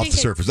 I just off think the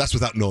surface. That's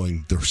without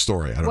knowing their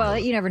story. I don't know. Well,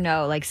 you never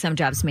know. Some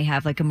jobs may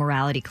have a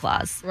morality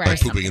clause. Right.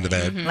 Like pooping in the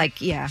bed.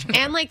 Yeah.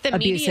 And the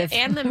media Abusive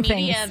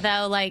things.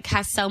 though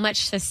has so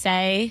much to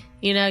say.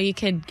 You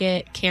could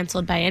get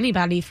canceled by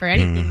anybody for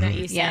anything that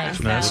you say. Yeah.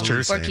 That's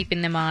true. Or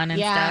keeping them on and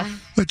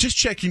stuff. But just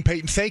checking,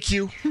 Peyton. Thank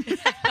you.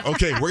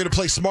 Okay, we're going to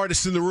play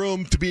Smartest in the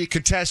Room. To be a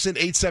contestant,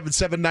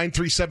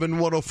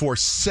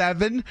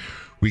 877-937-1047.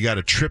 We got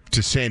a trip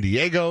to San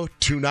Diego,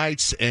 2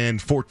 nights,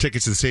 and 4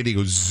 tickets to the San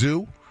Diego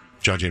Zoo.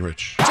 John, Jane,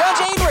 Rich.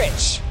 John, Jane,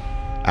 Rich.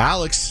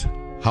 Alex,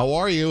 how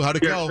are you? How'd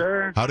it go?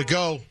 Sir. How'd it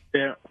go?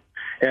 Yeah,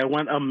 it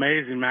went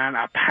amazing, man.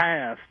 I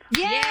passed.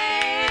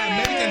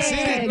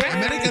 Yay!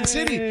 American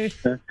City.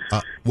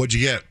 What'd you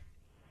get?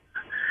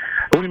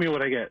 What do you mean,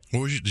 what I get?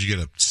 Did you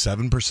get a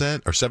 7%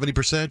 or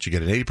 70%? Did you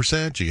get an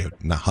 80%? Did you get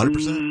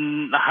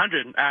 100%?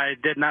 100. I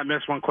did not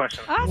miss one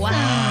question. Awesome.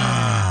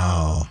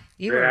 Wow.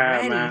 You were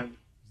ready. Man.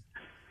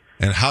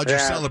 And how'd you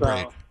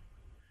celebrate?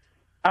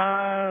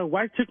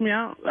 Wife took me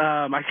out.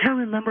 I can't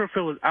remember if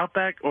it was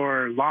Outback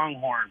or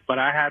Longhorn, but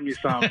I had me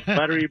some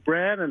buttery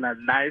bread and a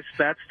nice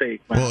fat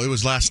steak. Man. Well, it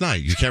was last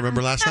night. You can't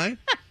remember last night?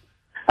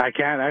 I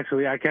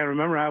can't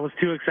remember. I was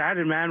too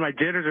excited, man. My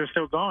jitters are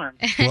still going.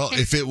 Well,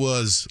 if it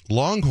was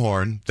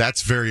Longhorn,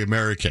 that's very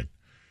American.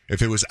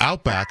 If it was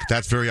Outback,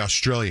 that's very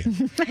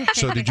Australian.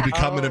 So did you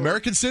become an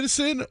American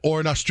citizen or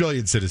an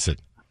Australian citizen?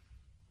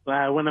 Well,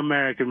 I went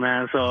American,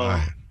 man. So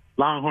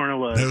Longhorn it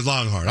was. It was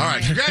Longhorn. All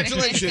right.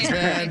 Congratulations,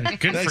 man.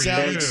 Good Thanks, for you.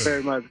 Alex. Thank you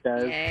very much,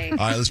 guys. Yay. All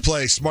right, let's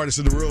play Smartest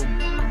in the Room.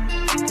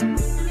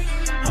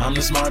 I'm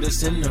the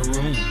smartest in the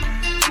room.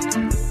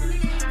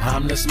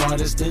 I'm the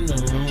smartest in the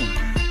room.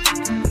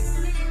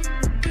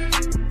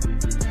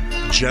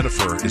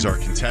 Jennifer is our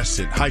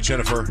contestant. Hi,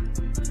 Jennifer.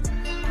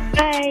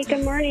 Hi,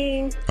 good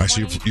morning. All right,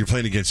 so you're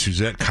playing against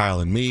Suzette,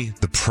 Kyle, and me.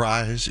 The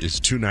prize is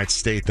 2-night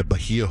stay at the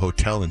Bahia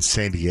Hotel in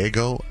San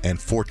Diego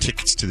and 4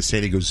 tickets to the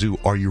San Diego Zoo.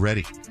 Are you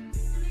ready?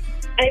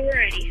 I'm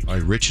ready. All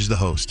right, Rich is the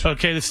host.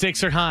 Okay, the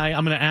stakes are high.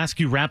 I'm going to ask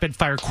you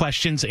rapid-fire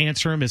questions.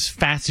 Answer them as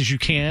fast as you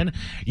can.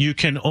 You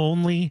can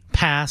only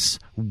pass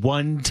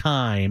one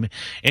time,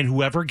 and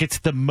whoever gets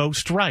the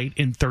most right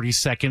in 30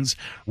 seconds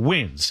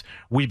wins.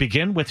 We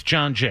begin with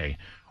John Jay.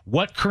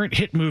 What current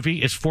hit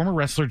movie is former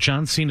wrestler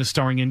John Cena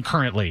starring in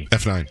currently?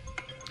 F9.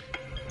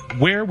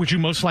 Where would you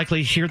most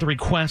likely hear the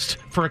request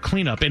for a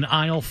cleanup? In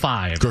aisle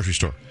 5. Grocery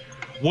store.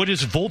 What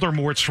is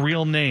Voldemort's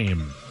real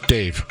name?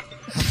 Dave.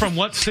 From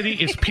what city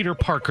is Peter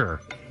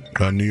Parker?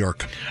 New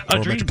York.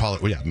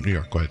 Metropolitan. Well, yeah, New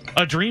York. Go ahead.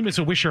 A Dream is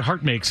a Wish Your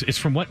Heart Makes is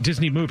from what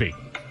Disney movie?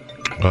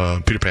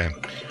 Peter Pan.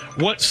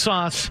 What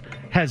sauce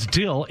has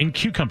dill and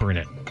cucumber in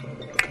it?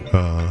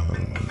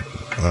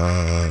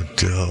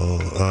 Dill.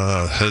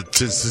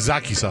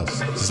 Sazaki sauce.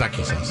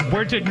 Sazaki sauce.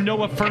 Where did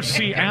Noah first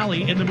see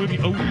Allie in the movie?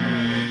 In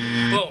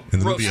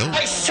the movie.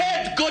 I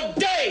said good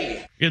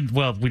day.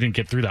 Well, we didn't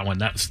get through that one.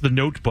 That's The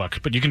Notebook,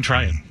 but you can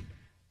try it.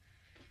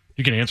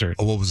 You can answer it.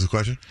 Oh, what was the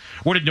question?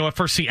 Where did Noah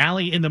first see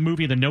Allie in the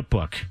movie The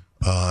Notebook?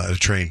 At a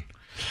train.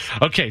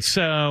 Okay,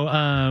 so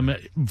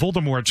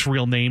Voldemort's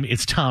real name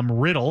is Tom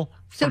Riddle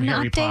from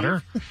Harry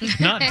Potter.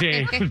 Not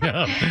Dave.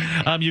 No.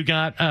 You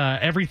got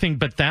Everything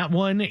But That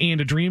One,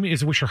 and A Dream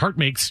is a Wish Your Heart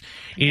Makes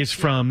is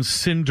from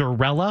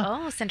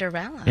Cinderella. Oh,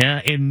 Cinderella.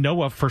 Yeah, and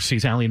Noah first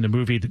sees Allie in the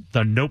movie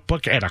The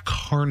Notebook at a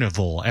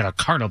carnival.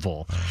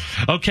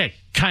 Okay,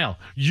 Kyle,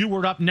 you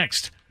were up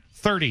next.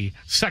 30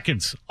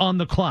 seconds on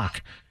the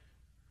clock.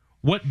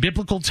 What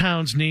biblical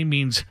town's name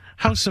means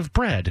house of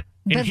bread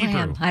in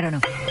Hebrew? I don't know.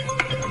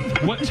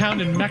 What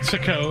town in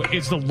Mexico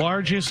is the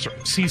largest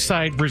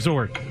seaside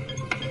resort?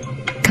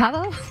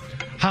 Cabo?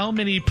 How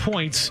many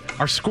points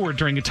are scored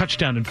during a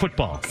touchdown in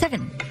football?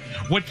 7.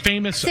 What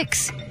famous...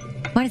 6.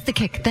 Minus the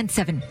kick, then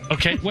 7.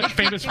 Okay, what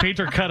famous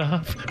painter cut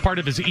off part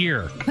of his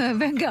ear?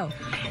 Van Gogh.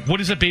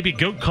 What is a baby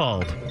goat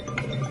called?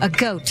 A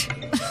goat.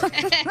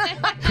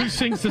 Who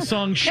sings the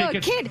song Shake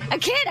It... A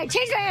kid. I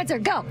changed my answer.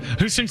 Go.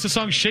 Who sings the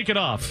song Shake It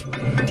Off?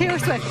 Taylor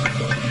Swift.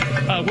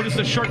 What is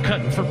the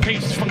shortcut for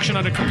paste function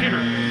on a computer?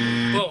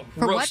 Boom.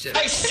 Roasted.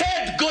 I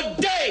said good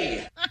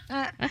day.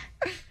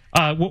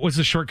 What was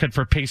the shortcut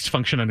for paste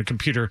function on a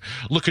computer?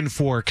 Looking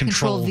for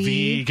Control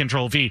V.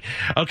 Control V.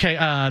 Okay,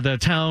 the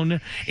town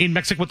in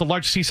Mexico with the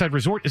largest seaside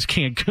resort is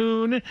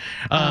Cancun.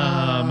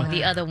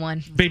 The other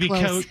one. Baby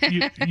Goat.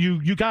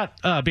 You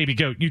got Baby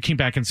Goat. You came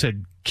back and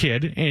said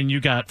kid, and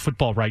you got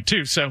football right,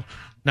 too. So,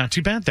 not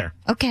too bad there.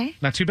 Okay.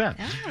 Not too bad.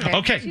 Oh,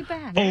 okay. Too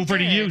bad. Over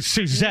to you,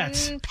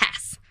 Suzette.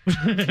 Pass.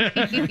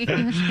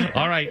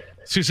 All right.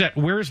 Suzette,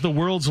 where's the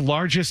world's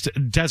largest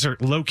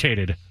desert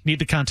located? Need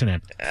the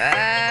continent.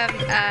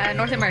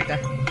 North America.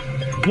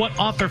 What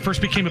author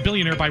first became a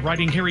billionaire by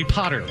writing Harry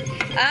Potter?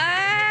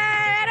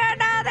 I don't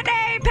know the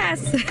name.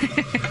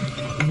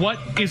 Pass. What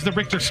is the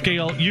Richter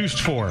scale used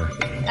for?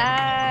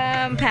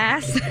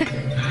 Pass.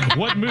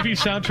 What movie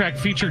soundtrack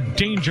featured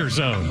Danger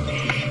Zone?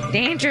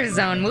 Danger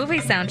Zone movie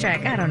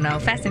soundtrack. I don't know.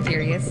 Fast and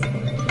Furious.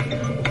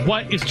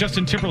 What is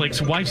Justin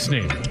Timberlake's wife's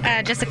name?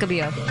 Jessica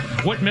Biel.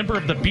 What member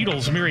of the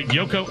Beatles married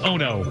Yoko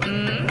Ono?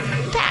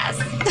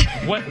 Pass.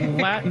 What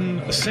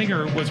Latin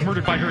singer was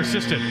murdered by her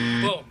assistant?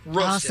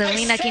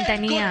 Selena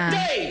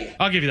Quintanilla.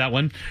 I'll give you that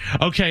one.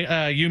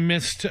 Okay, you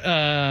missed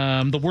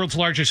the world's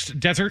largest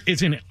desert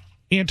is in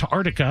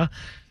Antarctica.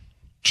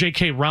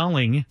 J.K.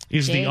 Rowling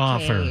is the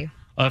author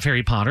of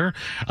Harry Potter.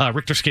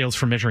 Richter scales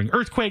for measuring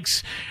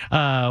earthquakes.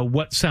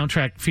 What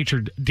soundtrack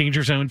featured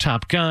Danger Zone?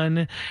 Top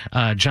Gun.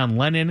 John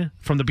Lennon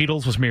from the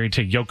Beatles was married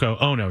to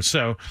Yoko Ono.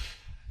 So,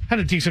 had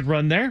a decent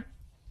run there.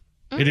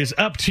 It is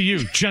up to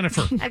you,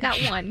 Jennifer. I got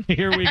one.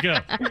 Here we go.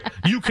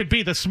 You could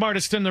be the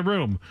smartest in the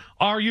room.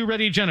 Are you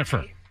ready,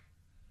 Jennifer?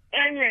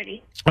 I'm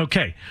ready.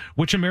 Okay.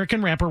 Which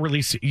American rapper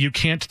released You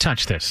Can't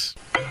Touch This?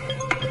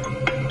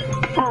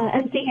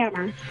 MC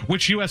Hammer.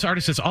 Which U.S.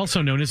 artist is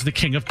also known as the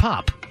King of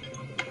Pop?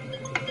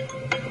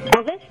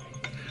 Elvis.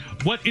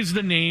 What is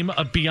the name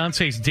of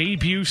Beyonce's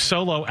debut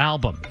solo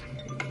album?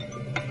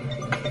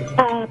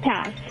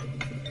 Pass.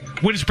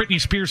 What is Britney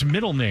Spears'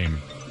 middle name?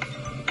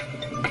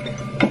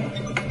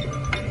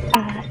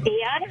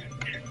 Ian.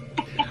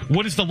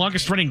 What is the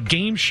longest running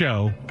game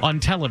show on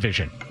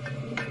television?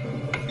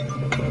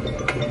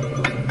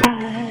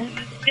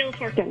 Bill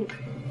Shorten.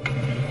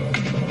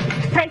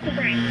 Price is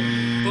Right.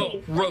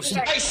 Oh, roast.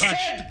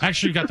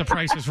 Actually, you got the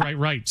prices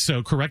right.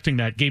 So correcting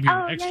that gave you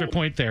an extra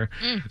point there.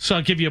 So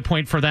I'll give you a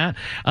point for that.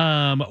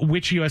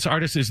 Which U.S.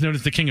 artist is known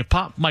as the King of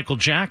Pop? Michael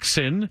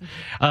Jackson.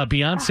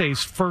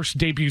 Beyonce's first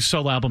debut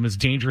solo album is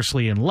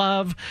Dangerously in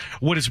Love.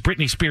 What is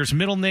Britney Spears'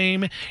 middle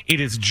name? It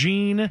is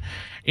Jean.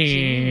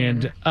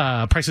 And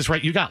Price is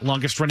Right. You got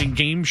longest running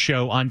game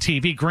show on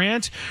TV.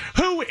 Grant,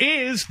 who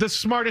is the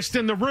smartest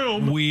in the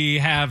room? We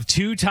have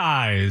 2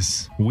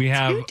 ties. We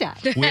have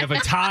a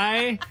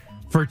tie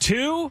for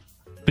 2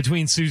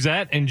 between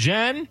Suzette and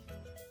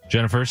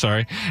Jennifer,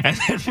 sorry. And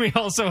then we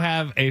also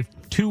have a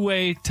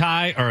 2-way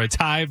tie, or a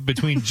tie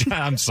between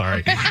I'm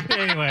sorry.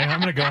 Anyway,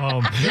 I'm going to go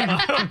home.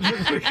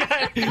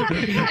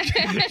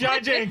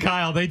 John Jay and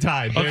Kyle, they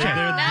tied. They're the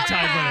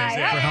tie winners.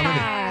 Yeah. How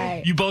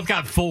many? You both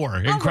got 4.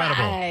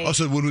 Incredible. Right. Oh,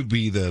 so what would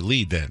be the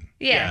lead then?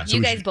 Yeah, So you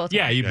we guys should- both.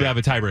 Yeah, you have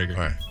a tiebreaker.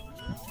 All right.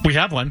 We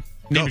have one.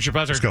 Name is your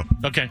buzzer. Let's go.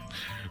 Okay.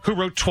 Who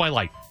wrote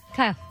Twilight?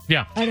 Kyle.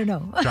 Yeah. I don't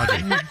know. John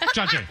Jay.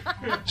 John Jay.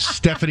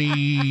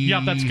 Stephanie.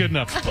 Yeah, that's good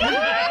enough.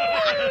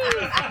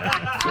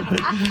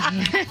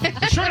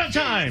 Short on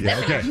time. Yeah,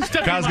 okay.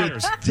 Stephanie Kyle's good.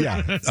 Myers.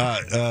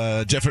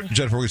 Yeah. Jennifer,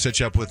 we're going to set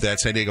you up with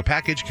that San Diego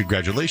package.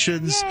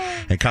 Congratulations.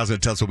 And Kyle's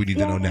going to tell us what we need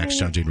to know next.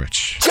 John Jay and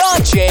Rich.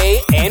 John Jay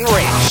and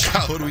Rich.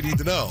 Kyle, what do we need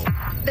to know?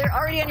 They're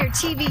already on your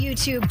TV,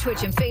 YouTube,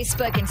 Twitch, and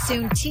Facebook, and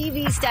soon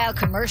TV-style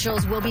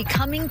commercials will be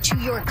coming to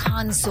your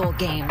console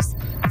games.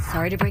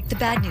 Sorry to break the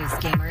bad news,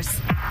 gamers.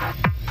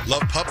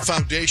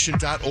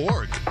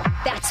 LovePupFoundation.org.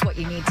 That's what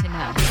you need to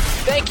know.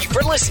 Thank you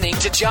for listening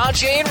to John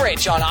Jay and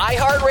Rich on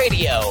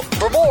iHeartRadio.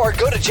 For more,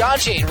 go to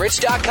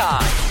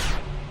johnjayandrich.com.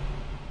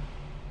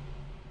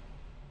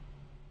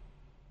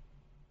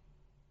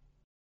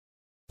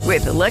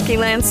 With the Lucky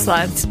Land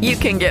Slots, you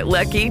can get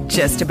lucky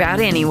just about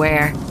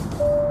anywhere.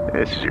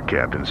 This is your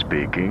captain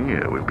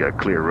speaking. We've got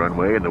clear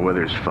runway and the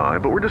weather's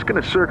fine, but we're just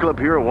going to circle up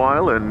here a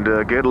while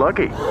and get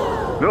lucky.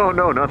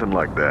 No, nothing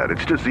like that.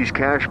 It's just these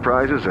cash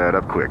prizes add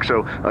up quick.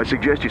 So I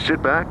suggest you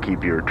sit back,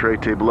 keep your tray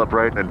table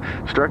upright, and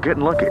start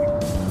getting lucky.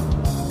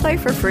 Play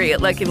for free at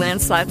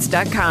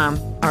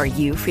LuckyLandSlots.com. Are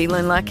you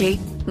feeling lucky?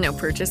 No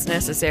purchase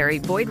necessary.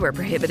 Void where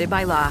prohibited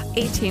by law.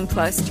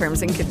 18+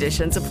 terms and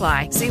conditions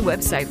apply. See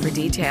website for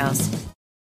details.